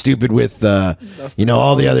he's not stupid with all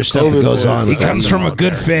the other stuff that goes on. He comes from a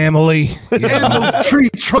good family. And those tree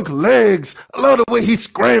trunk legs. I love the way he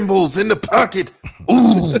scrambles in the pocket.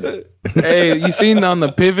 Ooh. Hey, you seen on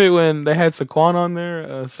the pivot when they had Saquon on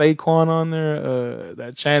there,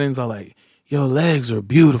 that Shannon's all like, your legs are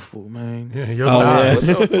beautiful, man. Yeah, your thighs.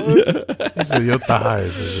 He said your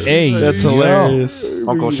thighs. Hey, that's hilarious.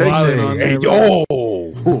 Uncle Shay Shay. Hey, yo.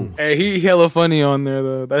 Hey, he hella funny on there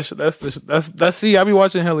though. That's see, I be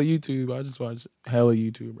watching hella YouTube. I just watch hella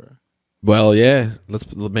YouTube, bro. Well, yeah.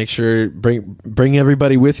 Let's make sure bring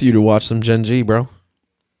everybody with you to watch some Gen G, bro.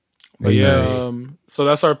 But yeah, so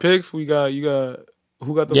that's our picks. You got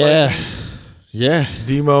who got the Yeah.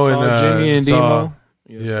 Demo and Jimmy and Demo.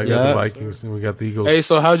 Yeah, I got the Vikings and we got the Eagles. Hey,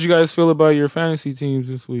 so how'd you guys feel about your fantasy teams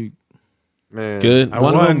this week? Man, good. I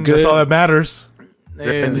won. That's all that matters.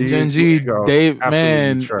 And the Gen G, Dave,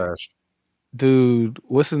 man, trash. Dude,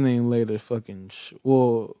 what's his name later? Fucking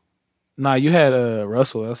you had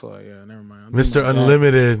Russell. That's why. Yeah, never mind. Mr.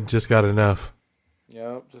 Unlimited just got enough.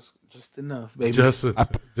 Yep, just enough, baby.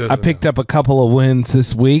 I picked up a couple of wins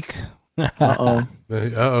this week. Uh-oh.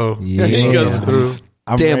 Yeah. You guys are through.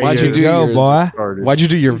 Damn, why'd you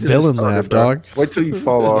do your villain laugh, dog? Wait till you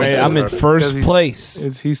fall off. Hey, I'm in first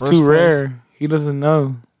place. He's too rare. He doesn't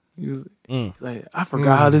know. He's like, I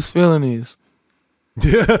forgot how this feeling is.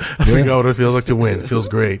 I forgot what it feels like to win. It feels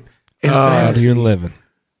great. You're living.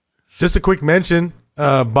 Just a quick mention,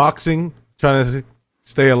 boxing, trying to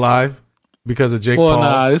stay alive because of Jake Paul. Well,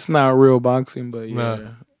 nah, it's not real boxing, but yeah. Nah.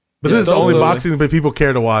 But this is the only boxing that people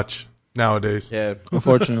care to watch nowadays. Yeah,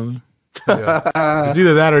 unfortunately. Yeah. It's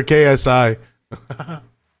either that or KSI.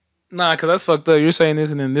 Nah, because that's fucked up. You're saying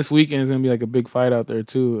this, and then this weekend is going to be like a big fight out there,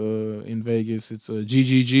 too, in Vegas. It's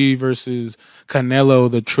GGG versus Canelo,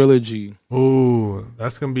 the trilogy. Ooh,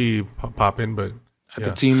 that's going to be popping, but... At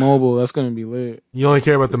the T-Mobile, that's going to be lit. You only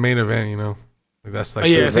care about the main event, Like that's like...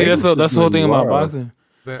 that's the whole thing about boxing.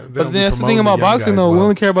 But then that's the thing about boxing, though. We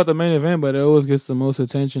only care about the main event, but it always gets the most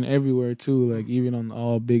attention everywhere, too. Like, even on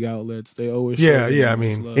all big outlets, they always show I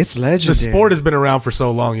mean... It's legendary. The sport has been around for so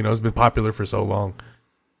long, It's been popular for so long.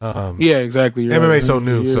 Yeah, exactly. You're MMA so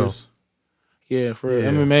new, so... Yeah,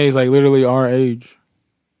 MMA is like literally our age.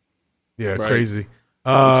 Yeah, right. Crazy.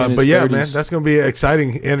 But yeah, 30s. Man, that's going to be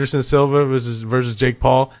exciting. Anderson Silva versus Jake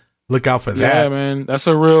Paul. look out for that. Yeah, man, that's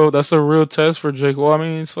a real test for Jake. Well, I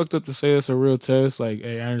mean, it's fucked up to say it's a real test. Like,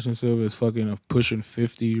 hey, Anderson Silva is fucking pushing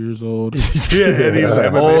 50 years old. Yeah, and he was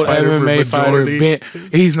an old MMA fighter.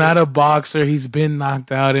 He's not a boxer. He's been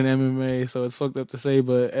knocked out in MMA, so it's fucked up to say.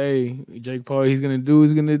 But hey, Jake Paul, he's gonna do.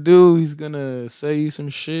 He's gonna say you some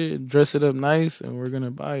shit, dress it up nice, and we're gonna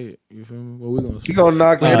buy it. You feel me? What we gonna? He gonna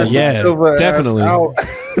knock Anderson Silva definitely out.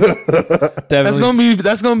 That's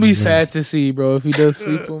gonna be sad to see, bro. If he does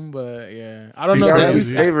sleep him, but yeah, I don't know.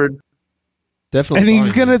 He's favored. Definitely, and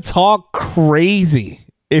he's gonna talk crazy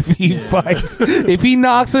if he fights. If he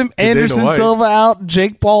knocks him, Anderson Silva out.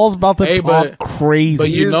 Jake Paul's about to talk crazy. But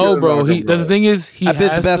you know, bro, the thing is, I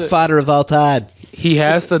bet the best fighter of all time. He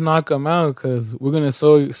has to knock him out because we're gonna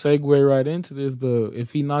segue right into this. But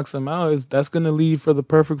if he knocks him out, that's gonna lead for the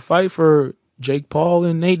perfect fight for Jake Paul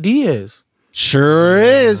and Nate Diaz. Sure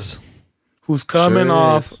is. Who's coming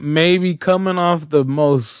off the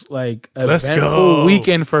most like eventful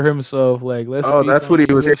weekend for himself. Like, that's what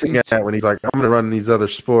he was hitting at when he's like, I'm gonna run these other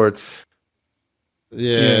sports.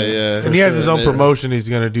 Yeah. And he has his own promotion he's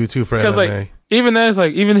gonna do too for MMA.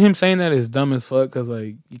 Like, even him saying that is dumb as fuck. Because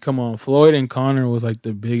like, you come on, Floyd and Conor was like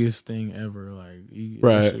the biggest thing ever. Like,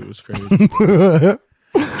 that shit was crazy.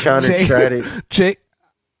 Counter-tragic.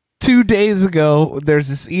 2 days ago, there's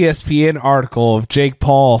this ESPN article of Jake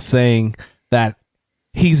Paul saying that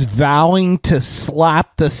he's vowing to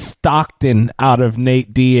slap the Stockton out of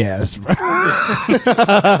Nate Diaz. Okay,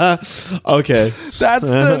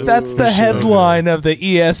 that's the headline of the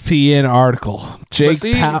ESPN article.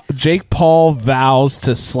 Jake Paul vows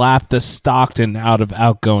to slap the Stockton out of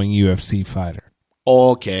outgoing UFC fighter.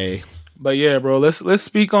 Okay. But yeah, bro, let's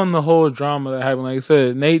speak on the whole drama that happened. Like I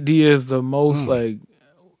said, Nate Diaz the most like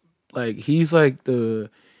he's a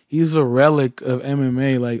relic of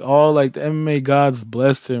MMA. Like, all like the MMA gods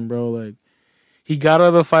blessed him, bro. Like, he got out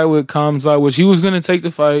of the fight with Khamzat, which he was gonna take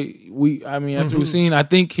the fight. After we've seen, I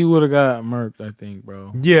think he would have got murked. I think,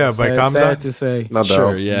 bro. Yeah, by Khamzat. Sad to say.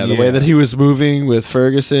 The way that he was moving with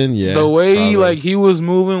Ferguson, the way he was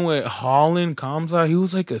moving with Holland, Khamzat, he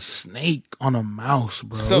was like a snake on a mouse,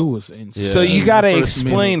 bro. It was insane. So you got to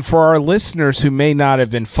explain for our listeners who may not have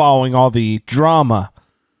been following all the drama.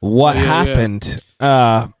 What happened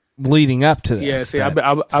leading up to this? Yeah, see,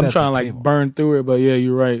 I'm trying to like burn through it, but yeah,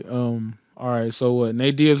 you're right. All right, so what?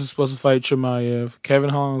 Nate Diaz was supposed to fight Chimaev. Kevin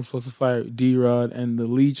Holland was supposed to fight D-Rod, and the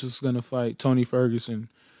Leech was going to fight Tony Ferguson.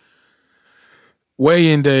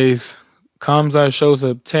 Weigh-in days. Khamzat shows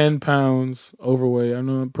up 10 pounds overweight. I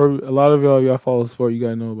know a lot of y'all follow the sport, you got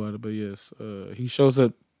to know about it, but yes, he shows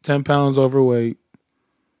up 10 pounds overweight.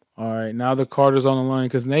 All right, now the card is on the line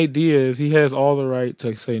because Nate Diaz, he has all the right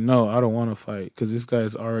to say, no, I don't want to fight because this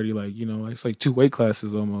guy's already like, it's like 2 weight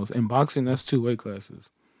classes almost. In boxing, that's 2 weight classes.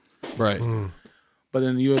 Right. But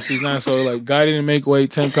in the UFC, not. So, like, guy didn't make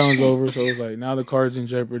weight 10 pounds over, so it's like, now the card's in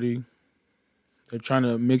jeopardy. They're trying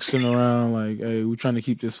to mix it around, like, hey, we're trying to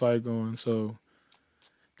keep this fight going. So,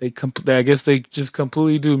 I guess they just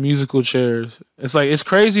completely do musical chairs. It's like, it's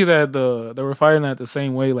crazy that they were fighting at the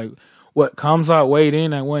same weight, like, what Khamzat weighed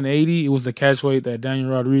in at 180, it was the catch weight that Daniel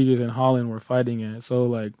Rodriguez and Holland were fighting at. So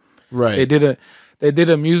like, they did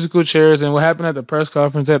a musical chairs, and what happened at the press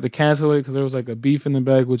conference, they had to cancel it because there was like a beef in the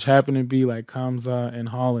back, which happened to be like Khamzat and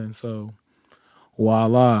Holland. So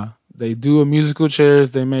voila, they do a musical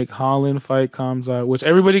chairs. They make Holland fight Khamzat, which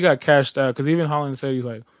everybody got cashed out because even Holland said he's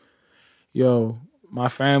like, "Yo, my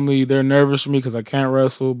family, they're nervous for me because I can't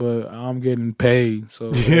wrestle, but I'm getting paid."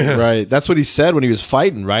 So right. That's what he said when he was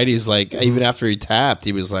fighting, right? He's like, even after he tapped,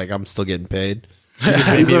 he was like, I'm still getting paid.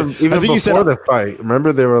 Even before the fight,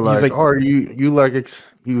 remember they were like, "Oh, are you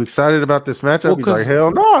excited about this matchup?" He's like,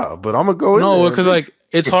 "Hell no, but I'm gonna go in." No, because like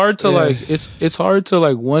it's hard to like it's hard to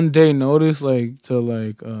like one day notice like to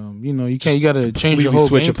like you got to change your whole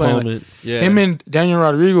game plan. Like, him and Daniel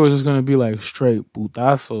Rodriguez was just gonna be like straight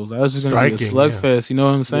putazos. That was just gonna be a slugfest. You know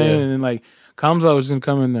what I'm saying? Yeah. And then like Khamzat was just gonna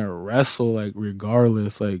come in there and wrestle like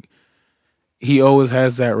regardless. Like he always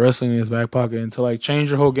has that wrestling in his back pocket. And to like change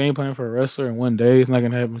your whole game plan for a wrestler in one day, it's not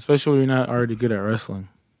gonna happen. Especially when you're not already good at wrestling.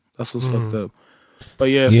 That's what's fucked up.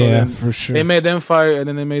 But yeah, for sure. They made them fight, and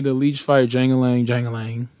then they made the Leech fight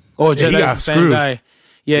Jangalang. Oh, that's the same guy.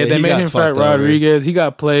 Yeah, they made him fight Rodriguez. He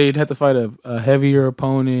got played, had to fight a heavier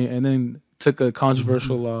opponent, and then took a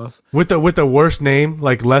controversial loss. With the worst name,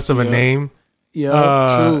 like less of a name.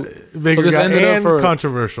 Yeah, true. Bigger guy and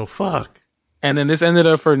controversial. Fuck. And then this ended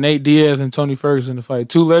up for Nate Diaz and Tony Ferguson to fight.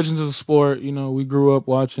 2 legends of the sport. You know, we grew up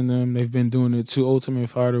watching them. They've been doing it. 2 Ultimate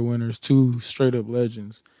Fighter winners. 2 straight up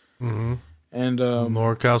legends. Mm-hmm. And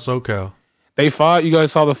NorCal, SoCal. They fought. You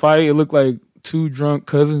guys saw the fight. It looked like two drunk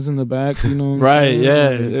cousins in the back. You know, what I'm Right, saying? yeah.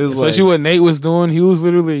 Like, It was especially like- what Nate was doing. He was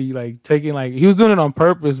literally like taking like he was doing it on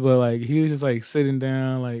purpose, but like he was just like sitting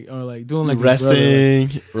down, like or like doing like his brother, resting,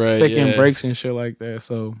 like, right? taking yeah. breaks and shit like that.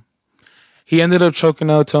 So he ended up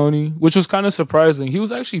choking out Tony, which was kind of surprising. He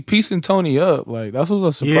was actually piecing Tony up. Like that was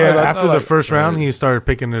a surprise. Yeah, I after thought, the like, first round, he started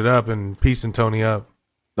picking it up and piecing Tony up.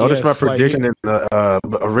 Notice Yeah, my slightly. prediction in the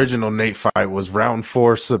original Nate fight was round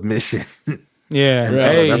 4 submission. Yeah, And,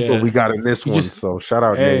 hey, that's yeah. what we got in this You one. just- So shout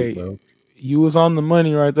out Hey, Nate, bro. you was on the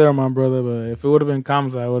money right there, my brother. But if it would have been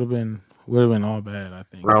Kamza, it would have been all bad. I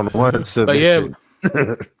think Round 1 But submission.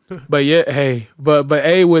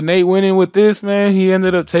 hey, with Nate winning with this, man, he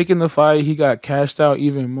ended up taking the fight. He got cashed out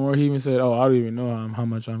even more. He even said, "Oh, I don't even know how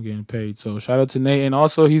much I'm getting paid." So shout out to Nate, and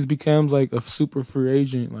also he's becomes like a super free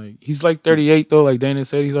agent. Like he's like 38 though. Like Dana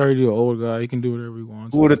said, he's already an old guy. He can do whatever he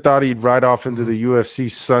wants. Who would have thought he'd ride off into the UFC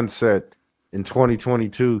sunset in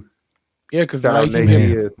 2022? Yeah, because Shout now out he can Nate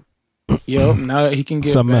get. Diaz. Yep, now he can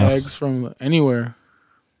get Something bags else. from anywhere.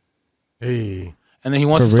 Hey, And then he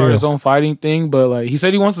wants For to start real. his own fighting thing, but like he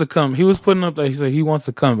said, he wants to come. He was putting up that he said he wants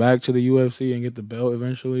to come back to the UFC and get the belt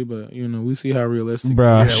eventually. But you know, we see how realistic.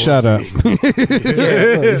 Bruh, shut up.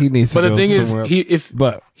 He needs to But the go thing is, somewhere else. if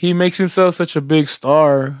But he makes himself such a big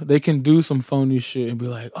star, they can do some phony shit and be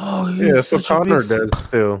like, "Oh, he's Yeah, so such a Connor big does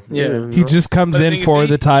too. Yeah. he just comes But the in thing is, for he-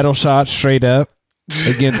 the title shot straight up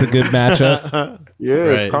against a good matchup. Yeah,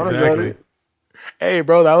 Right, Connor got exactly. it. Hey,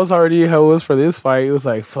 bro, that was already how it was for this fight. It was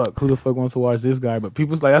like, fuck, who the fuck wants to watch this guy? But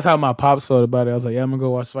people's like, that's how my pops felt about it. I was like, yeah, I'm gonna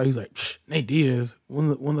go watch the fight. He's like, Psh, Nate Diaz,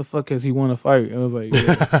 when the fuck has he won a fight? I was like,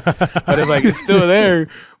 yeah. But it's like, it's still there.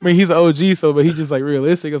 I mean, he's an OG, so, but he's just like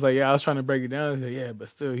realistic. It's like, yeah, I was trying to break it down. He's like, yeah, but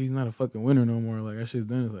still, he's not a fucking winner no more. Like, that shit's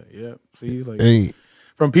done. It's like, yeah. See, he's like, Hey,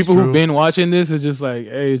 from people true. who've been watching this, it's just like,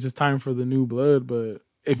 hey, it's just time for the new blood. But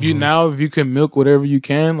if you if you can milk whatever you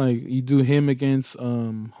can, like you do him against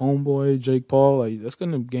homeboy Jake Paul, like that's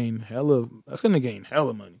gonna gain hella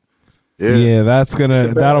money. yeah,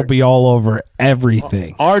 that'll be all over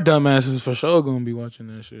everything. Our dumbasses for sure gonna be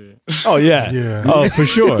watching that shit. Oh yeah, Yeah. Oh for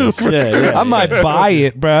sure. Yeah. I might buy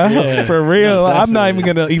it, bruh. Yeah. For real. I'm not even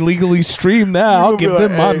gonna illegally stream that. I'll You'll be give like,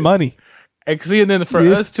 them my hey. money. And see, and then for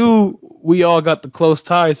us too, we all got the close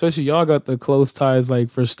ties, especially y'all got the close ties. Like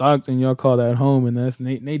for Stockton, y'all call that home, and that's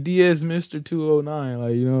Nate Diaz, Mr. 209.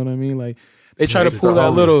 Like you know what I mean? Like they try to pull that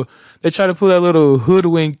little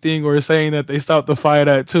hoodwink thing, or saying that they stopped the fight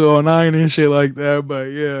at 209 and shit like that. But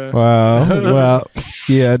yeah, Wow. Well,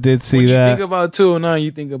 yeah, I did see when you that. think about 209,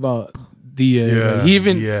 you think about Diaz. Yeah, Like,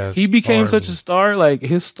 Diaz, he became hard. such a star. Like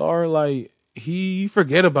his star, like he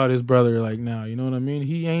forget about his brother. Like now, you know what I mean?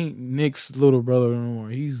 He ain't Nick's little brother no more.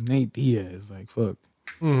 He's Nate Diaz. Like fuck.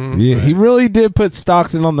 Yeah, he really did put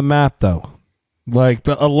Stockton on the map, though. Like,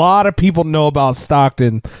 but a lot of people know about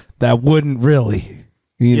Stockton that wouldn't really.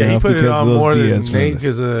 You Yeah, know, he put it because on of those more Diaz than Nate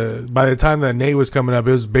brothers. because by the time that Nate was coming up,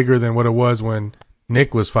 it was bigger than what it was when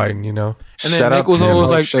Nick was fighting. You know, And then Shout Nick out was to always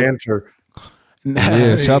Mo like Shanter.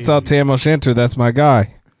 Yeah, shouts out to Tamo Shanter. That's my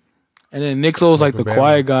guy. And then Nick's always like the Bama.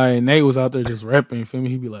 quiet guy, and Nate was out there just repping. You feel me?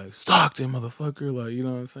 He'd be like, Stockton, motherfucker. Like, you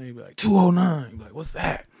know what I'm saying? He'd be like, 209. He'd be like, what's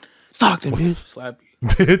that? Stockton, bitch. Slap you.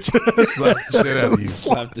 bitch, slap the shit out of you.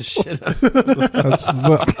 Slap the shit out. That's what's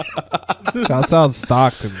up. Shouts out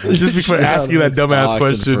Stockton. man. Just before asking that dumbass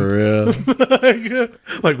question, For real.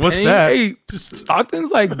 like what's And that? Hey,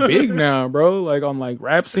 Stockton's like big now, bro. Like on like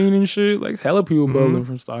rap scene and shit. Like hella people bubbling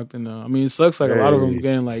from Stockton now. I mean, it sucks. Like a lot of them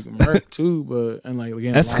getting like murked too, but and like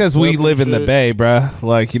again, That's because we live in the Bay, bruh.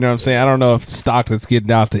 Like, you know what I'm saying? I don't know if Stockton's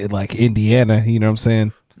getting out to like Indiana. You know what I'm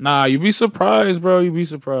saying? Nah, you'd be surprised, bro. You'd be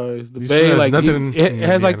surprised. The These Bay, guys, like, nothing it in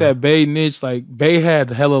has like Indiana. that Bay niche. Like, Bay had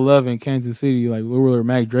hella love in Kansas City. Like, where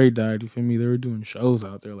Mac Dre died, you feel me? They were doing shows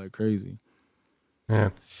out there like crazy.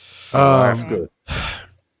 Man. That's good.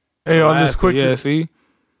 Hey, on this Alaska, quick, yeah, see?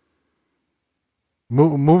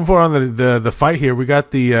 moving forward on the fight here, we got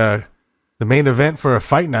the main event for a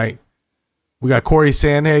fight night. We got Corey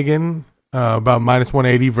Sandhagen about minus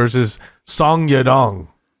 180 versus Song Yadong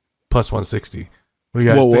plus 160. What do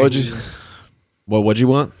you guys think? What'd you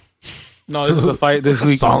want? No, this is a fight this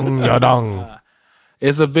week. Song Yadong.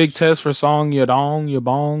 It's a big test for Song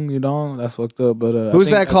Yadong. That's fucked up. But Who's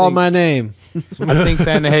that called my name? I think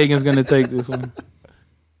Sandhagen's gonna take this one.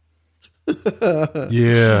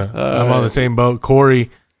 Yeah, I'm on the same boat. Corey,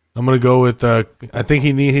 I'm gonna go with. I think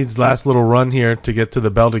he needs his last little run here to get to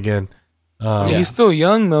the belt again. He's still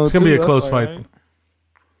young though. It's gonna be a too, close that's why, fight. right?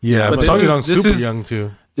 Yeah, But but this Song is- Yadong's this super is- young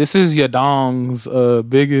too. This is Yadong's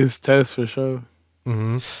biggest test for sure.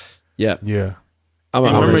 Mm-hmm. Yeah, Yeah, I'm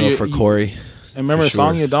And gonna remember go you- for you- Corey. And remember, For sure.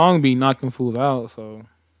 Song Yadong be knocking fools out. So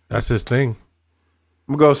that's his thing.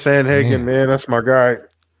 I'm gonna go Sandhagen, man. That's my guy.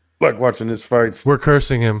 Like watching his fights. We're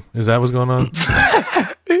cursing him. Is that what's going on?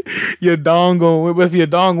 Your dong going. If your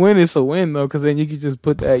dong win, it's a win though, because then you can just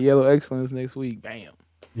put that yellow excellence next week. Bam.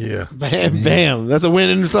 Yeah. Bam, bam. That's a win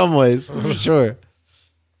in some ways, for sure.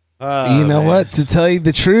 You know what? To tell you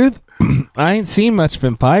the truth, I ain't seen much of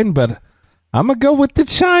him fighting, but I'm gonna go with the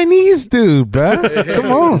Chinese dude, bro.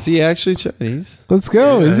 Come on, is he actually Chinese? Let's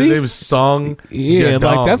go. Yeah, is he? His name's Song. Yeah,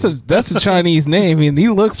 Yadong. like that's a Chinese name. I mean, he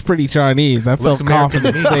looks pretty Chinese. I felt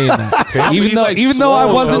confident saying that, even though I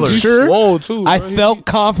wasn't sure. Too, I felt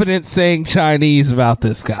confident saying Chinese about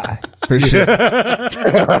this guy for sure. It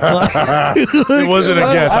wasn't a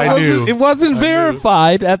guess. I knew it wasn't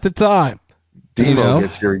verified at the time. Demo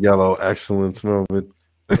gets your yellow excellence moment.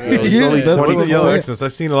 What's the yellow excellence?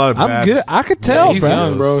 I've seen a lot of. I'm good. I could tell, he's bro.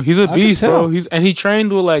 young, bro. He's a beast, bro. And he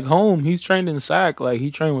trained with like home. He's trained in SAC. Like he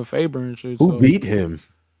trained with Faber and shit. Who beat him?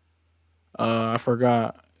 I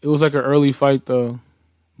forgot. It was like an early fight though,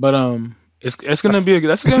 but it's gonna be a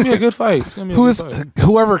good fight. It's gonna be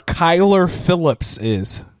whoever Kyler Phillips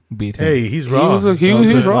is beat him. Hey, he's raw.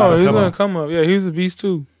 He's raw. He's gonna come up. Yeah, he's a beast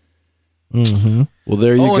too. Mm-hmm. Well,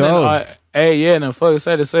 there you go.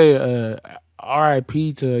 Sad to say,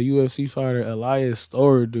 R.I.P. to UFC fighter Elias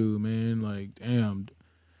Thor, dude, man. Like, damn,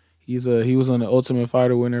 he was on the Ultimate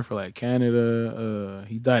Fighter winner for like Canada.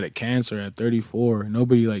 He died of cancer at 34.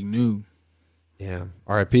 Nobody like knew. Yeah,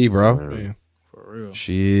 R.I.P. bro. Man. For real.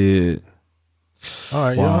 Shit. All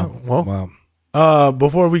right, well,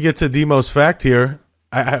 before we get to Demo's fact here,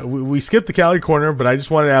 we skipped the Cali corner, but I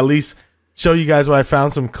just wanted to at least show you guys where I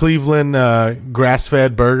found some Cleveland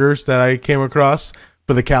grass-fed burgers that I came across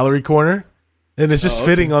for the calorie corner. And it's just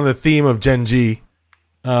fitting on the theme of Gen G.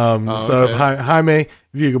 So if Jaime, if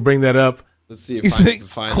you could bring that up. Let's see if I can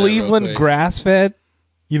find Cleveland grass-fed?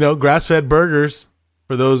 Grass-fed burgers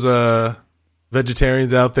for those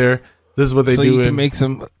vegetarians out there. This is what they do. So you can make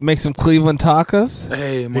some Cleveland tacos?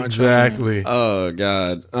 Hey, exactly. Oh,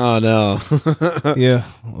 God. Oh, no. Yeah.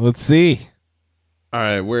 Let's see. All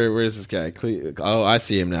right, where is this guy? I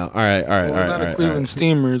see him now. All right. Cleveland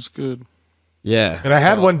steamer. It's good. Yeah, and I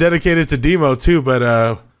had one dedicated to Demo too,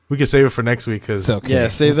 but we could save it for next week because yeah,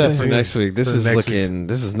 save that for next week. This is looking,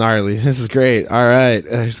 this is gnarly. This is great. All right,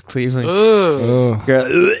 there's Cleveland.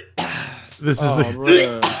 This is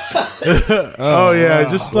the oh yeah,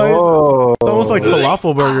 just like it's almost like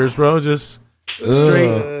falafel burgers, bro. Just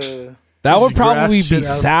straight. That would probably be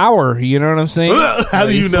sour. You know what I'm saying? How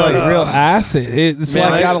do you know? Like real acid. It's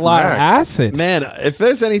like got a lot of acid. Man, if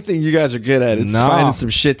there's anything you guys are good at, it's finding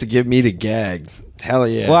some shit to get me to gag. Hell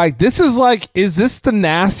yeah! Like is this the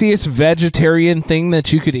nastiest vegetarian thing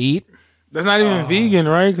that you could eat? That's not even vegan,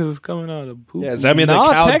 right? Because it's coming out of poop. Yeah, does that mean the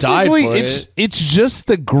cow died for it's just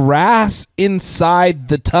the grass inside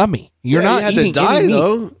the tummy. You're not had eating to die any meat.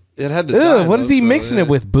 though. It had to die. What is he mixing it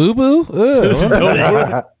with? Boo boo.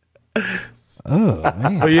 Oh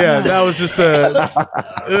man! But yeah, that was just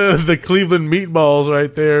the Cleveland meatballs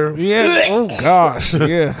right there. Yeah. Oh gosh.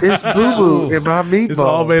 Yeah. It's boo boo in my meatballs. It's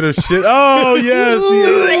all made of shit. Oh yes.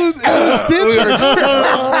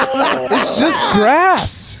 It's just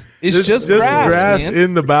grass. It's just grass man.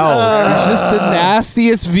 In the bowel. It's just the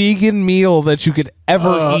nastiest vegan meal that you could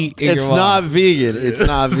ever eat. It's not vegan. It's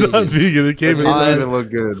not vegan. Not vegan. It came doesn't even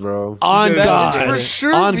look good, bro. On gosh, for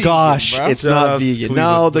sure. On vegan, gosh, bro. it's not vegan. Cleveland.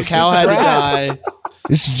 No, the cow had to die.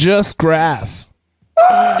 It's just grass.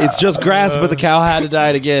 It's just grass, but the cow had to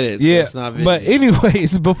die to get it. So yeah, it's not vegan. But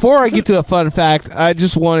anyways, before I get to a fun fact, I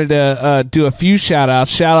just wanted to do a few shout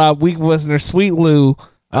outs. Shout out week listener Sweet Lou.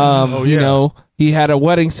 You know, he had a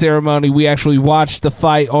wedding ceremony. We actually watched the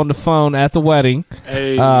fight on the phone at the wedding.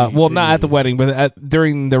 Hey, well, not at the wedding, but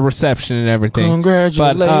during the reception and everything.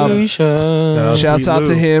 Congratulations! But, shouts out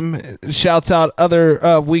to him. Shouts out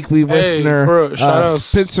other weekly listener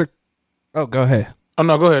Spencer. Oh, go ahead. Oh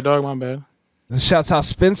no, go ahead, dog. My bad. Shouts out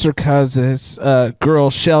Spencer cuz his girl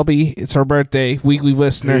Shelby. It's her birthday. Weekly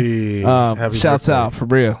listener. Hey, shouts birthday. out for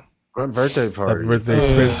real. What birthday party? Happy birthday,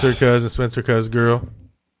 Spencer cuz and Spencer cuz girl.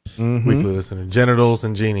 Mm-hmm. Weekly listener. Genitals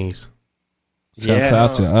and genies. Shouts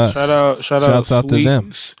out to us. Shouts out to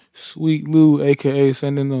them. Sweet Lou, aka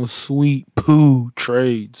sending those sweet poo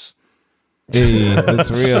trades. Hey, that's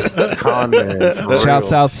real.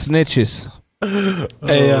 Shouts out snitches.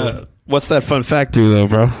 Hey, what's that fun fact do though,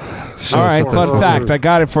 bro? All right, fun fact. I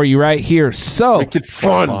got it for you right here. So, Make it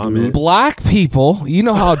fun, black people, you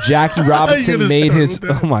know how Jackie Robinson made his.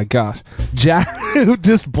 Oh my gosh,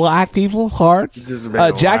 just black people hard.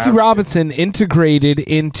 Jackie Robinson integrated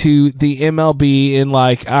into the MLB in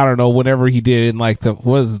like I don't know whenever he did in like the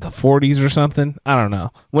 40s or something. I don't know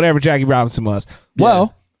whenever Jackie Robinson was.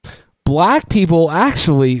 Well, black people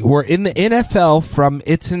actually were in the NFL from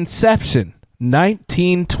its inception,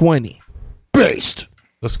 1920. Based.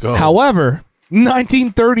 Let's go. However,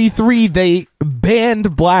 1933, they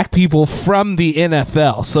banned black people from the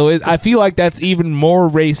NFL. So I feel like that's even more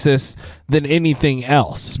racist than anything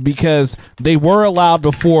else because they were allowed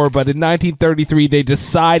before, but in 1933, they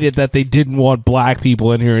decided that they didn't want black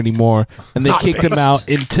people in here anymore, and they kicked them out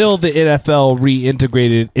until the NFL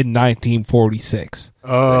reintegrated in 1946.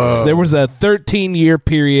 So there was a 13-year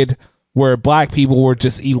period where black people were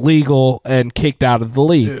just illegal and kicked out of the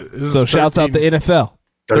league. So shouts out the NFL.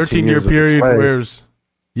 13-year period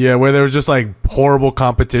where there was just like horrible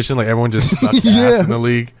competition, like everyone just sucked ass in the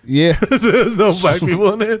league. Yeah, there's no black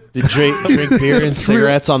people in it. They drink beer and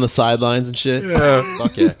cigarettes on the sidelines and shit. Yeah,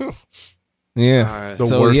 fuck yeah, yeah. All right.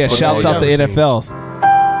 So yeah, shouts out the NFLs.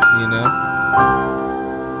 You know.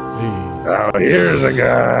 Oh, here's a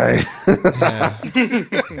guy.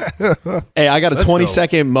 Hey, I got a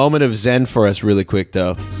 20-second moment of zen for us, really quick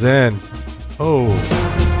though. Zen. Oh.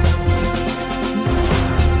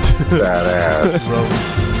 Badass.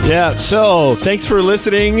 Yeah, so thanks for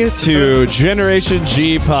listening to Generation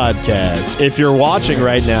G Podcast. If you're watching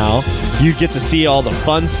right now, you get to see all the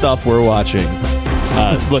fun stuff we're watching,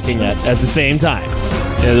 looking at the same time.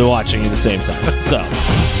 And they're watching at the same time. So,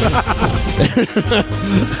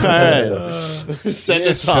 all right. Send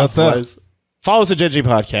us off, boys. Follow us at Gen G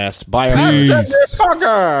Podcast. Buy our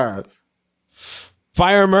merch.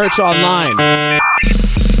 Buy our merch online.